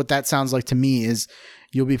what that sounds like to me is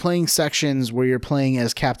you'll be playing sections where you're playing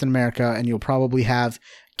as Captain America, and you'll probably have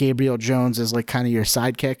Gabriel Jones as like kind of your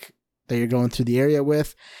sidekick that you're going through the area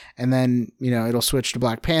with. And then, it'll switch to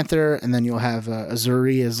Black Panther, and then you'll have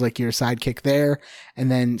Azuri as like your sidekick there.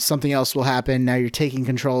 And then something else will happen. Now you're taking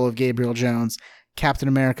control of Gabriel Jones. Captain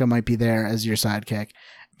America might be there as your sidekick,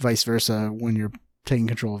 vice versa when you're taking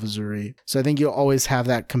control of Azuri. So I think you'll always have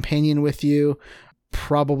that companion with you.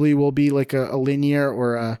 Probably will be like a linear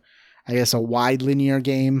or a wide linear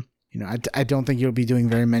game. I don't think you'll be doing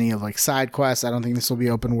very many of like side quests. I don't think this will be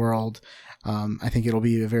open world. I think it'll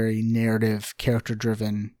be a very narrative,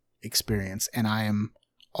 character-driven experience, and I am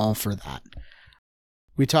all for that.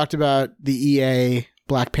 We talked about the EA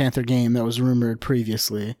Black Panther game that was rumored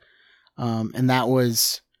previously, and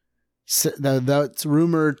that's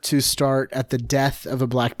rumored to start at the death of a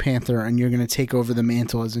Black Panther, and you're going to take over the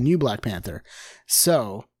mantle as a new Black Panther.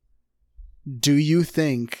 So, do you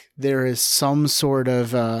think there is some sort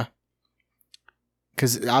of...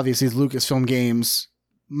 because obviously it's Lucasfilm Games,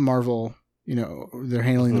 Marvel they're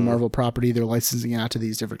handling the Marvel property. They're licensing it out to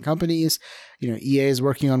these different companies. EA is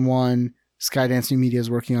working on one. Skydance New Media is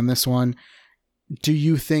working on this one. Do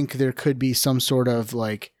you think there could be some sort of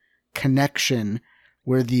like connection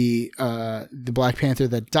where the Black Panther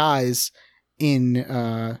that dies in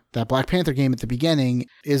that Black Panther game at the beginning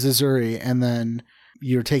is Azuri, and then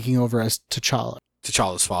you're taking over as T'Challa?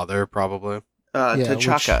 T'Challa's father, probably.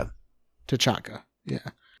 T'Chaka. T'Chaka, yeah.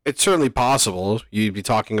 It's certainly possible. You'd be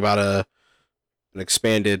talking about an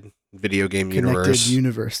expanded video game Connected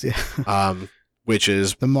universe. Yeah. Which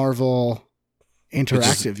is the Marvel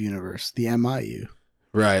Interactive Universe, the MIU.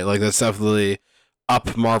 Right, like that's definitely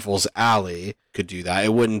up Marvel's alley. Could do that.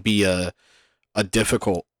 It wouldn't be a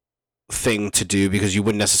difficult thing to do because you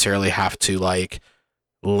wouldn't necessarily have to like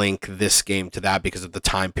link this game to that because of the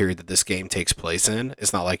time period that this game takes place in.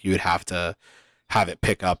 It's not like you would have to have it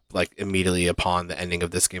pick up like immediately upon the ending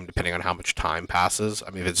of this game, depending on how much time passes.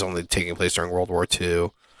 I mean, if it's only taking place during World War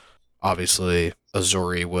II, obviously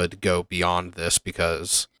Azuri would go beyond this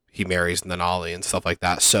because he marries Nanali and stuff like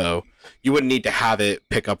that. So you wouldn't need to have it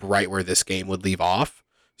pick up right where this game would leave off.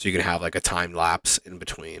 So you can have like a time lapse in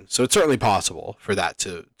between. So it's certainly possible for that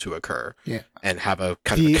to occur. Yeah. And have a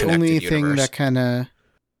kind of the a connected only universe. thing that kind of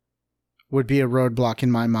would be a roadblock in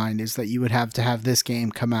my mind is that you would have to have this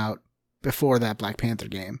game come out before that Black Panther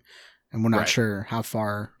game. And we're not sure how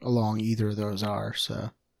far along either of those are. So,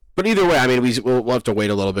 but either way, I mean, we'll have to wait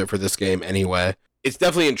a little bit for this game anyway. It's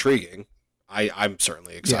definitely intriguing. I'm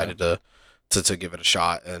certainly excited to give it a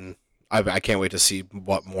shot, and I can't wait to see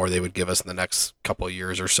what more they would give us in the next couple of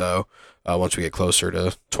years or so once we get closer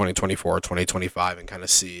to 2024, 2025, and kind of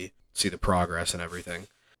see the progress and everything.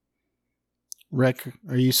 Rick,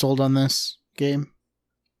 are you sold on this game?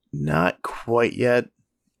 Not quite yet.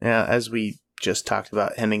 Yeah, as we just talked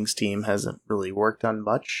about, Henning's team hasn't really worked on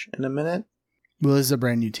much in a minute. Well, it's a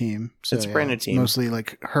brand new team. So it's a brand new team. Mostly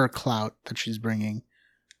like her clout that she's bringing.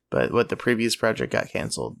 But the previous project got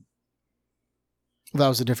canceled. That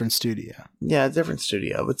was a different studio. Yeah, a different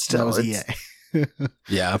studio, but still, that was EA.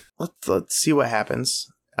 Yeah. Let's see what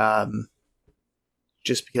happens.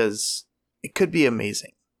 Just because it could be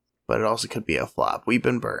amazing, but it also could be a flop. We've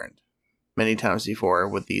been burned many times before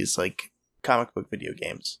with these like comic book video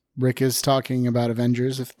games. Rick is talking about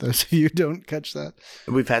Avengers, if those of you don't catch that.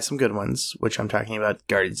 We've had some good ones, which I'm talking about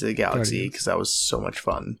Guardians of the Galaxy, because that was so much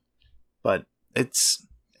fun. But it's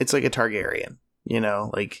like a Targaryen,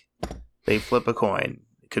 like they flip a coin.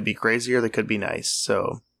 It could be crazy or they could be nice.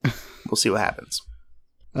 So we'll see what happens.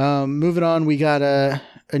 Moving on, we got a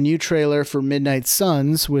new trailer for Midnight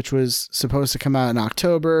Suns, which was supposed to come out in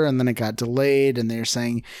October, and then it got delayed, and they're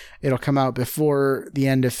saying it'll come out before the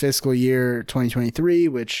end of fiscal year 2023,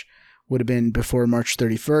 which would have been before March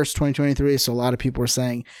 31st, 2023. So a lot of people were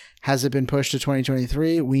saying, has it been pushed to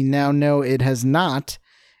 2023? We now know it has not.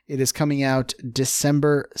 It is coming out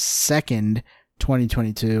December 2nd,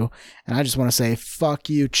 2022. And I just want to say, fuck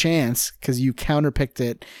you, Chance, because you counterpicked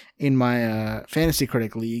it in my Fantasy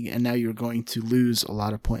Critic League, and now you're going to lose a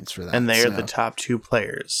lot of points for that. And they are the top two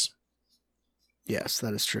players. Yes,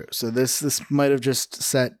 that is true. So this might have just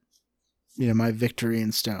set my victory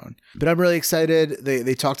in stone. But I'm really excited.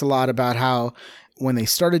 They talked a lot about how when they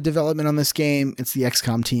started development on this game, it's the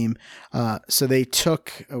XCOM team. So they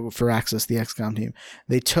took, for Axis, the XCOM team,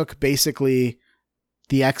 they took basically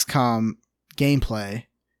the XCOM gameplay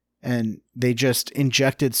and they just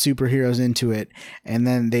injected superheroes into it, and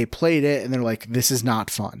then they played it and they're like, this is not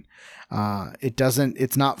fun.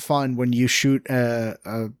 It's not fun when you shoot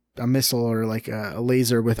a missile or like a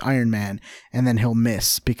laser with Iron Man and then he'll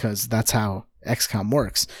miss, because that's how XCOM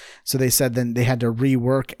works. So they said then they had to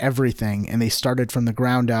rework everything, and they started from the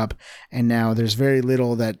ground up, and now there's very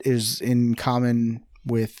little that is in common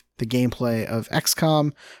with the gameplay of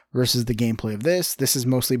XCOM versus the gameplay of this. This is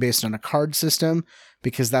mostly based on a card system,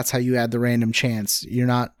 because that's how you add the random chance. You're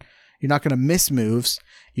not going to miss moves.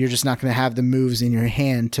 You're just not going to have the moves in your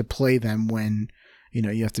hand to play them when,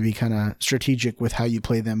 you have to be kind of strategic with how you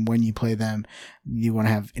play them when you play them. You want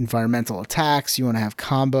to have environmental attacks. You want to have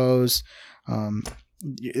combos.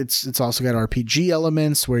 It's also got RPG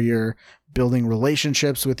elements where you're building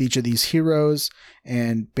relationships with each of these heroes,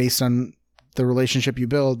 and based on the relationship you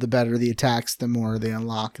build, the better the attacks, the more they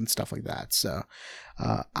unlock and stuff like that. So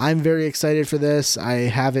I'm very excited for this. I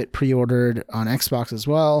have it pre-ordered on Xbox as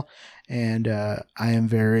well, and I am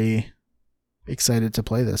very excited to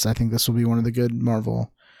play this. I think this will be one of the good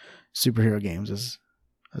Marvel superhero games,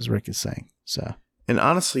 as Rick is saying. So, and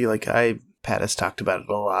honestly, Pat has talked about it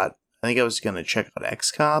a lot. I think I was going to check out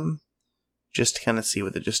XCOM just to kind of see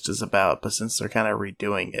what it just is about, but since they're kind of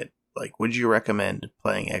redoing it, would you recommend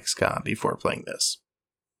playing XCOM before playing this?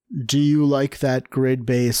 Do you like that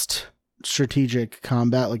grid-based strategic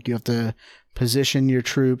combat? Like you have to position your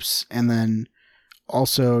troops and then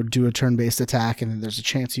also do a turn-based attack, and then there's a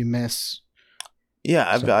chance you miss. Yeah,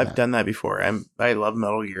 I've done that before. I love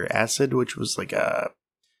Metal Gear Acid, which was like a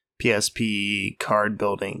PSP card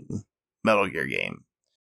building Metal Gear game.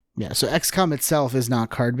 Yeah, so XCOM itself is not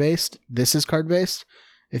card-based. This is card-based.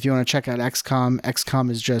 If you want to check out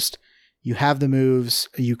XCOM is just, you have the moves,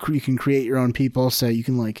 you can create your own people, so you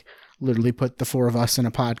can like literally put the four of us in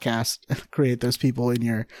a podcast, create those people in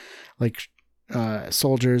your like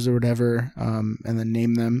soldiers or whatever, and then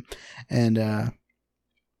name them and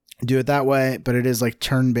do it that way. But it is like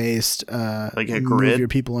turn-based, like a move grid? your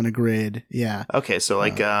people in a grid. Yeah. Okay, so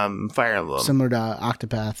like Fire Emblem. Similar to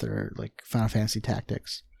Octopath or like Final Fantasy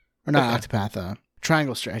Tactics. Or not Octopath,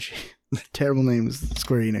 Triangle Strategy. Terrible names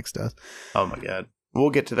Square Enix does. Oh my god.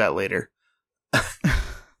 We'll get to that later.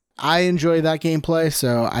 I enjoy that gameplay,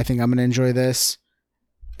 so I think I'm going to enjoy this.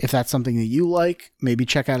 If that's something that you like, maybe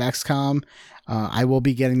check out XCOM. I will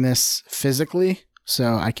be getting this physically,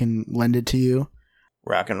 so I can lend it to you.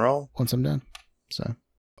 Rock and roll. Once I'm done. So,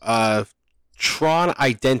 Tron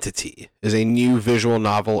Identity is a new visual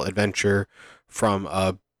novel adventure from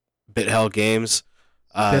BitHell Games.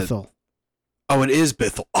 Bithell. Oh, it is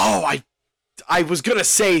Bithell. Oh, I was going to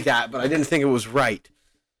say that, but I didn't think it was right.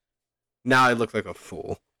 Now I look like a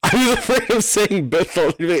fool. I was afraid of saying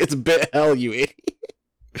Bithell. It's BitHell, you idiot.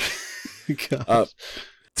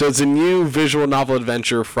 So it's a new visual novel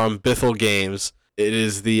adventure from Bithell Games. It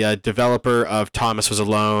is the developer of Thomas Was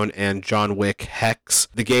Alone and John Wick Hex.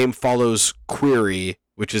 The game follows Query,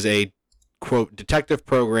 which is a, quote, detective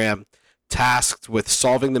program tasked with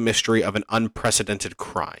solving the mystery of an unprecedented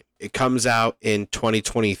crime. It comes out in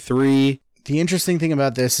 2023. The interesting thing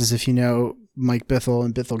about this is, if you know Mike Bithell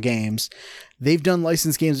and Bithell Games, they've done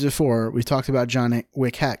licensed games before. We talked about John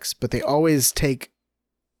Wick Hex, but they always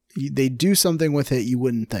they do something with it you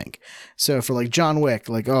wouldn't think. So for like John Wick,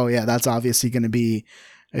 like, oh yeah, that's obviously going to be,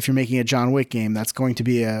 if you're making a John Wick game, that's going to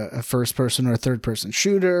be a first person or a third person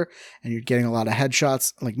shooter and you're getting a lot of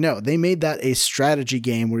headshots. Like, no, they made that a strategy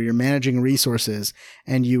game where you're managing resources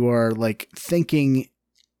and you are like thinking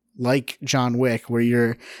like John Wick, where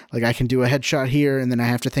you're like, I can do a headshot here and then I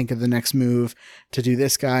have to think of the next move to do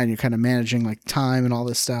this guy, and you're kind of managing like time and all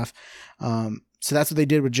this stuff. So that's what they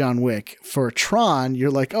did with John Wick. For Tron,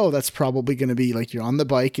 you're like, oh, that's probably going to be like you're on the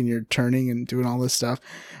bike and you're turning and doing all this stuff.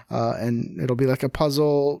 And it'll be like a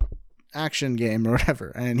puzzle action game or whatever.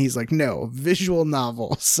 And he's like, no, visual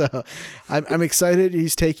novel. So I'm excited.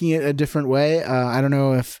 He's taking it a different way. I don't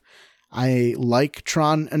know if I like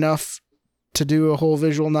Tron enough to do a whole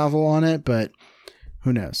visual novel on it, but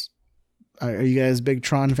who knows? Are you guys big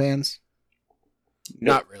Tron fans?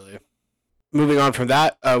 Not really. Moving on from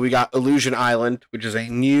that, we got Illusion Island, which is a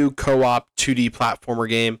new co-op 2D platformer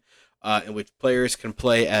game in which players can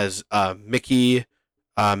play as Mickey,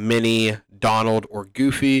 Minnie, Donald, or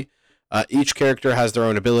Goofy. Each character has their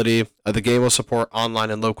own ability. The game will support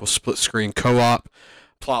online and local split-screen co-op.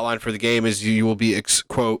 Plotline for the game is you will be,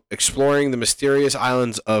 quote, exploring the mysterious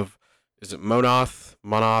islands of, is it Monoth?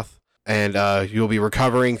 And you'll be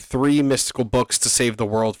recovering 3 mystical books to save the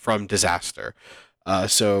world from disaster.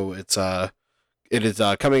 So it is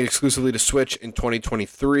coming exclusively to Switch in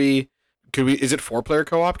 2023. Is it 4-player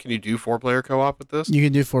co-op? Can you do 4-player co-op with this? You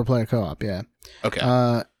can do 4-player co-op, yeah. Okay.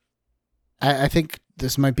 I think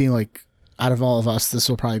this might be like, out of all of us, this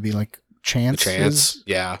will probably be like Chance.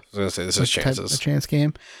 Yeah, I was gonna say this is Chance's. A Chance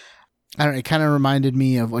game. I don't know, it kind of reminded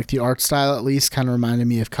me of like the art style, at least kind of reminded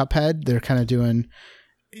me of Cuphead. They're kind of doing,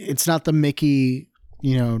 it's not the Mickey,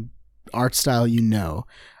 art style,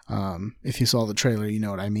 if you saw the trailer, you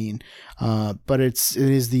know what I mean. But it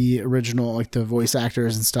is the original, like the voice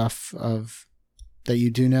actors and stuff of that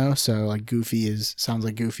you do know. So like Goofy sounds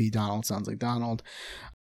like Goofy, Donald sounds like Donald.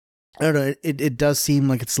 I don't know. It does seem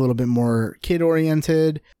like it's a little bit more kid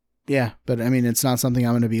oriented. Yeah, but I mean, it's not something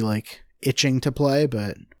I'm going to be like itching to play,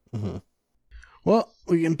 but well,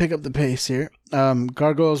 we can pick up the pace here.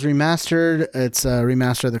 Gargoyles Remastered. It's a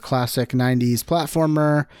remaster of the classic 90s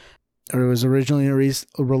platformer. It was originally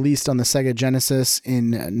released on the Sega Genesis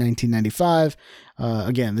in 1995.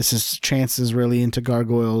 Again, Chance is really into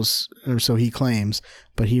Gargoyles, or so he claims,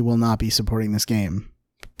 but he will not be supporting this game.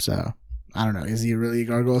 So, I don't know. Is he really a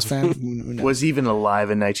Gargoyles fan? Was he even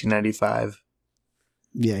alive in 1995?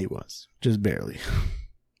 Yeah, he was. Just barely.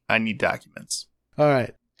 I need documents. All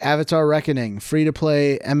right. Avatar Reckoning,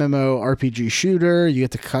 free-to-play MMO RPG shooter. You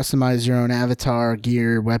get to customize your own avatar,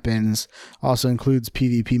 gear, weapons. Also includes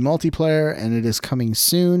PvP multiplayer, and it is coming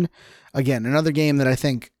soon. Again, another game that I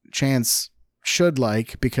think Chance should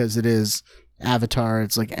like because it is Avatar.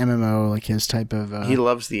 It's like MMO, like his type of. He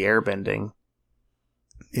loves the airbending.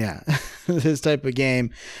 Yeah, his type of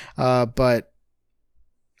game. But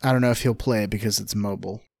I don't know if he'll play it because it's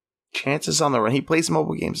mobile. Chances on the run. He plays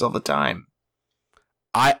mobile games all the time.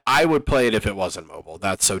 I would play it if it wasn't mobile.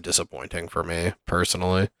 That's so disappointing for me,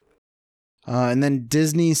 personally. And then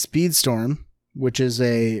Disney Speedstorm, which is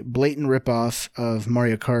a blatant ripoff of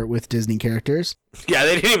Mario Kart with Disney characters. Yeah,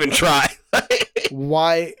 they didn't even try.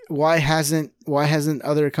 Why hasn't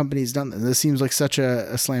other companies done this? This seems like such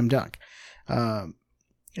a slam dunk.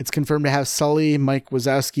 It's confirmed to have Sully, Mike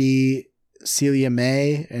Wazowski, Celia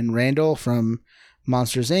May, and Randall from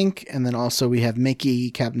Monsters Inc. And then also we have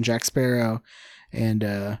Mickey, Captain Jack Sparrow, and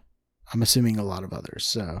I'm assuming a lot of others.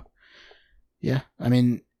 So yeah, I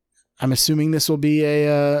mean, I'm assuming this will be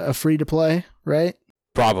a free to play, right?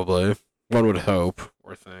 Probably. One would hope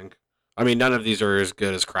or think. I mean, none of these are as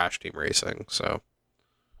good as Crash Team Racing, so.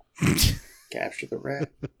 Capture the rat.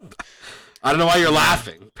 I don't know why you're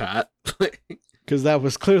laughing, Pat. Because that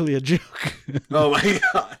was clearly a joke. Oh my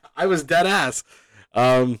god. I was dead ass.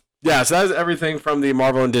 Yeah, so that's everything from the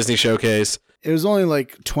Marvel and Disney showcase. It was only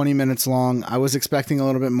like 20 minutes long. I was expecting a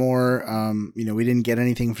little bit more. We didn't get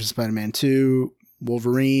anything for Spider-Man 2,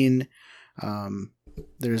 Wolverine.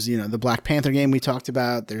 There's, the Black Panther game we talked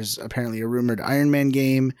about. There's apparently a rumored Iron Man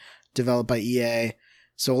game developed by EA.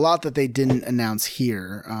 So a lot that they didn't announce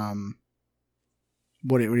here.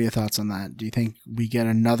 What are your thoughts on that? Do you think we get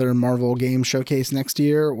another Marvel game showcase next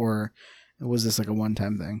year, or was this like a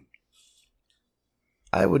one-time thing?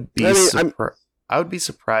 I would be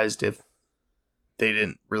surprised if they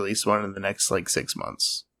didn't release one in the next 6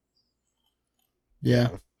 months. Yeah.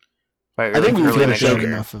 Like, I think we would get a Show showcase.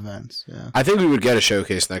 enough events. Yeah. I think we would get a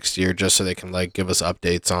showcase next year just so they can give us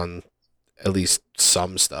updates on at least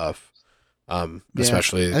some stuff.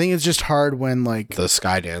 Especially I think it's just hard when the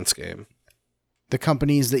Skydance game. the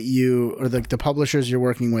companies that you or the publishers you're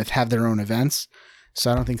working with have their own events.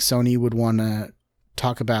 So I don't think Sony would want to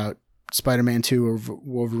talk about Spider-Man 2 or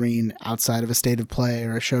Wolverine outside of a state of play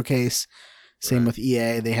or a showcase. Same Right. with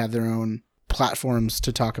EA. They have their own platforms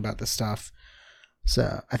to talk about this stuff.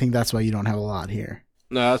 So I think that's why you don't have a lot here.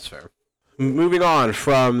 No, that's fair. Moving on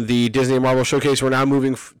from the Disney and Marvel showcase, we're now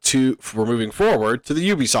moving forward to the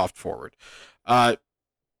Ubisoft forward.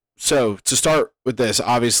 So to start with this,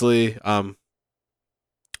 obviously,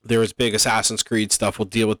 there was big Assassin's Creed stuff. We'll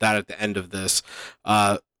deal with that at the end of this.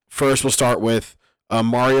 First, we'll start with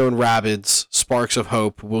Mario and Rabbids Sparks of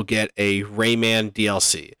Hope will get a Rayman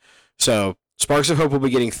DLC. So Sparks of Hope will be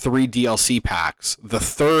getting 3 DLC packs. The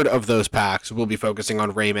third of those packs will be focusing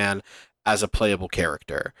on Rayman as a playable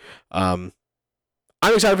character. I'm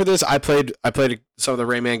excited for this. I played some of the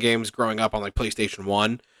Rayman games growing up on PlayStation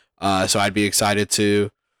 1, so I'd be excited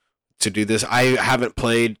to do this. I haven't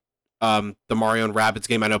played the Mario and Rabbids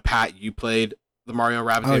game. I know, Pat, you played the Mario and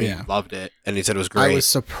Rabbids game. Yeah. You loved it, and he said it was great. I was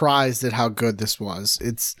surprised at how good this was.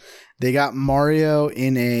 They got Mario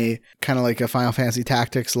in a kind of like a Final Fantasy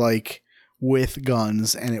Tactics with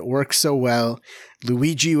guns, and it works so well.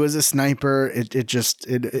 Luigi was a sniper.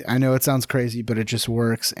 I know it sounds crazy, but it just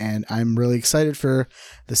works, and I'm really excited for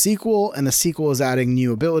the sequel. And the sequel is adding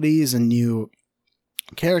new abilities and new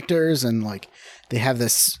characters, and they have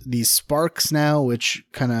these sparks now, which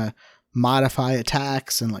kind of modify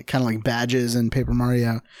attacks and kind of like badges in Paper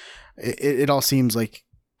Mario. It all seems like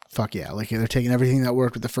fuck yeah, they're taking everything that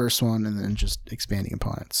worked with the first one and then just expanding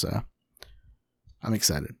upon it. So I'm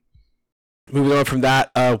excited. Moving on from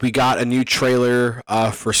that, we got a new trailer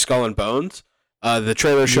for Skull and Bones. The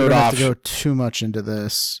trailer We showed don't off. have to go too much into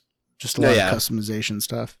this. Just a lot of customization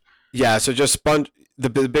stuff. Yeah, so just the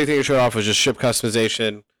big thing it showed off was just ship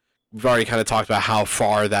customization. We've already kind of talked about how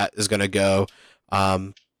far that is going to go.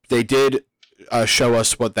 They did show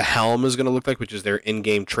us what the helm is going to look like, which is their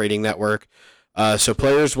in-game trading network. So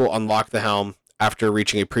players will unlock the helm after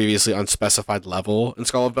reaching a previously unspecified level in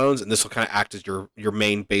Skull and Bones, and this will kind of act as your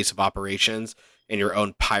main base of operations in your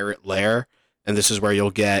own pirate lair. And this is where you'll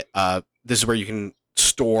get this is where you can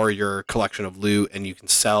store your collection of loot, and you can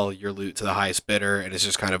sell your loot to the highest bidder, and it's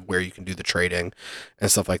just kind of where you can do the trading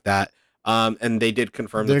and stuff like that. And they did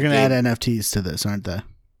confirm They're that going to add NFTs to this, aren't they?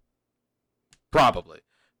 probably.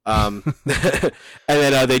 And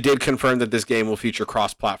then they did confirm that this game will feature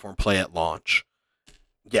cross-platform play at launch.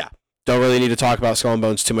 Yeah, don't really need to talk about Skull and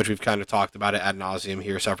Bones too much. We've kind of talked about it ad nauseum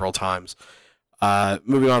here several times.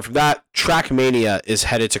 Moving on from that, Trackmania is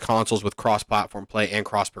headed to consoles with cross-platform play and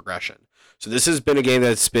cross-progression. So this has been a game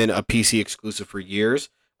that's been a PC exclusive for years,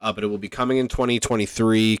 but it will be coming in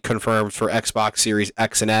 2023, confirmed for Xbox Series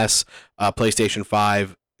X and S, PlayStation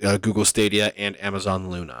 5, Google Stadia, and Amazon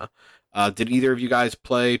Luna. Did either of you guys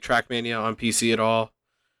play Trackmania on PC at all?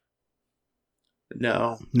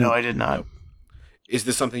 No, No. I did not. No. Is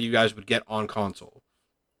this something you guys would get on console?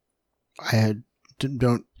 I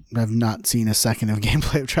have not seen a second of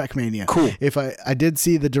gameplay of Trackmania. Cool. If I did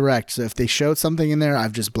see the direct, so if they showed something in there,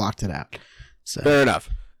 I've just blocked it out. So Fair enough.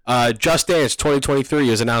 Just Dance 2023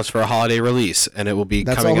 is announced for a holiday release, and it will be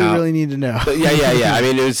that's coming all we out. really need to know. But yeah. I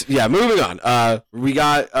mean, moving on. We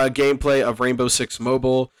got gameplay of Rainbow Six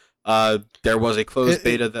Mobile. There was a closed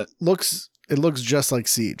beta that It looks just like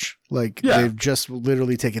Siege. Like Yeah. they've just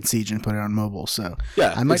literally taken Siege and put it on mobile. So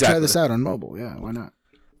yeah, I might try exactly. this out on mobile. Yeah, why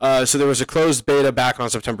not? So there was a closed beta back on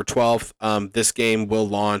September 12th. This game will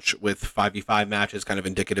launch with 5v5 matches, kind of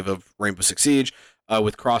indicative of Rainbow Six Siege,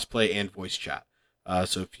 with crossplay and voice chat.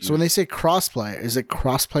 So So when they say crossplay, is it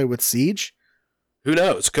crossplay with Siege? who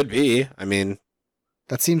knows? Could be. I mean,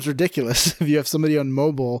 That seems ridiculous. If you have somebody on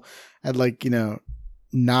mobile at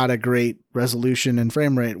not a great resolution and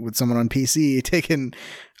frame rate with someone on PC taking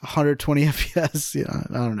 120 FPS,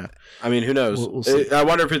 I don't know. I mean, who knows? We'll see. I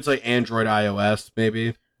wonder if it's like Android, iOS,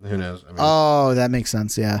 maybe. Who knows? I mean, Oh, that makes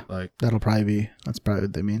sense. Yeah, like that's probably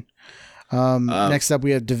what they mean. Next up,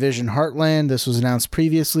 we have Division Heartland. This was announced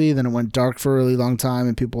previously. Then it went dark for a really long time,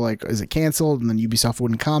 and people were like, is it canceled? And then Ubisoft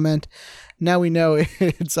wouldn't comment. Now we know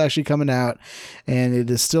it's actually coming out, and it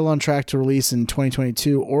is still on track to release in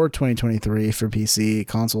 2022 or 2023 for PC,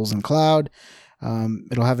 consoles, and cloud.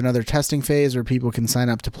 It'll have another testing phase where people can sign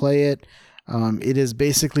up to play it. It is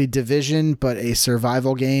basically Division, but a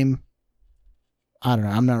survival game. I don't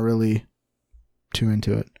know. I'm not really too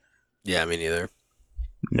into it. yeah, me neither.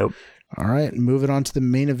 Nope. All right, moving on to the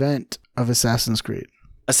main event of Assassin's Creed.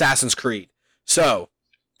 Assassin's Creed. So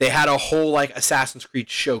they had a whole Assassin's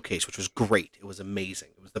Creed showcase, which was great. It was amazing.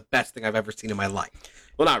 It was the best thing I've ever seen in my life.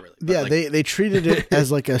 Well, not really. But Yeah, they treated it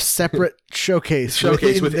as like a separate showcase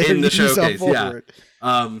within the Ubisoft showcase. over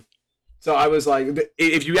Yeah. it. So I was like,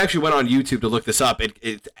 if you actually went on YouTube to look this up,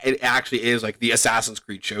 it actually is like the Assassin's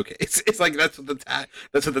Creed showcase. It's like that's what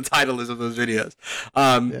the title is of those videos.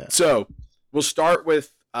 Yeah. So we'll start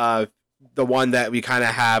with the one that we kind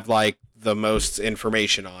of have like the most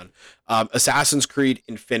information on. Assassin's Creed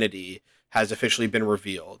Infinity has officially been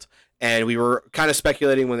revealed, and we were kind of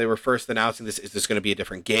speculating when they were first announcing this: is this going to be a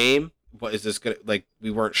different game? What is this going to like?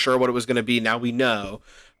 We weren't sure what it was going to be. Now we know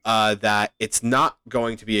that it's not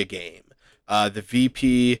going to be a game. The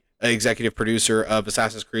VP executive producer of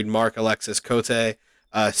Assassin's Creed, Mark Alexis Cote,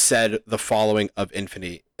 said the following of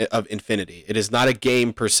Infinity. It is not a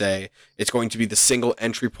game per se. It's going to be the single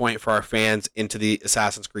entry point for our fans into the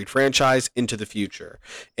Assassin's Creed franchise into the future.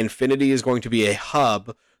 Infinity is going to be a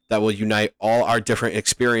hub that will unite all our different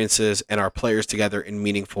experiences and our players together in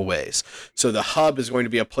meaningful ways. So the hub is going to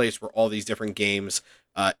be a place where all these different games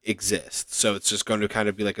exist. So it's just going to kind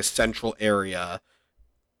of be like a central area.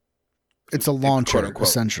 It's a launcher, quote, unquote.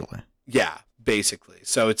 essentially. Yeah, basically.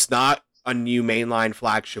 So it's not a new mainline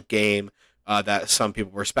flagship game that some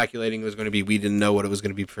people were speculating it was going to be. We didn't know what it was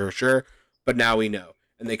going to be for sure, but now we know.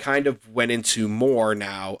 And they kind of went into more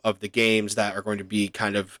now of the games that are going to be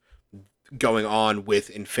kind of going on with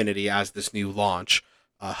Infinity as this new launch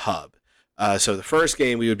hub. So the first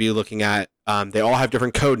game we would be looking at, they all have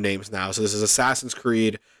different code names now. So this is Assassin's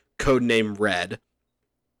Creed Codename Red.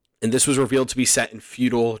 And this was revealed to be set in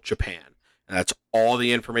feudal Japan. And that's all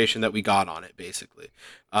the information that we got on it, basically.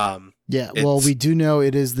 Yeah, well, we do know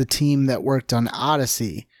it is the team that worked on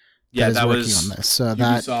Odyssey that was working on this, so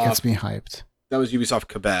that gets me hyped. That was Ubisoft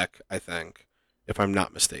Quebec, I think, if I'm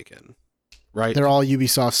not mistaken. Right? They're all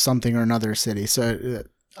Ubisoft something or another city, so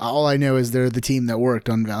all I know is they're the team that worked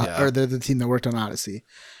on or they're the team that worked on Odyssey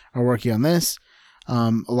are working on this.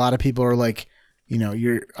 A lot of people are like, I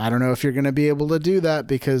don't know if you're going to be able to do that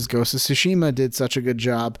because Ghost of Tsushima did such a good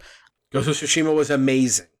job. Ghost of Tsushima was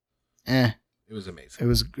amazing. It was amazing.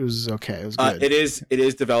 It was okay. It was good. It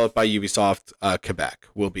is developed by Ubisoft Quebec.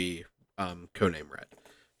 Will be Codename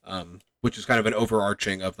Red, which is kind of an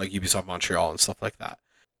overarching of like Ubisoft Montreal and stuff like that.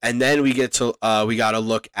 And then we get to we got to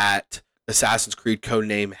look at Assassin's Creed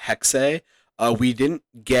Codename Hexe. We didn't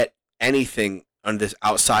get anything on this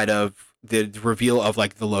outside of the reveal of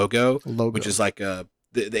like the logo. Which is like the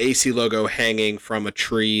AC logo hanging from a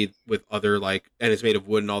tree with other and it's made of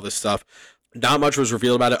wood and all this stuff. Not much was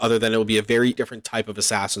revealed about it other than it will be a very different type of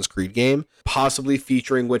Assassin's Creed game, possibly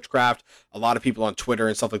featuring witchcraft. A lot of people on Twitter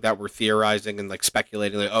and stuff like that were theorizing and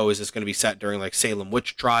speculating is this going to be set during Salem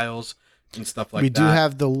witch trials and stuff like that. We do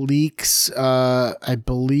have the leaks, I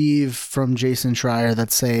believe, from Jason Schreier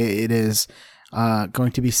that say it is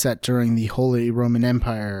going to be set during the Holy Roman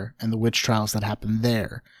Empire and the witch trials that happened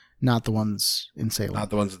there, not the ones in Salem. Not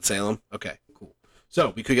the ones in Salem? Okay, cool.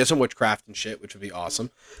 So we could get some witchcraft and shit, which would be awesome.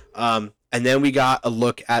 And then we got a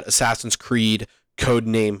look at Assassin's Creed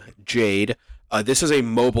Codename Jade. This is a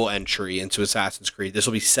mobile entry into Assassin's Creed. This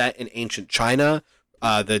will be set in ancient China.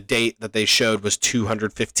 The date that they showed was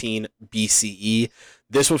 215 BCE.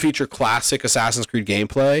 This will feature classic Assassin's Creed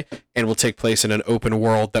gameplay and will take place in an open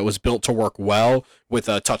world that was built to work well with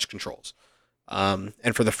touch controls.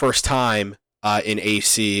 And for the first time in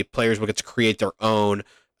AC, players will get to create their own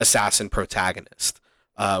assassin protagonist,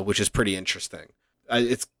 which is pretty interesting.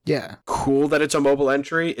 It's cool that it's a mobile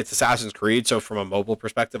entry. It's Assassin's Creed, so from a mobile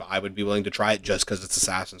perspective, I would be willing to try it just because it's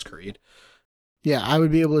Assassin's Creed. Yeah, I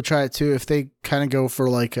would be able to try it too if they kind of go for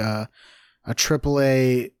like a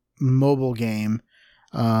AAA mobile game.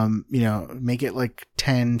 Make it like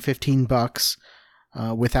 $10-15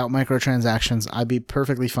 without microtransactions. I'd be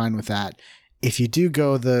perfectly fine with that. If you do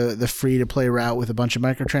go the free to play route with a bunch of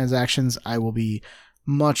microtransactions, I will be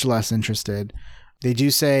much less interested. They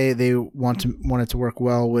do say they want it to work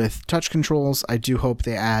well with touch controls. I do hope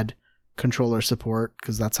they add controller support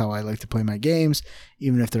because that's how I like to play my games,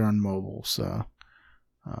 even if they're on mobile. So,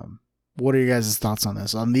 what are your guys' thoughts on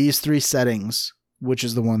this? On these three settings, which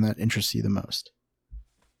is the one that interests you the most?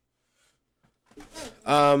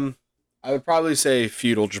 I would probably say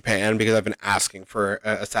feudal Japan because I've been asking for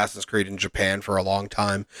Assassin's Creed in Japan for a long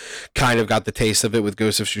time. Kind of got the taste of it with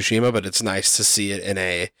Ghost of Tsushima, but it's nice to see it in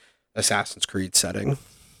a Assassin's Creed setting.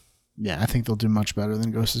 Yeah, I think they'll do much better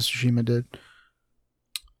than Ghost of Tsushima did.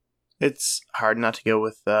 It's hard not to go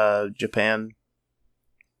with Japan.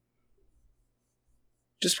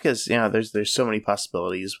 Just because, there's so many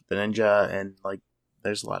possibilities with the ninja and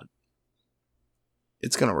there's a lot of...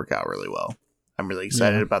 It's going to work out really well. I'm really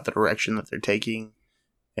excited about the direction that they're taking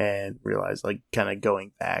and realize kind of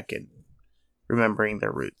going back and remembering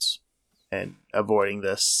their roots and avoiding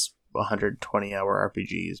this 120-hour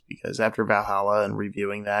RPGs because after Valhalla and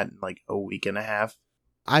reviewing that in a week and a half.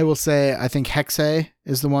 I will say I think Hexe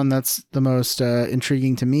is the one that's the most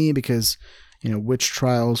intriguing to me because, Witch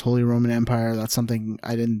Trials, Holy Roman Empire, that's something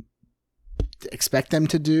I didn't expect them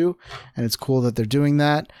to do, and it's cool that they're doing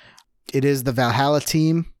that. It is the Valhalla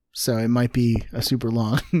team, so it might be a super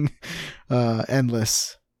long,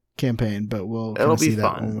 endless campaign, but it'll be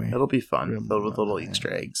fun. It'll be fun, filled with little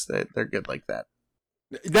Easter eggs. They're good like that.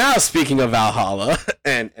 Now, speaking of Valhalla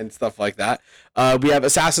and stuff like that, we have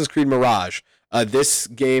Assassin's Creed Mirage. This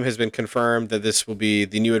game has been confirmed that this will be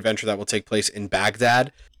the new adventure that will take place in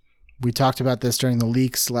Baghdad. We talked about this during the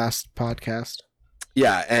leaks last podcast.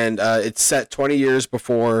 Yeah, and it's set 20 years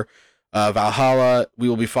before Valhalla. We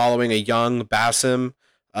will be following a young Basim.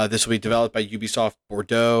 This will be developed by Ubisoft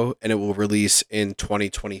Bordeaux, and it will release in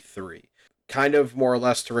 2023. Kind of more or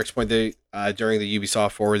less to Rick's point, during the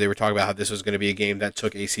Ubisoft Forward, they were talking about how this was going to be a game that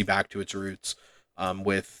took AC back to its roots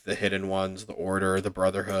with the Hidden Ones, the Order, the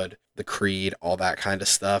Brotherhood, the Creed, all that kind of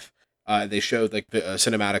stuff. They showed the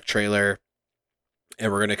cinematic trailer,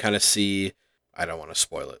 and we're going to kind of see... I don't want to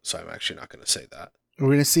spoil it, so I'm actually not going to say that. We're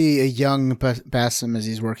going to see a young Basim as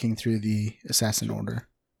he's working through the Assassin Order.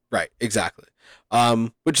 Right, exactly.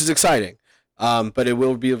 Which is exciting. But it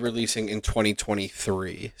will be releasing in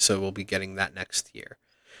 2023, so we'll be getting that next year.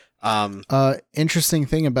 Interesting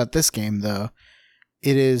thing about this game, though,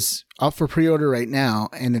 it is up for pre-order right now,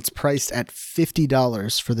 and it's priced at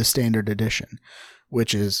 $50 for the standard edition,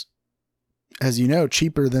 which is, as you know,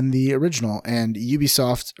 cheaper than the original. And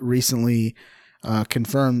Ubisoft recently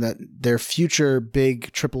confirmed that their future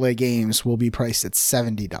big AAA games will be priced at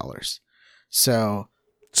 $70. So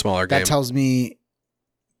smaller game. That tells me,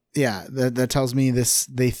 that tells me this.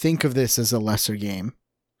 They think of this as a lesser game,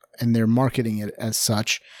 and they're marketing it as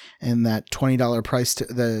such. And that $20 price,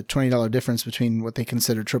 the $20 difference between what they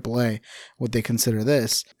consider AAA, what they consider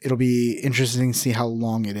this, it'll be interesting to see how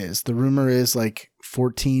long it is. The rumor is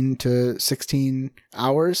 14 to 16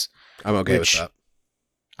 hours. I'm okay with that.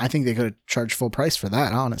 I think they could have charged full price for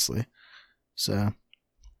that, honestly. So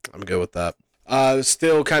I'm good with that.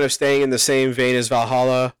 Still kind of staying in the same vein as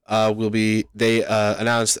Valhalla, they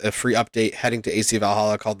announced a free update heading to AC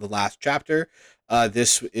Valhalla called The Last Chapter.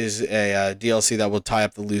 This is a DLC that will tie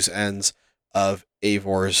up the loose ends of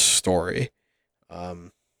Eivor's story.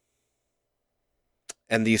 And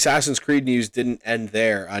the Assassin's Creed news didn't end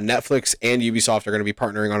there. Netflix and Ubisoft are going to be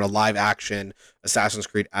partnering on a live-action Assassin's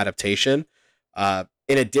Creed adaptation.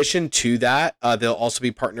 In addition to that, they'll also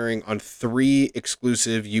be partnering on 3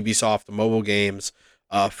 exclusive Ubisoft mobile games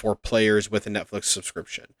for players with a Netflix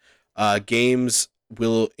subscription. Games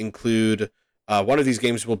will include... one of these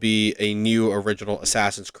games will be a new original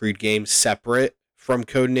Assassin's Creed game separate from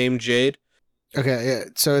Codename Jade. Okay, yeah,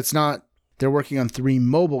 so it's not They're working on 3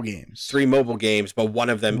 mobile games. 3 mobile games, but one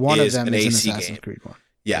of them is an AC Assassin's game. Creed one.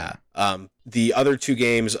 Yeah. The other 2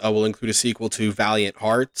 games will include a sequel to Valiant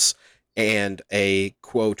Hearts and a,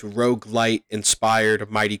 quote, roguelite inspired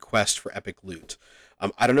Mighty Quest for epic loot.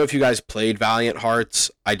 I don't know if you guys played Valiant Hearts.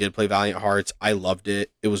 I did play Valiant Hearts. I loved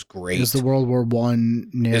it. It was great. It was the World War I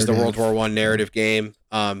narrative. It's the World War I narrative game.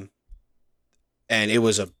 And it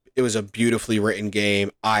was a beautifully written game.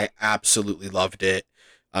 I absolutely loved it.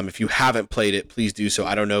 If you haven't played it, please do so.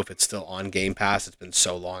 I don't know if it's still on Game Pass. It's been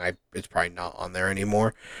so long. It's probably not on there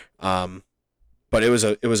anymore. But it was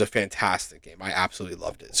a fantastic game. I absolutely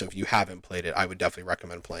loved it. So if you haven't played it, I would definitely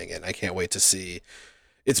recommend playing it. And I can't wait to see.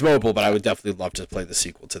 It's mobile, but I would definitely love to play the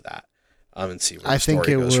sequel to that. And see where the story goes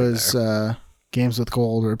from there. I think it was Games with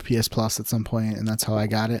Gold or PS Plus at some point, and that's how I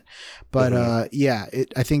got it. But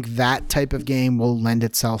I think that type of game will lend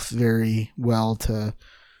itself very well to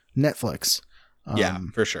Netflix. Yeah,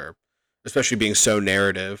 for sure. Especially being so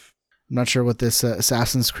narrative. I'm not sure what this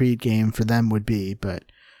Assassin's Creed game for them would be, but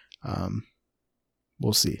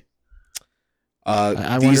we'll see.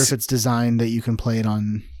 I wonder if it's designed that you can play it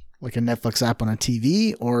on like a Netflix app on a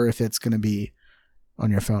TV, or if it's going to be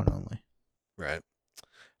on your phone only. Right.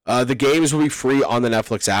 The games will be free on the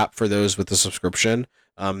Netflix app for those with the subscription.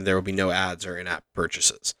 There will be no ads or in-app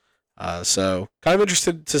purchases. So kind of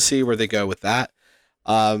interested to see where they go with that.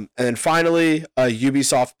 And then finally,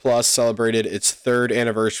 Ubisoft Plus celebrated its 3rd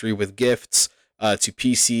anniversary with gifts to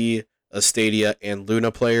PC, Stadia, and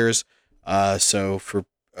Luna players. So for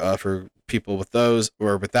people with those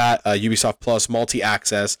or with that, Ubisoft Plus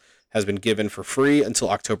multi-access has been given for free until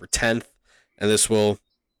October 10th, and this will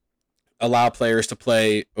allow players to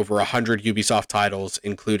play over 100 Ubisoft titles,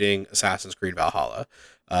 including Assassin's Creed Valhalla.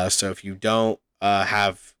 So if you don't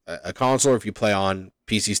have a console, or if you play on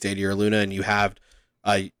PC, Stadia, or Luna, and you have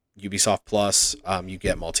Ubisoft Plus, you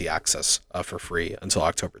get multi-access for free until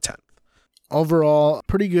October 10th. Overall,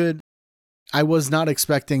 pretty good. I was not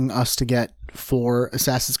expecting us to get 4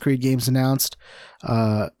 Assassin's Creed games announced.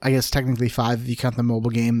 I guess technically 5 if you count the mobile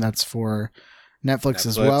game. That's for Netflix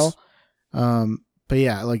as well. But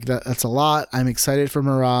yeah, like that's a lot. I'm excited for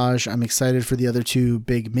Mirage. I'm excited for the other 2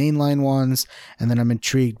 big mainline ones. And then I'm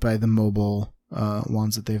intrigued by the mobile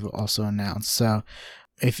ones that they've also announced. So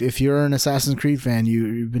if you're an Assassin's Creed fan,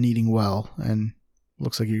 you've been eating well, and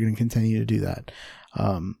looks like you're going to continue to do that.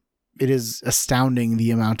 It is astounding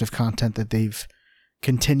the amount of content that they've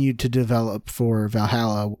continued to develop for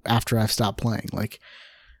Valhalla after I've stopped playing. Like,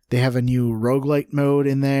 they have a new roguelite mode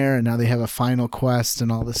in there, and now they have a final quest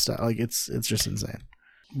and all this stuff. Like, it's just insane.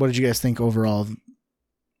 What did you guys think overall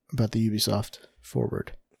about the Ubisoft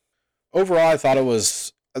Forward? Overall, I thought it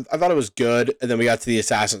was good, and then we got to the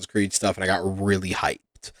Assassin's Creed stuff, and I got really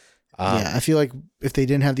hyped. Yeah, I feel like if they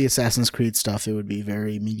didn't have the Assassin's Creed stuff, it would be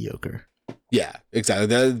very mediocre. Yeah,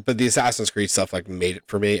 exactly. But the Assassin's Creed stuff like made it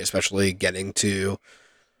for me, especially getting to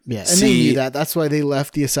and they knew that. That's why they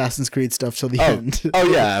left the Assassin's Creed stuff till the end.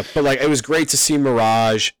 Yeah, but like it was great to see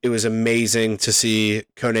Mirage. It was amazing to see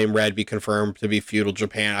Codename Red be confirmed to be Feudal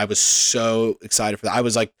Japan. I was so excited for that. I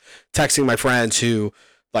was like texting my friends who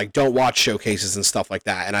like don't watch showcases and stuff like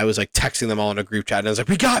that, and I was like texting them all in a group chat, and I was like,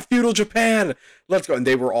 "We got Feudal Japan, let's go!" And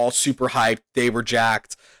they were all super hyped. They were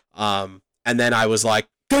jacked. And then I was like,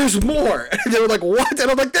 "There's more!" And they were like, "What?" And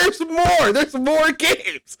I'm like, "There's more! There's more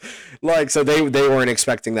games!" Like, so they weren't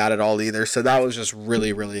expecting that at all either. So that was just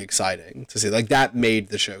really, really exciting to see. Like, that made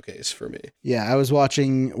the showcase for me. Yeah, I was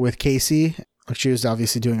watching with Casey. She was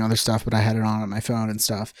obviously doing other stuff, but I had it on my phone and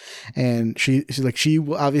stuff. And she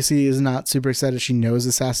obviously is not super excited. She knows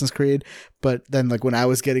Assassin's Creed, but then like when I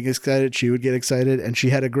was getting excited, she would get excited. And she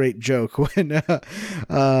had a great joke when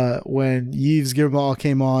Yves Guillemot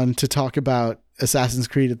came on to talk about Assassin's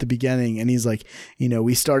Creed at the beginning, and he's like,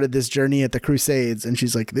 we started this journey at the Crusades, and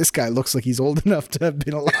she's like, this guy looks like he's old enough to have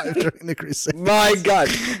been alive during the Crusades. My God.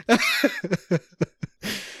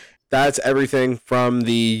 That's everything from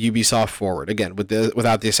the Ubisoft Forward. Again,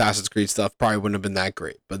 without the Assassin's Creed stuff, probably wouldn't have been that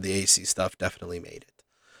great, but the AC stuff definitely made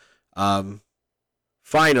it.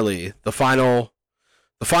 Finally, the final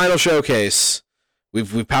showcase.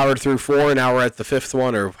 We've powered through 4, and now we're at the 5th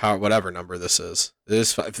one, or whatever number this is. It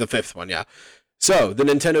is the 5th one, yeah. So, the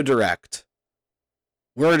Nintendo Direct.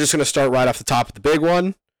 We're just going to start right off the top of the big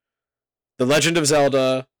one. The Legend of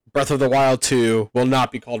Zelda Breath of the Wild 2 will not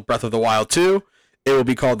be called Breath of the Wild 2. It will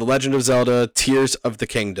be called The Legend of Zelda Tears of the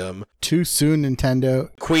Kingdom. Too soon, Nintendo.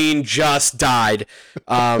 Queen just died.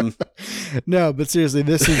 No, but seriously,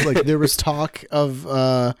 this is like, there was talk of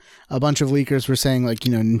a bunch of leakers were saying like,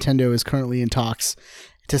 Nintendo is currently in talks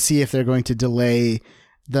to see if they're going to delay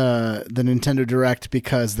the Nintendo Direct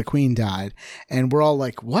because the Queen died, and we're all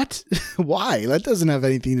like, "What? Why? That doesn't have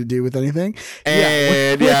anything to do with anything."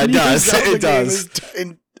 And yeah, it does. It does.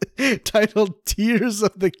 Titled "Tears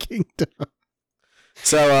of the Kingdom."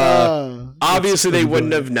 So obviously they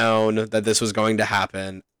wouldn't funny. have known that this was going to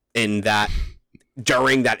happen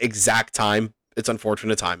during that exact time. It's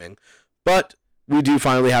unfortunate timing, but we do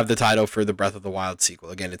finally have the title for the Breath of the Wild sequel.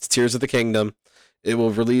 Again, it's Tears of the Kingdom. It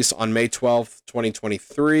will release on May 12th,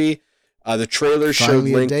 2023. The trailer showed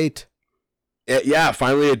Finally a date.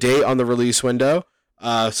 Finally a date on the release window.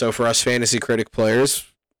 So for us Fantasy Critic players,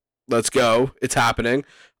 let's go. It's happening.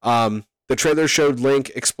 The trailer showed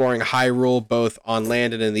Link exploring Hyrule both on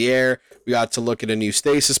land and in the air. We got to look at a new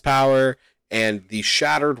stasis power and the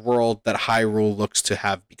shattered world that Hyrule looks to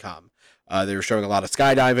have become. They were showing a lot of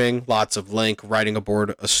skydiving, lots of Link riding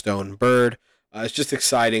aboard a stone bird. It's just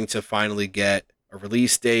exciting to finally get a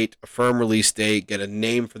release date, a firm release date, get a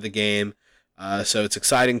name for the game. So it's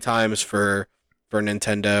exciting times for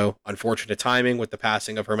Nintendo. Unfortunate timing with the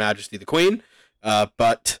passing of Her Majesty the Queen,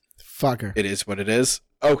 but Fuck her. it is what it is.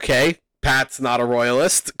 Okay, Pat's not a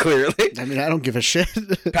royalist, clearly. I mean, I don't give a shit.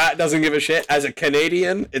 Pat doesn't give a shit. As a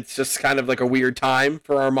Canadian, it's just kind of like a weird time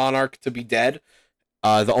for our monarch to be dead.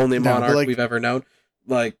 The only monarch we've ever known.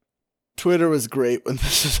 Like, Twitter was great when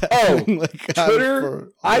this was happening. Twitter,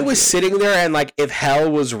 I was sitting there and like, if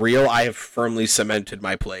hell was real, I have firmly cemented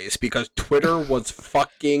my place because Twitter was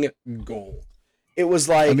fucking gold. It was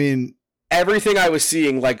like, I mean, everything I was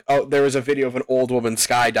seeing, like, there was a video of an old woman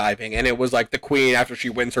skydiving and it was like the Queen after she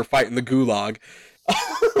wins her fight in the gulag.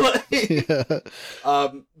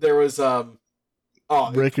 There was,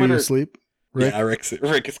 Rick, Twitter, are you asleep? Rick? Yeah,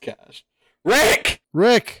 Rick is cashed. Rick!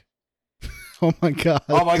 Oh my god.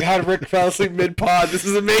 Oh my god, Rick fell asleep mid-pod. This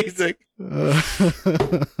is amazing.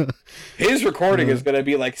 His recording is going to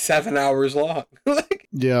be like 7 hours long.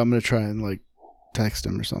 Yeah, I'm going to try and like text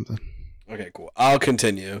him or something. Okay, cool. I'll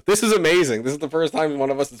continue. This is amazing. This is the first time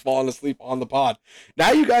one of us has fallen asleep on the pod.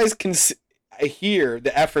 Now you guys can hear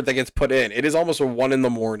the effort that gets put in. It is almost 1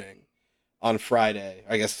 a.m. on Friday.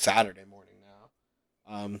 I guess Saturday morning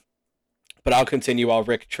now. But I'll continue while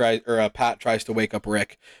Pat tries to wake up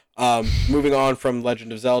Rick. Moving on from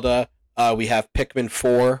Legend of Zelda, we have Pikmin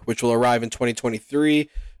 4, which will arrive in 2023.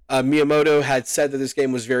 Miyamoto had said that this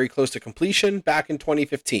game was very close to completion back in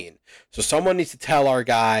 2015. So someone needs to tell our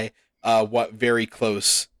guy what very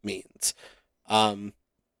close means.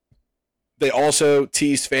 They also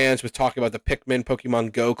teased fans with talking about the Pikmin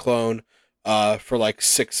Pokemon Go clone for like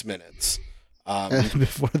 6 minutes.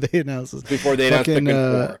 Before they announced this.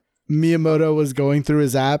 Pikmin 4. Miyamoto was going through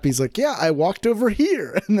his app. He's like, yeah, I walked over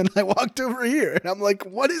here. And then I walked over here. And I'm like,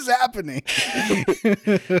 what is happening? So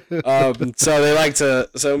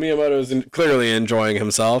Miyamoto is clearly enjoying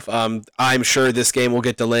himself. I'm sure this game will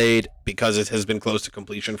get delayed because it has been close to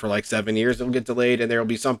completion for like 7 years. It'll get delayed and there will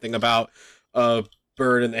be something about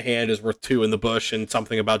bird in the hand is worth 2 in the bush and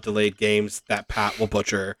something about delayed games that Pat will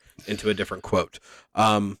butcher into a different quote.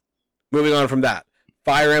 Moving on from that.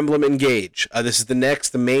 Fire Emblem Engage. This is the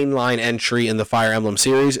next mainline entry in the Fire Emblem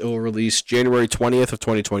series. It will release January 20th of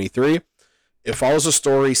 2023. It follows a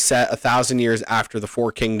story set 1,000 years after the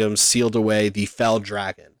Four Kingdoms sealed away the Fell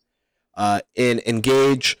Dragon. In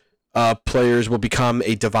Engage, players will become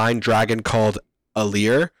a divine dragon called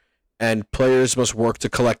Alir, and players must work to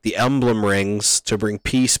collect the emblem rings to bring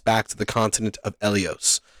peace back to the continent of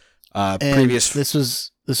Elyos. This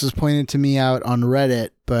was pointed to me out on Reddit,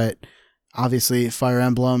 but obviously Fire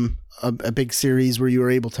Emblem, a big series where you were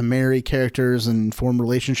able to marry characters and form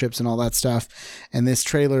relationships and all that stuff. And this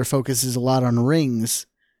trailer focuses a lot on rings,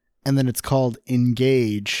 and then it's called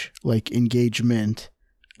Engage, like engagement.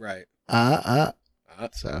 Right.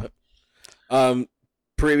 So.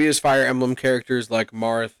 Previous Fire Emblem characters like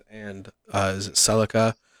Marth and is it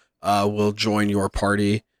Celica will join your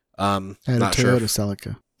party. I had a Toyota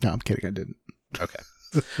Celica. No, I'm kidding. I didn't. Okay.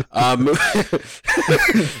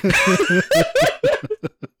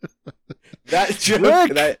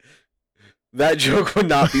 That joke would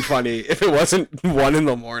not be funny if it wasn't 1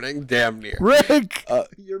 a.m. Damn near. Rick,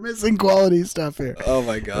 you're missing quality stuff here. Oh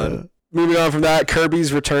my god. Moving on from that,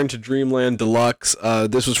 Kirby's Return to Dreamland Deluxe.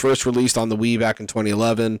 This was first released on the Wii back in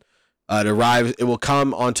 2011. It will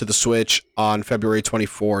come onto the Switch on February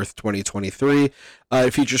 24th, 2023.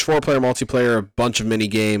 It features 4-player multiplayer, a bunch of mini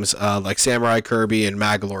games like Samurai Kirby and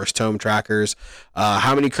Magolor's Tome Trackers.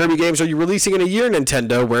 How many Kirby games are you releasing in a year,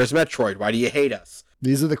 Nintendo? Where's Metroid? Why do you hate us?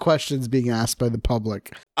 These are the questions being asked by the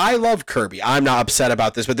public. I love Kirby. I'm not upset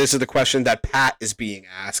about this, but this is the question that Pat is being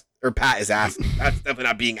asked, or Pat is asking. That's definitely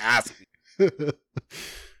not being asked.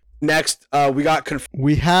 Next, we got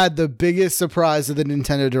We had the biggest surprise of the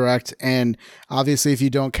Nintendo Direct, and obviously if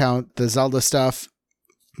you don't count the Zelda stuff,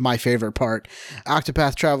 my favorite part.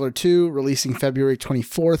 Octopath Traveler 2 releasing February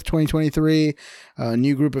 24th, 2023. A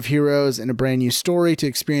new group of heroes and a brand new story to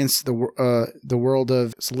experience the world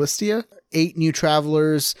of Celestia. 8 new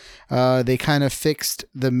travelers. They kind of fixed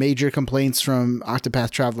the major complaints from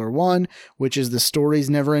Octopath Traveler 1, which is the stories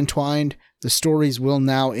never entwined. The stories will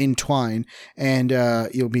now entwine, and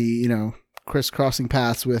you'll be, crisscrossing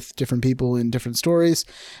paths with different people in different stories.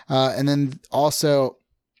 And then also,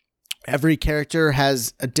 every character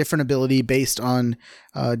has a different ability based on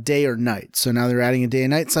day or night. So now they're adding a day and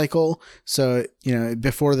night cycle. So,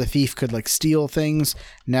 before the thief could steal things,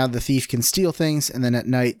 now the thief can steal things. And then at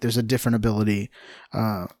night, there's a different ability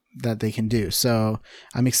that they can do. So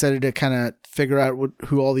I'm excited to kind of figure out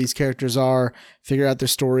who all these characters are, figure out their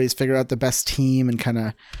stories, figure out the best team, and kind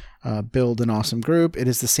of build an awesome group. It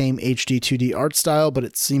is the same HD 2D art style, but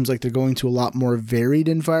it seems like they're going to a lot more varied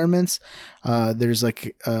environments. There's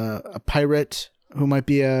a pirate who might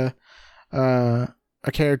be a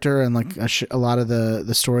character, and a lot of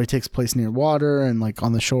the story takes place near water and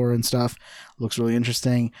on the shore and stuff. Looks really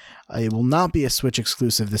interesting. It will not be a Switch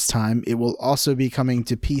exclusive this time. It will also be coming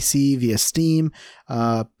to PC via Steam,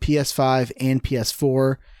 PS5, and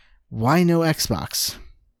PS4. Why no Xbox?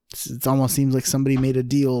 It almost seems like somebody made a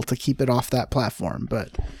deal to keep it off that platform,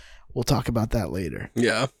 but we'll talk about that later.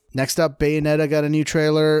 Yeah. Next up, Bayonetta got a new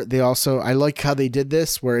trailer. I like how they did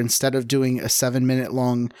this, where instead of doing a 7-minute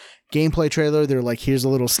long gameplay trailer, they're like, here's a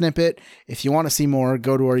little snippet. If you want to see more,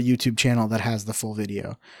 go to our YouTube channel that has the full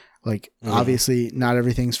video. Obviously, not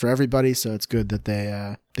everything's for everybody, so it's good that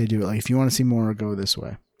they do it. If you want to see more, go this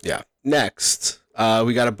way. Yeah. Next,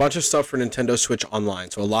 we got a bunch of stuff for Nintendo Switch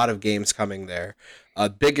Online, so a lot of games coming there.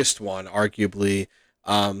 Biggest one, arguably,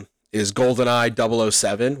 is GoldenEye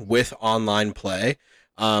 007 with online play.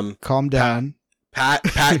 Calm down. Pat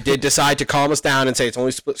did decide to calm us down and say it's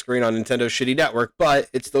only split screen on Nintendo's shitty network, but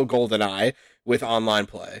it's still GoldenEye with online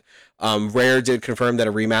play. Rare did confirm that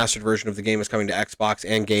a remastered version of the game is coming to Xbox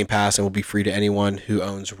and Game Pass and will be free to anyone who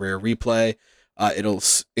owns Rare Replay. It'll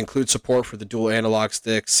include support for the dual analog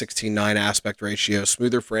stick, 16:9 aspect ratio,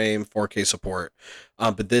 smoother frame, 4K support.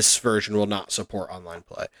 But this version will not support online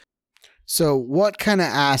play. So what kind of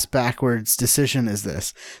ass backwards decision is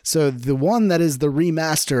this? So the one that is the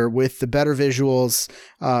remaster with the better visuals,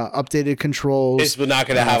 updated controls, it's not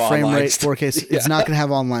going to have frame online rate, 4K. Yeah. It's not going to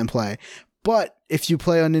have online play. But if you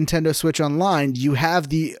play on Nintendo Switch Online, you have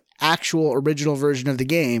the actual original version of the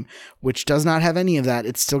game, which does not have any of that.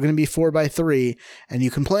 It's still going to be 4x3, and you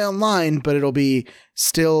can play online, but it'll be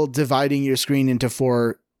still dividing your screen into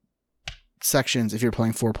 4 sections if you're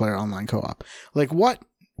playing 4-player online co-op. What?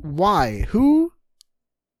 Why? Who?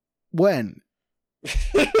 When?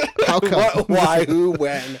 How come? What, why? Who?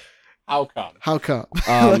 When? How come? How come?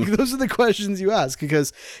 Those are the questions you ask,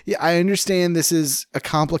 because I understand this is a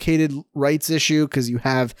complicated rights issue because you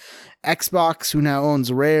have Xbox, who now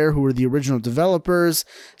owns Rare, who are the original developers,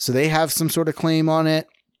 so they have some sort of claim on it.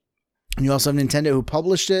 And you also have Nintendo, who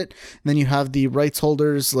published it. And then you have the rights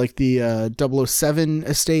holders, like the 007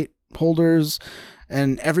 estate holders,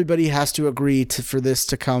 and everybody has to agree for this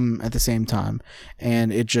to come at the same time.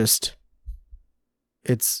 And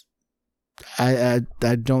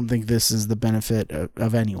I don't think this is the benefit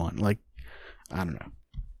of anyone. I don't know.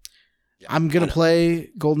 I'm going to play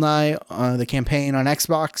GoldenEye, the campaign on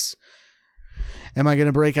Xbox. Am I going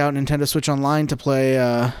to break out Nintendo Switch Online to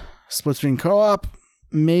play split screen co-op?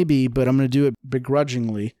 Maybe, but I'm going to do it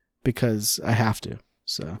begrudgingly because I have to.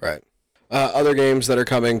 So Right. Other games that are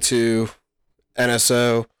coming to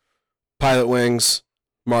NSO, Pilot Wings,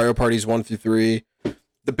 Mario Parties 1 through 3,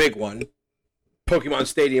 the big one, Pokemon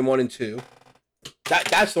Stadium 1 and 2.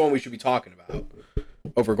 That's the one we should be talking about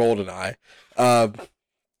over GoldenEye.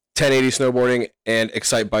 1080 Snowboarding and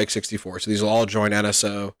Excite Bike 64. So these will all join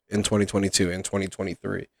NSO in 2022 and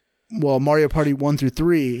 2023. Well, Mario Party 1 through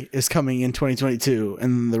 3 is coming in 2022,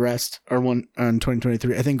 and the rest are in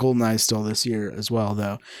 2023. I think GoldenEye is still this year as well,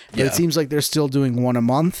 though. But It seems like they're still doing one a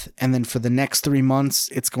month, and then for the next 3 months,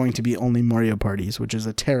 it's going to be only Mario Parties, which is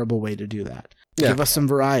a terrible way to do that. Yeah. Give us some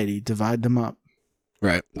variety. Divide them up.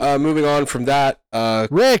 Right. Moving on from that,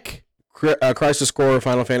 Rick! Crisis Core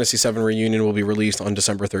Final Fantasy VII Reunion will be released on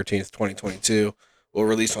December 13th, 2022. Will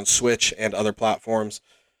release on Switch and other platforms.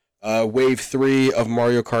 Wave 3 of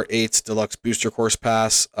Mario Kart 8's Deluxe Booster Course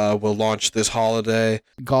Pass will launch this holiday.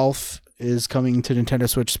 Golf is coming to Nintendo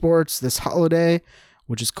Switch Sports this holiday,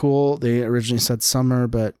 which is cool. They originally said summer,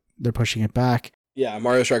 but they're pushing it back. Yeah,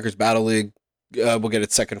 Mario Strikers Battle League will get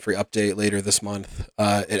its second free update later this month.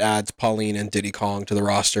 It adds Pauline and Diddy Kong to the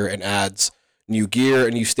roster and adds new gear,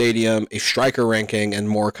 a new stadium, a striker ranking, and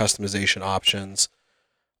more customization options.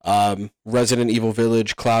 Resident Evil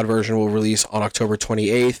Village cloud version will release on October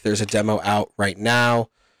 28th. There's a demo out right now.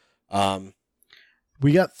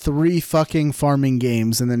 We got 3 fucking farming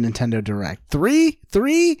games in the Nintendo Direct. 3?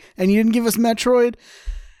 And you didn't give us Metroid?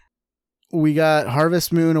 We got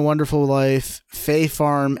Harvest Moon, A Wonderful Life, Fae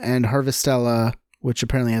Farm, and Harvestella, which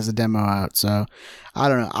apparently has a demo out. So, I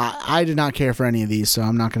don't know. I did not care for any of these, so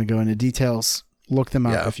I'm not going to go into details. Look them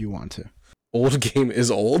up if you want to. Old game is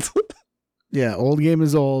old. Yeah, old game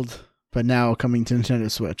is old, but now coming to Nintendo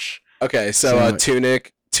Switch. Okay, so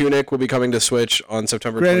Tunic will be coming to Switch on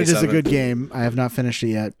September 27th. Granted, it's a good game. I have not finished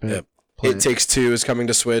it yet, but It Takes Two is coming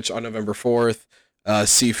to Switch on November 4th.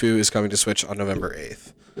 Sifu is coming to Switch on November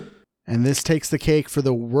 8th. And this takes the cake for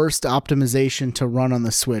the worst optimization to run on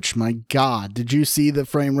the Switch. My God, did you see the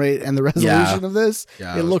frame rate and the resolution of this?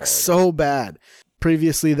 Yeah, it looks so bad.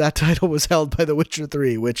 Previously, that title was held by The Witcher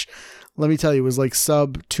 3, which, let me tell you, was like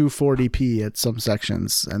sub 240p at some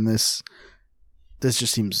sections. And this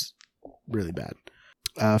just seems really bad.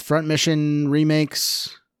 Front Mission remakes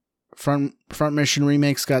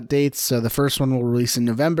got dates. So the first one will release in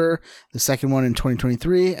November, the second one in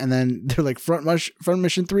 2023, and then they're like Front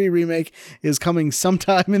Mission 3 remake is coming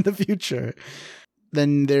sometime in the future.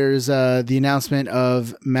 Then there's the announcement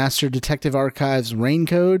of Master Detective Archives Rain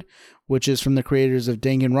Code, which is from the creators of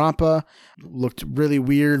Danganronpa. Looked really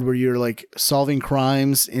weird, where you're like solving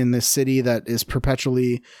crimes in this city that is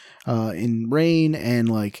perpetually in rain, and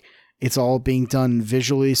like it's all being done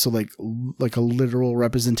visually, so like a literal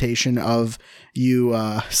representation of you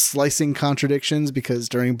slicing contradictions, because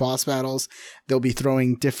during boss battles they'll be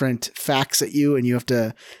throwing different facts at you and you have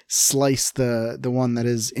to slice the one that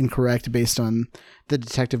is incorrect based on the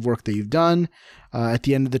detective work that you've done. At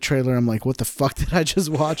the end of the trailer, I'm like, what the fuck did I just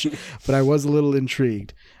watch? But I was a little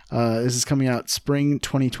intrigued. This is coming out spring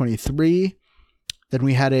 2023. Then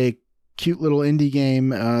we had a cute little indie game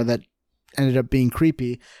that ended up being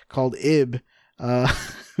creepy called Ib,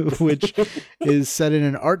 which is set in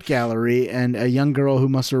an art gallery and a young girl who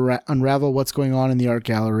must unravel what's going on in the art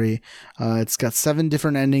gallery. It's got 7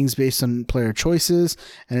 different endings based on player choices,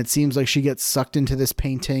 and it seems like she gets sucked into this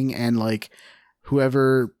painting, and like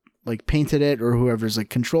whoever like painted it or whoever's like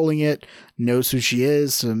controlling it knows who she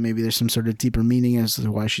is, so maybe there's some sort of deeper meaning as to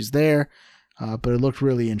why she's there. But it looked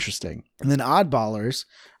really interesting. And then Oddballers,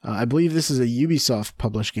 I believe this is a Ubisoft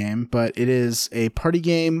published game, but it is a party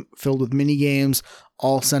game filled with mini games,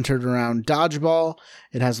 all centered around dodgeball.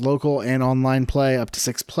 It has local and online play up to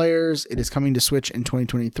 6 players. It is coming to Switch in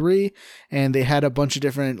 2023, and they had a bunch of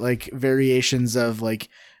different like variations of like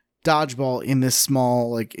dodgeball in this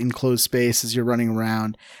small like enclosed space as you're running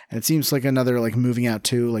around. And it seems like another like moving out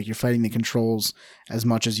too, like you're fighting the controls as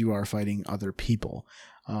much as you are fighting other people.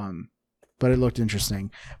 But it looked interesting.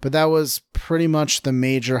 But that was pretty much the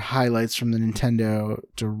major highlights from the Nintendo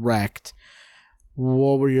Direct.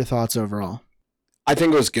 What were your thoughts overall? I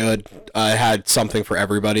think it was good. It had something for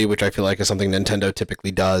everybody, which I feel like is something Nintendo typically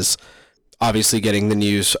does. Obviously, getting the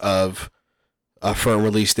news of a firm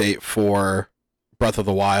release date for Breath of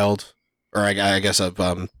the Wild, or I guess of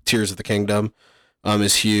Tears of the Kingdom,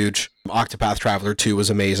 is huge. Octopath Traveler 2 was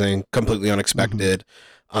amazing, completely unexpected.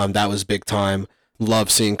 That was big time.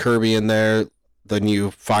 Love seeing Kirby in there. The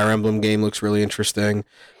new Fire Emblem game looks really interesting.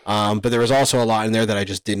 But there was also a lot in there that I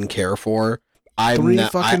just didn't care for.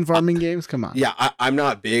 Farming games? Come on. Yeah, I'm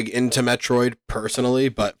not big into Metroid personally,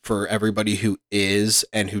 but for everybody who is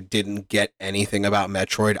and who didn't get anything about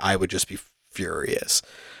Metroid, I would just be furious.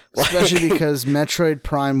 Especially because Metroid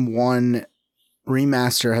Prime 1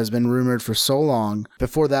 remaster has been rumored for so long.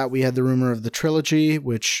 Before that, we had the rumor of the trilogy,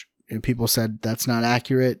 which people said that's not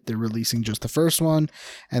accurate. They're releasing just the first one.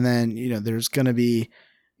 And then, there's going to be,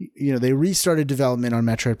 they restarted development on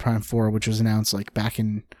Metroid Prime 4, which was announced like back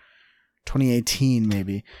in 2018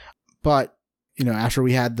 maybe. But, after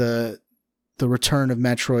we had the return of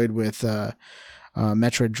Metroid with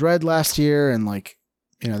Metroid Dread last year, and like,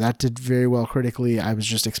 that did very well critically. I was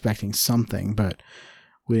just expecting something, but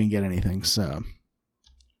we didn't get anything. So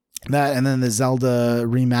that, and then the Zelda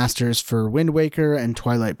remasters for Wind Waker and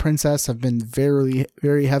Twilight Princess have been very,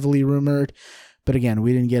 very heavily rumored. But again,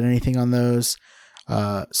 we didn't get anything on those.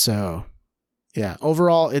 So yeah,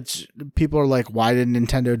 overall, people are like, why didn't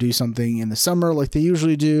Nintendo do something in the summer like they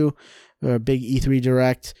usually do? A big E3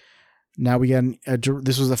 Direct. Now we got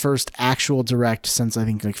this was the first actual Direct since I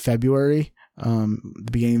think like February,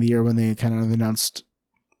 the beginning of the year when they kind of announced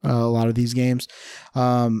a lot of these games.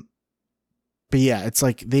 But yeah, it's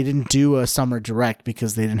like they didn't do a summer direct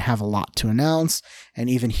because they didn't have a lot to announce. And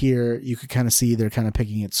even here, you could kind of see they're kind of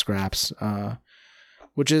picking at scraps,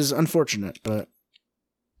 which is unfortunate, but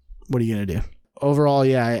what are you going to do? Overall,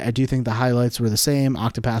 yeah, I do think the highlights were the same.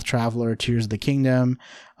 Octopath Traveler, Tears of the Kingdom.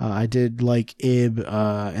 I did like Ib,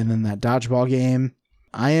 and then that dodgeball game.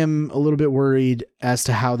 I am a little bit worried as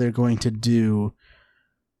to how they're going to do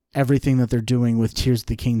everything that they're doing with Tears of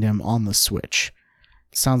the Kingdom on the Switch.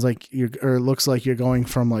 Sounds like it looks like you're going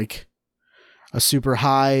from like a super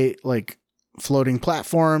high, like floating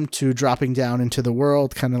platform to dropping down into the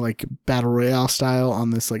world, kind of like battle royale style on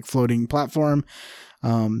this like floating platform.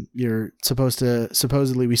 You're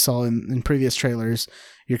supposedly we saw in previous trailers,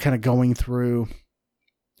 you're kind of going through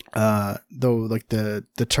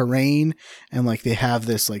the terrain, and like they have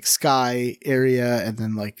this like sky area and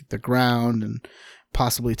then like the ground and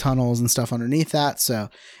possibly tunnels and stuff underneath that. So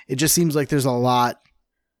it just seems like there's a lot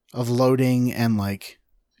of loading, and like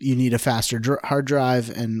you need a faster hard drive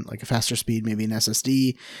and like a faster speed, maybe an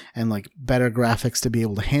SSD, and like better graphics to be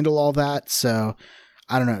able to handle all that. So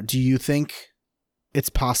I don't know. Do you think it's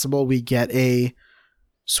possible we get a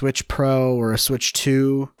Switch Pro or a Switch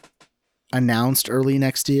 2 announced early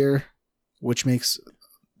next year, which makes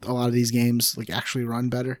a lot of these games like actually run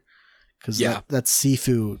better? Because that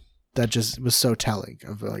Sifu, that just was so telling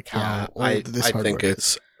of like how old this hardware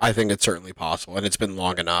is. I think it's certainly possible, and it's been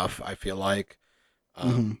long enough. I feel like,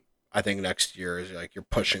 I think next year is like you're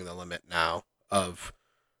pushing the limit now of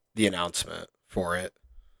the announcement for it.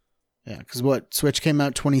 Yeah, because Switch came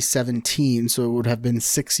out 2017, so it would have been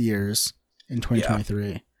 6 years in 2023.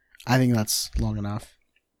 Yeah. I think that's long enough.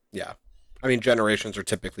 Yeah, I mean generations are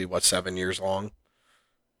typically 7 years long.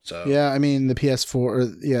 So yeah, I mean the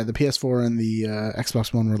PS4 and the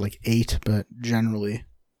Xbox One were like 8, but generally.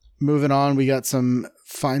 Moving on, we got some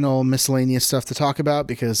final miscellaneous stuff to talk about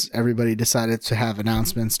because everybody decided to have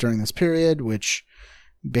announcements during this period, which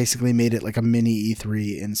basically made it like a mini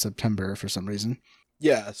E3 in September for some reason.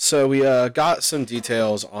 Yeah, so we got some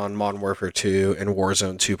details on Modern Warfare 2 and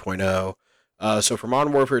Warzone 2.0. So for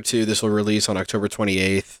Modern Warfare 2, this will release on October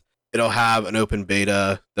 28th. It'll have an open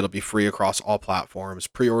beta that'll be free across all platforms.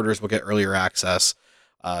 Pre-orders will get earlier access.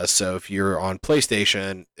 So if you're on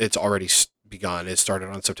PlayStation, it's already begun. It started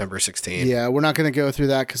on September 16th. Yeah, we're not going to go through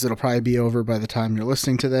that because it'll probably be over by the time you're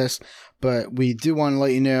listening to this. But we do want to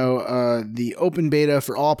let you know the open beta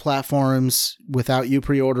for all platforms without you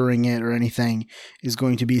pre-ordering it or anything is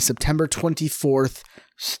going to be September 24th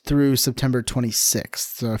through September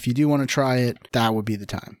 26th. So if you do want to try it, that would be the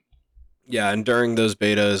time. Yeah, and during those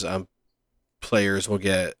betas, players will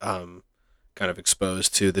get kind of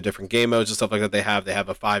exposed to the different game modes and stuff like that they have. They have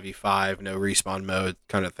a 5v5, no respawn mode,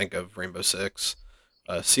 kind of think of Rainbow Six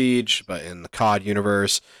Siege, but in the COD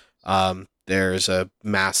universe. There's a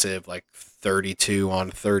massive like 32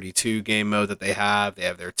 on 32 game mode that they have. They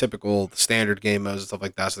have their typical standard game modes and stuff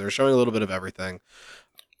like that. So they're showing a little bit of everything.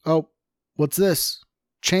 Oh, what's this?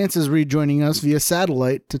 Chance is rejoining us via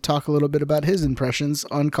satellite to talk a little bit about his impressions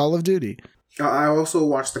on Call of Duty. I also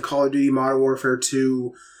watched the Call of Duty Modern Warfare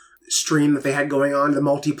 2 stream that they had going on, the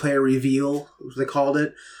multiplayer reveal, as they called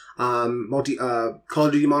it. Call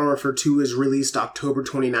of Duty Modern Warfare 2 is released October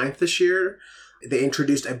 29th this year. They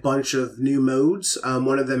introduced a bunch of new modes.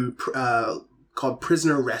 One of them called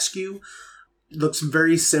Prisoner Rescue looks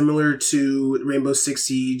very similar to Rainbow Six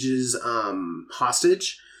Siege's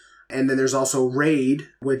Hostage. And then there's also Raid,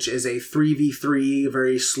 which is a 3v3,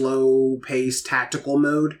 very slow-paced tactical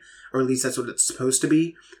mode, or at least that's what it's supposed to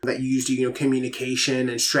be, that you use to, communication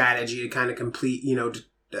and strategy to kind of complete,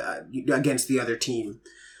 against the other team.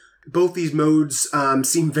 Both these modes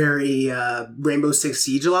seem very Rainbow Six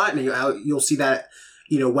Siege a lot, and you'll see that,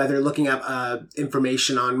 whether looking up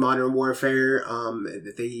information on Modern Warfare,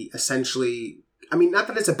 they essentially... I mean, not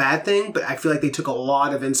that it's a bad thing, but I feel like they took a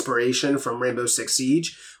lot of inspiration from Rainbow Six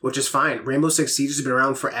Siege, which is fine. Rainbow Six Siege has been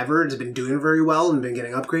around forever. It's been doing very well and been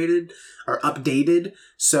getting upgraded or updated.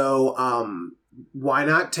 So why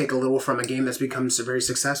not take a little from a game that's become very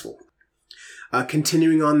successful?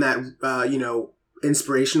 Continuing on that,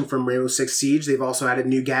 inspiration from Rainbow Six Siege, they've also added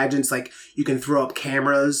new gadgets like you can throw up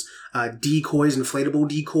cameras, decoys, inflatable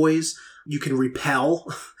decoys. You can repel.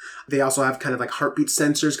 They also have kind of like heartbeat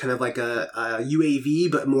sensors, kind of like a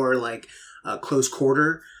UAV, but more like close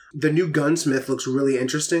quarter. The new gunsmith looks really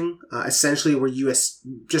interesting. Essentially, where you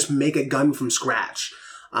just make a gun from scratch.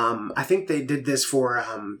 I think they did this for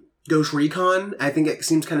Ghost Recon. I think it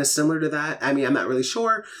seems kind of similar to that. I mean, I'm not really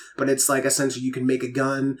sure, but it's like essentially you can make a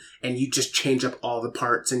gun and you just change up all the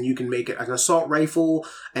parts, and you can make it an assault rifle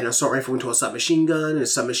into a submachine gun, and a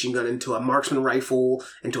submachine gun into a marksman rifle,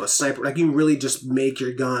 into a sniper. Like you can really just make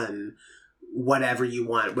your gun whatever you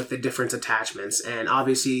want with the different attachments. And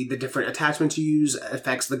obviously the different attachments you use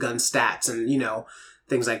affects the gun stats and,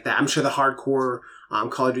 things like that. I'm sure the hardcore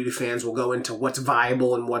Call of Duty fans will go into what's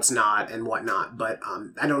viable and what's not and whatnot. But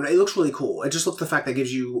I don't know. It looks really cool. It just looks the fact that it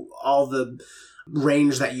gives you all the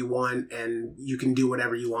range that you want and you can do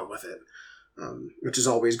whatever you want with it, which is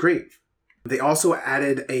always great. They also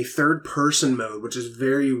added a third-person mode, which is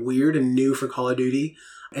very weird and new for Call of Duty.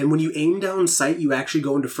 And when you aim down sight, you actually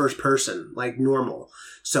go into first person, like normal.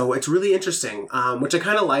 So it's really interesting, which I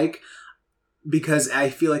kind of like because I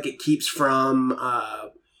feel like it keeps from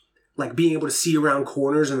like being able to see around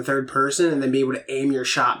corners in the third person and then be able to aim your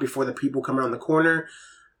shot before the people come around the corner.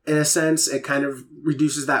 In a sense, it kind of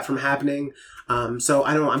reduces that from happening. So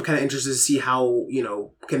I don't know. I'm kind of interested to see how,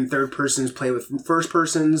 can third persons play with first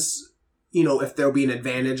persons, if there'll be an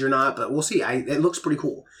advantage or not, but we'll see. It looks pretty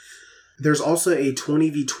cool. There's also a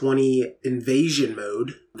 20v20 invasion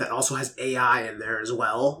mode that also has AI in there as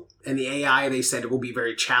well. And the AI, they said, will be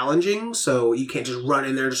very challenging. So you can't just run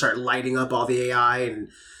in there and start lighting up all the AI and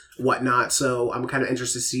whatnot. So I'm kind of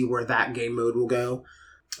interested to see where that game mode will go.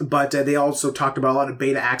 But they also talked about a lot of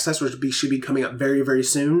beta access, which should be coming up very, very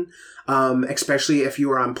soon, especially if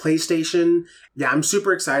you are on PlayStation. Yeah, I'm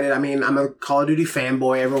super excited. I mean, I'm a Call of Duty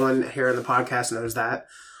fanboy. Everyone here on the podcast knows that.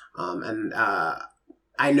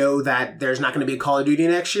 I know that there's not going to be a Call of Duty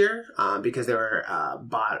next year because they were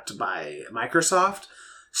bought by Microsoft.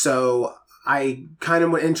 So I kind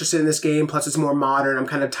of was interested in this game. Plus, it's more modern. I'm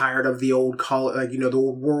kind of tired of the old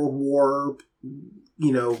the World War,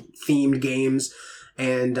 themed games.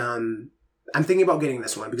 And I'm thinking about getting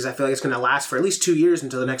this one because I feel like it's going to last for at least 2 years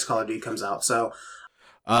until the next Call of Duty comes out. So,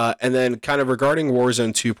 and then kind of regarding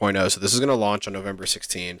Warzone 2.0, so this is going to launch on November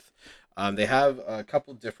 16th. They have a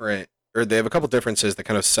couple differences that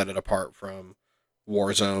kind of set it apart from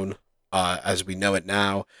Warzone as we know it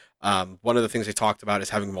now. One of the things they talked about is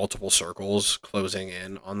having multiple circles closing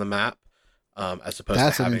in on the map, as opposed to having.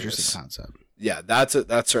 That's an interesting concept. Yeah, that's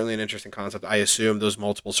certainly an interesting concept. I assume those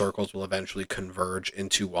multiple circles will eventually converge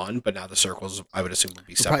into one, but now the circles, I would assume, will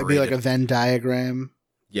be separated. Probably be like a Venn diagram.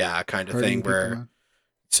 Yeah, kind of thing where,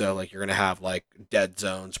 so like you're gonna have like dead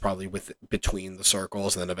zones probably between the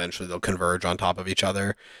circles, and then eventually they'll converge on top of each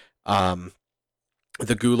other. The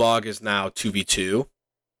Gulag is now 2v2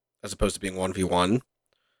 as opposed to being 1v1,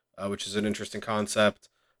 which is an interesting concept.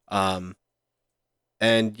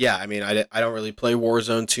 And yeah, I mean, I don't really play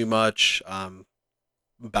Warzone too much.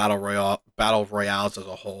 Battle Royales as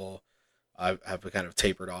a whole, I have kind of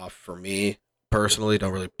tapered off for me personally.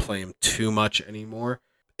 Don't really play them too much anymore.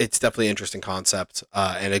 It's definitely an interesting concept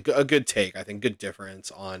and a good take. I think good difference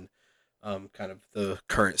on kind of the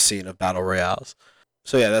current scene of Battle Royales.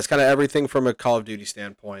 So yeah, that's kind of everything from a Call of Duty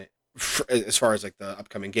standpoint as far as like the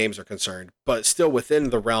upcoming games are concerned. But still within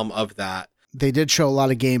the realm of that, they did show a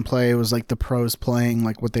lot of gameplay. It was like the pros playing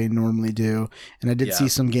like what they normally do. And I did see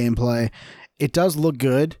some gameplay. It does look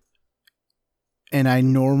good. And I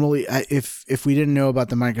normally, if we didn't know about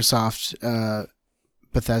the Microsoft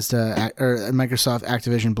Bethesda or Microsoft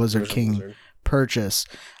Activision Blizzard King purchase,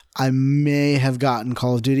 I may have gotten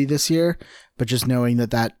Call of Duty this year, but just knowing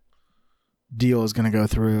that deal is going to go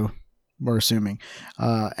through, we're assuming.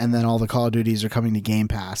 And then all the Call of Duties are coming to Game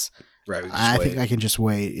Pass. Right, I think I can just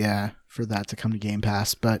wait, for that to come to Game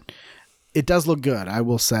Pass. But it does look good, I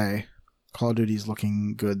will say. Call of Duty is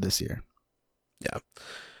looking good this year.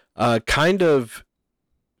 Yeah. Kind of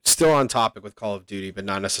still on topic with Call of Duty, but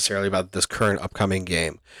not necessarily about this current upcoming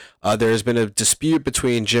game. There has been a dispute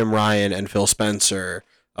between Jim Ryan and Phil Spencer.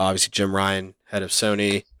 Obviously, Jim Ryan, head of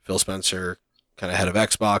Sony, Phil Spencer, kind of head of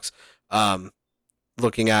Xbox,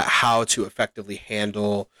 looking at how to effectively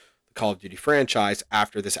handle Call of Duty franchise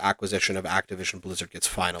after this acquisition of Activision Blizzard gets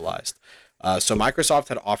finalized. So Microsoft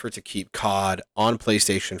had offered to keep COD on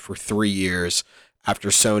PlayStation for 3 years after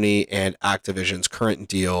Sony and Activision's current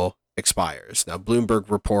deal expires. Now, Bloomberg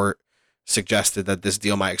report suggested that this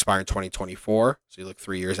deal might expire in 2024. So you look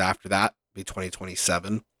 3 years after that, be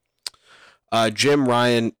 2027. Jim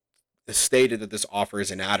Ryan stated that this offer is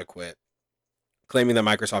inadequate, claiming that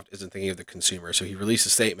Microsoft isn't thinking of the consumer. So he released a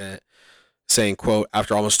statement saying, quote,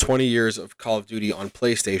 after almost 20 years of Call of Duty on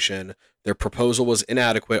PlayStation, their proposal was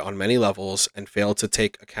inadequate on many levels and failed to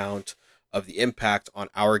take account of the impact on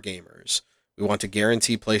our gamers. We want to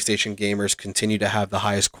guarantee PlayStation gamers continue to have the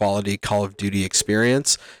highest quality Call of Duty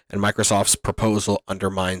experience, and Microsoft's proposal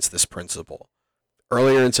undermines this principle.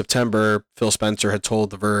 Earlier in September, Phil Spencer had told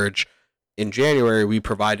The Verge, in January, we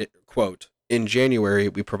provided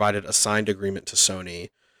a signed agreement to Sony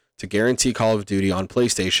to guarantee Call of Duty on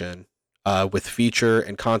PlayStation with feature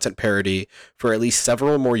and content parity for at least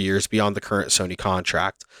several more years beyond the current Sony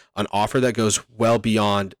contract, an offer that goes well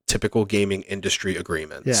beyond typical gaming industry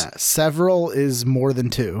agreements. Yeah, several is more than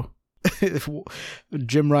 2.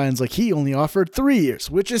 Jim Ryan's like, he only offered 3 years,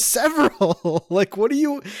 which is several. Like, what do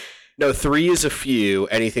you... No, 3 is a few.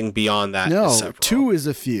 Anything beyond that is several. 2 is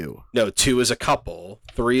a few. No, 2 is a couple.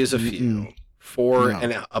 3 is a few. 4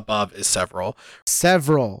 and above is several.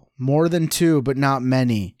 Several. More than 2, but not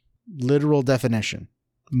many. Literal definition.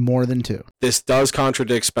 More than 2. This does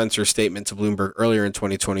contradict Spencer's statement to Bloomberg earlier in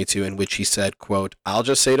 2022, in which he said, quote, "I'll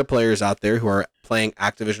just say to players out there who are playing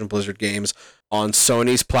Activision Blizzard games on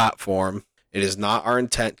Sony's platform, it is not our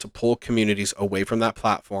intent to pull communities away from that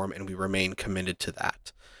platform, and we remain committed to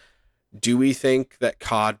that." Do we think that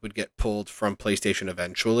COD would get pulled from PlayStation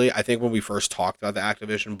eventually? I think when we first talked about the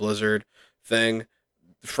Activision Blizzard thing,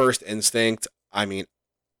 first instinct, I mean,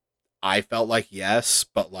 I felt like yes,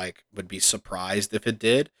 but like would be surprised if it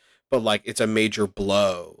did. But like it's a major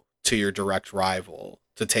blow to your direct rival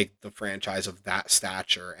to take the franchise of that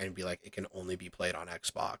stature and be like it can only be played on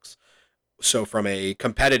Xbox. So from a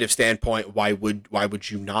competitive standpoint, why would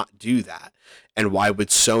you not do that? And why would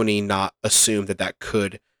Sony not assume that that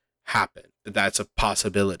could happen? That that's a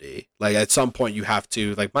possibility. Like at some point you have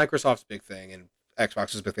to, like Microsoft's big thing and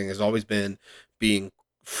Xbox's big thing has always been being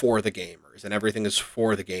for the gamers, and everything is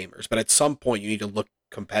for the gamers. But at some point you need to look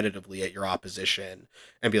competitively at your opposition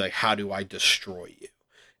and be like, how do I destroy you?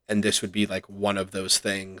 And this would be like one of those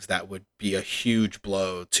things that would be a huge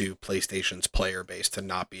blow to PlayStation's player base to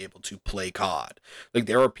not be able to play COD. Like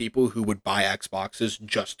there are people who would buy Xboxes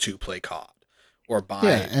just to play COD, or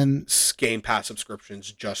buy Game Pass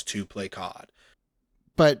subscriptions just to play COD.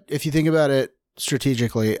 But if you think about it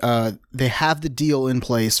strategically, they have the deal in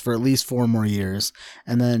place for at least 4 more years,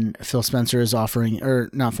 and then Phil Spencer is offering, or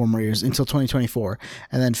not 4 more years, until 2024,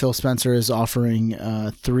 and then Phil Spencer is offering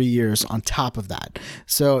 3 years on top of that.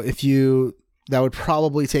 So that would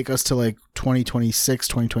probably take us to like 2026,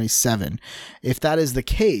 2027. If that is the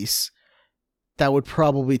case, that would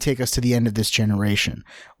probably take us to the end of this generation.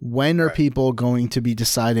 When are people going to be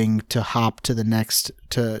deciding to hop to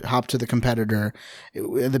the competitor?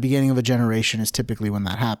 At the beginning of a generation is typically when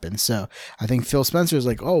that happens. So I think Phil Spencer is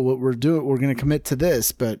like, oh, what we're going to commit to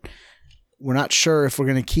this, but we're not sure if we're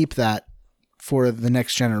going to keep that for the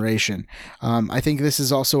next generation. I think this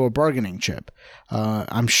is also a bargaining chip.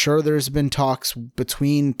 I'm sure there's been talks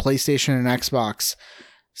between PlayStation and Xbox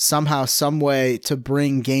somehow, some way to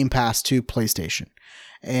bring Game Pass to PlayStation.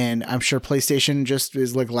 And I'm sure PlayStation just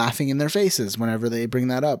is like laughing in their faces whenever they bring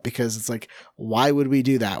that up, because it's like, why would we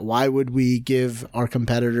do that? Why would we give our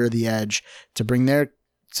competitor the edge to bring their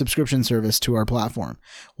subscription service to our platform?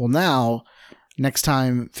 Well, now, next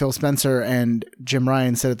time Phil Spencer and Jim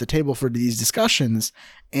Ryan sit at the table for these discussions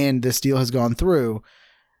and this deal has gone through,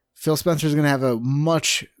 Phil Spencer is going to have a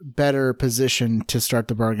much better position to start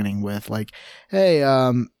the bargaining with. Like, hey,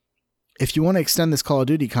 if you want to extend this Call of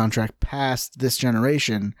Duty contract past this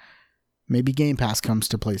generation, maybe Game Pass comes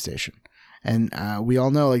to PlayStation. And we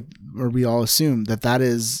all know, or we all assume that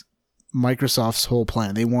is Microsoft's whole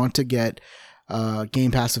plan. They want to get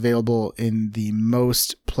Game Pass available in the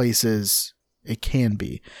most places it can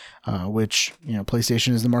be, which,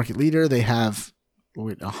 PlayStation is the market leader. They have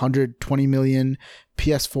 120 million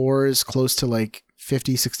PS4s, close to like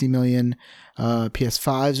 50, 60 million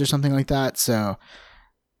PS5s or something like that. So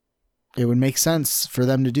it would make sense for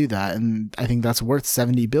them to do that. And I think that's worth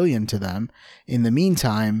 $70 billion to them. In the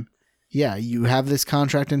meantime, yeah, you have this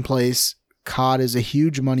contract in place. COD is a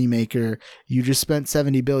huge moneymaker. You just spent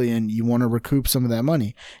 $70 billion. You want to recoup some of that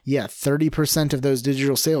money. Yeah, 30% of those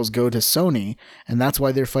digital sales go to Sony, and that's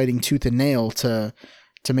why they're fighting tooth and nail to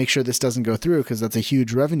make sure this doesn't go through, because that's a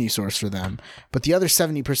huge revenue source for them. But the other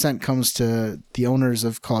 70% comes to the owners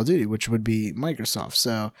of Call of Duty, which would be Microsoft.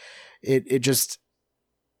 So it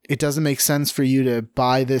doesn't make sense for you to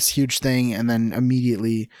buy this huge thing and then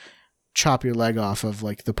immediately chop your leg off of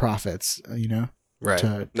like the profits, right?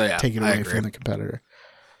 To take it away from the competitor.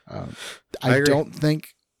 I don't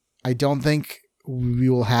think we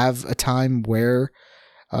will have a time where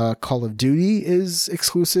Call of Duty is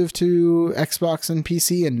exclusive to Xbox and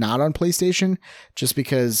PC and not on PlayStation, just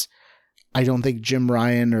because I don't think Jim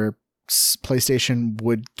Ryan or PlayStation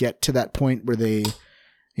would get to that point where they,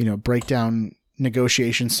 break down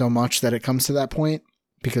negotiations so much that it comes to that point,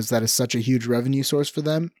 because that is such a huge revenue source for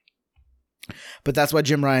them. But that's why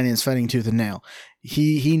Jim Ryan is fighting tooth and nail.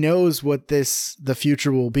 He knows what the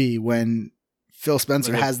future will be when Phil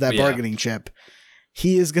Spencer has that bargaining chip.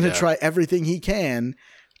 He is going to try everything he can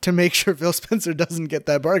to make sure Phil Spencer doesn't get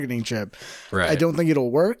that bargaining chip. Right. I don't think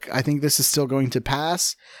it'll work. I think this is still going to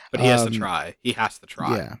pass. But he has to try. He has to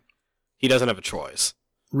try. Yeah. He doesn't have a choice.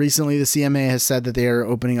 Recently, the CMA has said that they are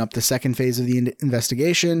opening up the second phase of the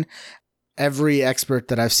investigation. Every expert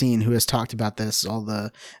that I've seen who has talked about this, all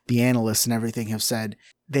the analysts and everything, have said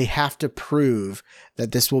they have to prove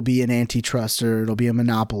that this will be an antitrust or it'll be a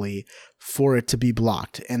monopoly for it to be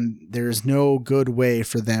blocked. And there's no good way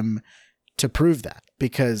for them to prove that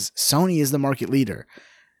because Sony is the market leader.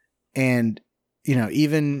 And, you know,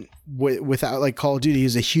 even without like Call of Duty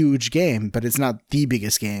is a huge game, but it's not the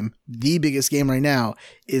biggest game. The biggest game right now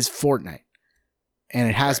is Fortnite. And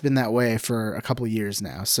it has been that way for a couple of years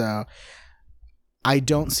now. So I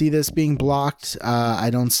don't see this being blocked. I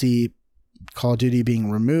don't see Call of Duty being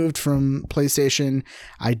removed from PlayStation.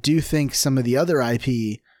 I do think some of the other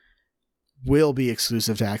IP will be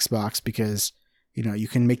exclusive to Xbox because, you know, you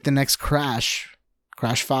can make the next Crash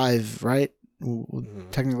 5, right?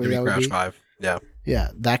 Technically, maybe that would Crash be 5. Yeah. Yeah,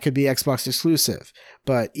 that could be Xbox exclusive.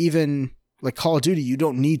 But even like Call of Duty, you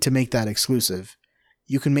don't need to make that exclusive.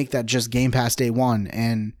 You can make that just Game Pass day one,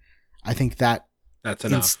 and I think that's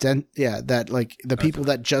enough. That like the people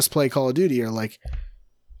that just play Call of Duty are like,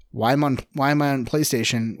 why am I on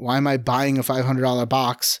PlayStation? Why am I buying a $500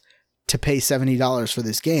 box to pay $70 for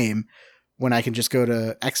this game when I can just go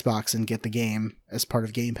to Xbox and get the game as part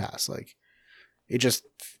of Game Pass? Like, it just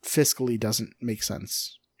fiscally doesn't make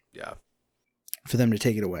sense. Yeah. For them to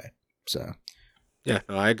take it away. So. Yeah,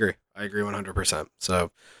 no, I agree. I agree 100%.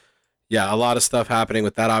 So, yeah, a lot of stuff happening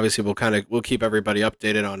with that. Obviously, we'll keep everybody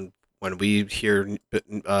updated on when we hear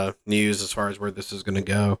news as far as where this is going to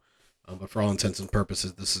go. But for all intents and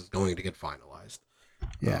purposes, this is going to get finalized.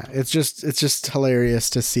 Yeah, it's just hilarious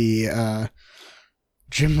to see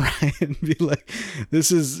Jim Ryan be like,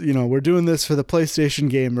 this is, you know, we're doing this for the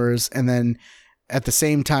PlayStation gamers, and then at the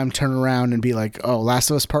same time turn around and be like, oh, Last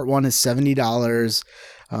of Us Part 1 is $70.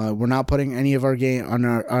 We're not putting any of our game on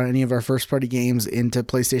any of our first party games into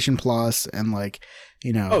PlayStation Plus, and like,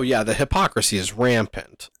 you know. Oh yeah, the hypocrisy is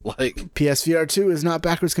rampant. Like PSVR 2 is not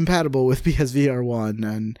backwards compatible with PSVR 1,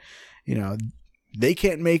 and you know, they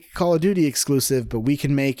can't make Call of Duty exclusive, but we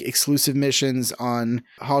can make exclusive missions on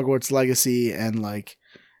Hogwarts Legacy and like,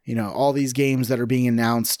 you know, all these games that are being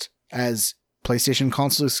announced as PlayStation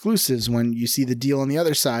console exclusives, when you see the deal on the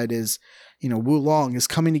other side is, you know, Wo Long is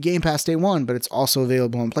coming to Game Pass day one, but it's also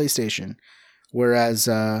available on PlayStation. Whereas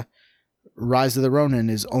Rise of the Ronin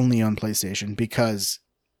is only on PlayStation because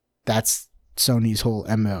that's Sony's whole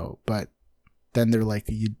MO. But then they're like,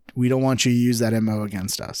 we don't want you to use that MO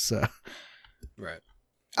against us. So. Right.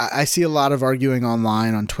 I see a lot of arguing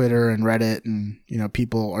online on Twitter and Reddit, and you know,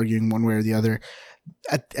 people arguing one way or the other.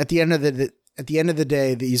 At the end of the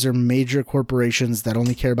day, these are major corporations that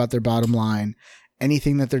only care about their bottom line.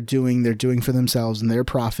 Anything that they're doing for themselves and their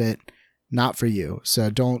profit, not for you. So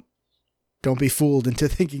don't be fooled into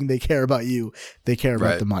thinking they care about you. They care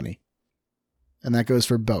about the money. And that goes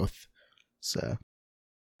for both. So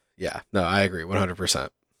yeah, no, I agree 100%.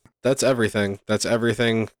 That's everything.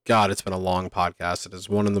 God, it's been a long podcast. It is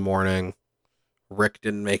 1 a.m. Rick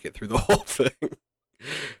didn't make it through the whole thing.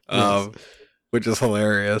 Yes. Which is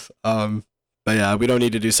hilarious. But yeah, we don't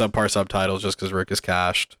need to do subpar subtitles just because Rick is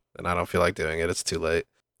cached, and I don't feel like doing it. It's too late.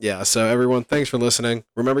 Yeah, so everyone, thanks for listening.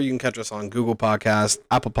 Remember, you can catch us on Google Podcasts,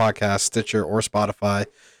 Apple Podcasts, Stitcher, or Spotify.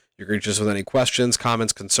 You can reach us with any questions,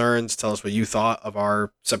 comments, concerns. Tell us what you thought of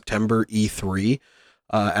our September E3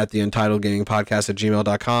 at the Entitled Gaming Podcast at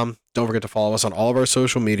gmail.com. Don't forget to follow us on all of our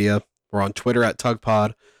social media. We're on Twitter at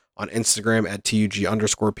TugPod, on Instagram at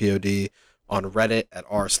TUG_POD, on Reddit at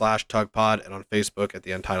r/TugPod, and on Facebook at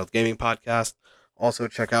the Entitled Gaming Podcast. Also,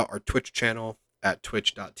 check out our Twitch channel at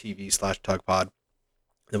twitch.tv/TugPod.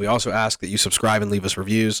 And we also ask that you subscribe and leave us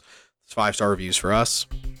reviews. It's 5-star reviews for us.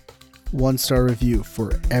 1-star review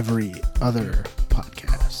for every other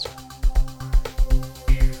podcast.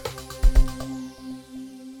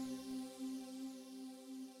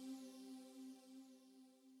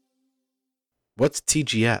 What's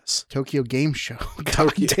TGS? Tokyo Game Show.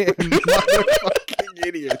 Tokyo. Goddamn motherfucking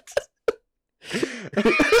idiots.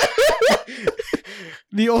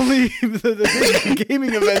 the big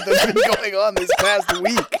gaming event that's been going on this past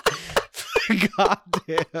week.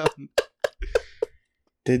 Goddamn.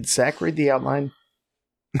 Did Zach read the outline?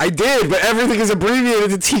 I did, but everything is abbreviated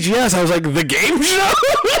to TGS. I was like, the game show?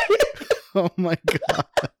 Oh my god.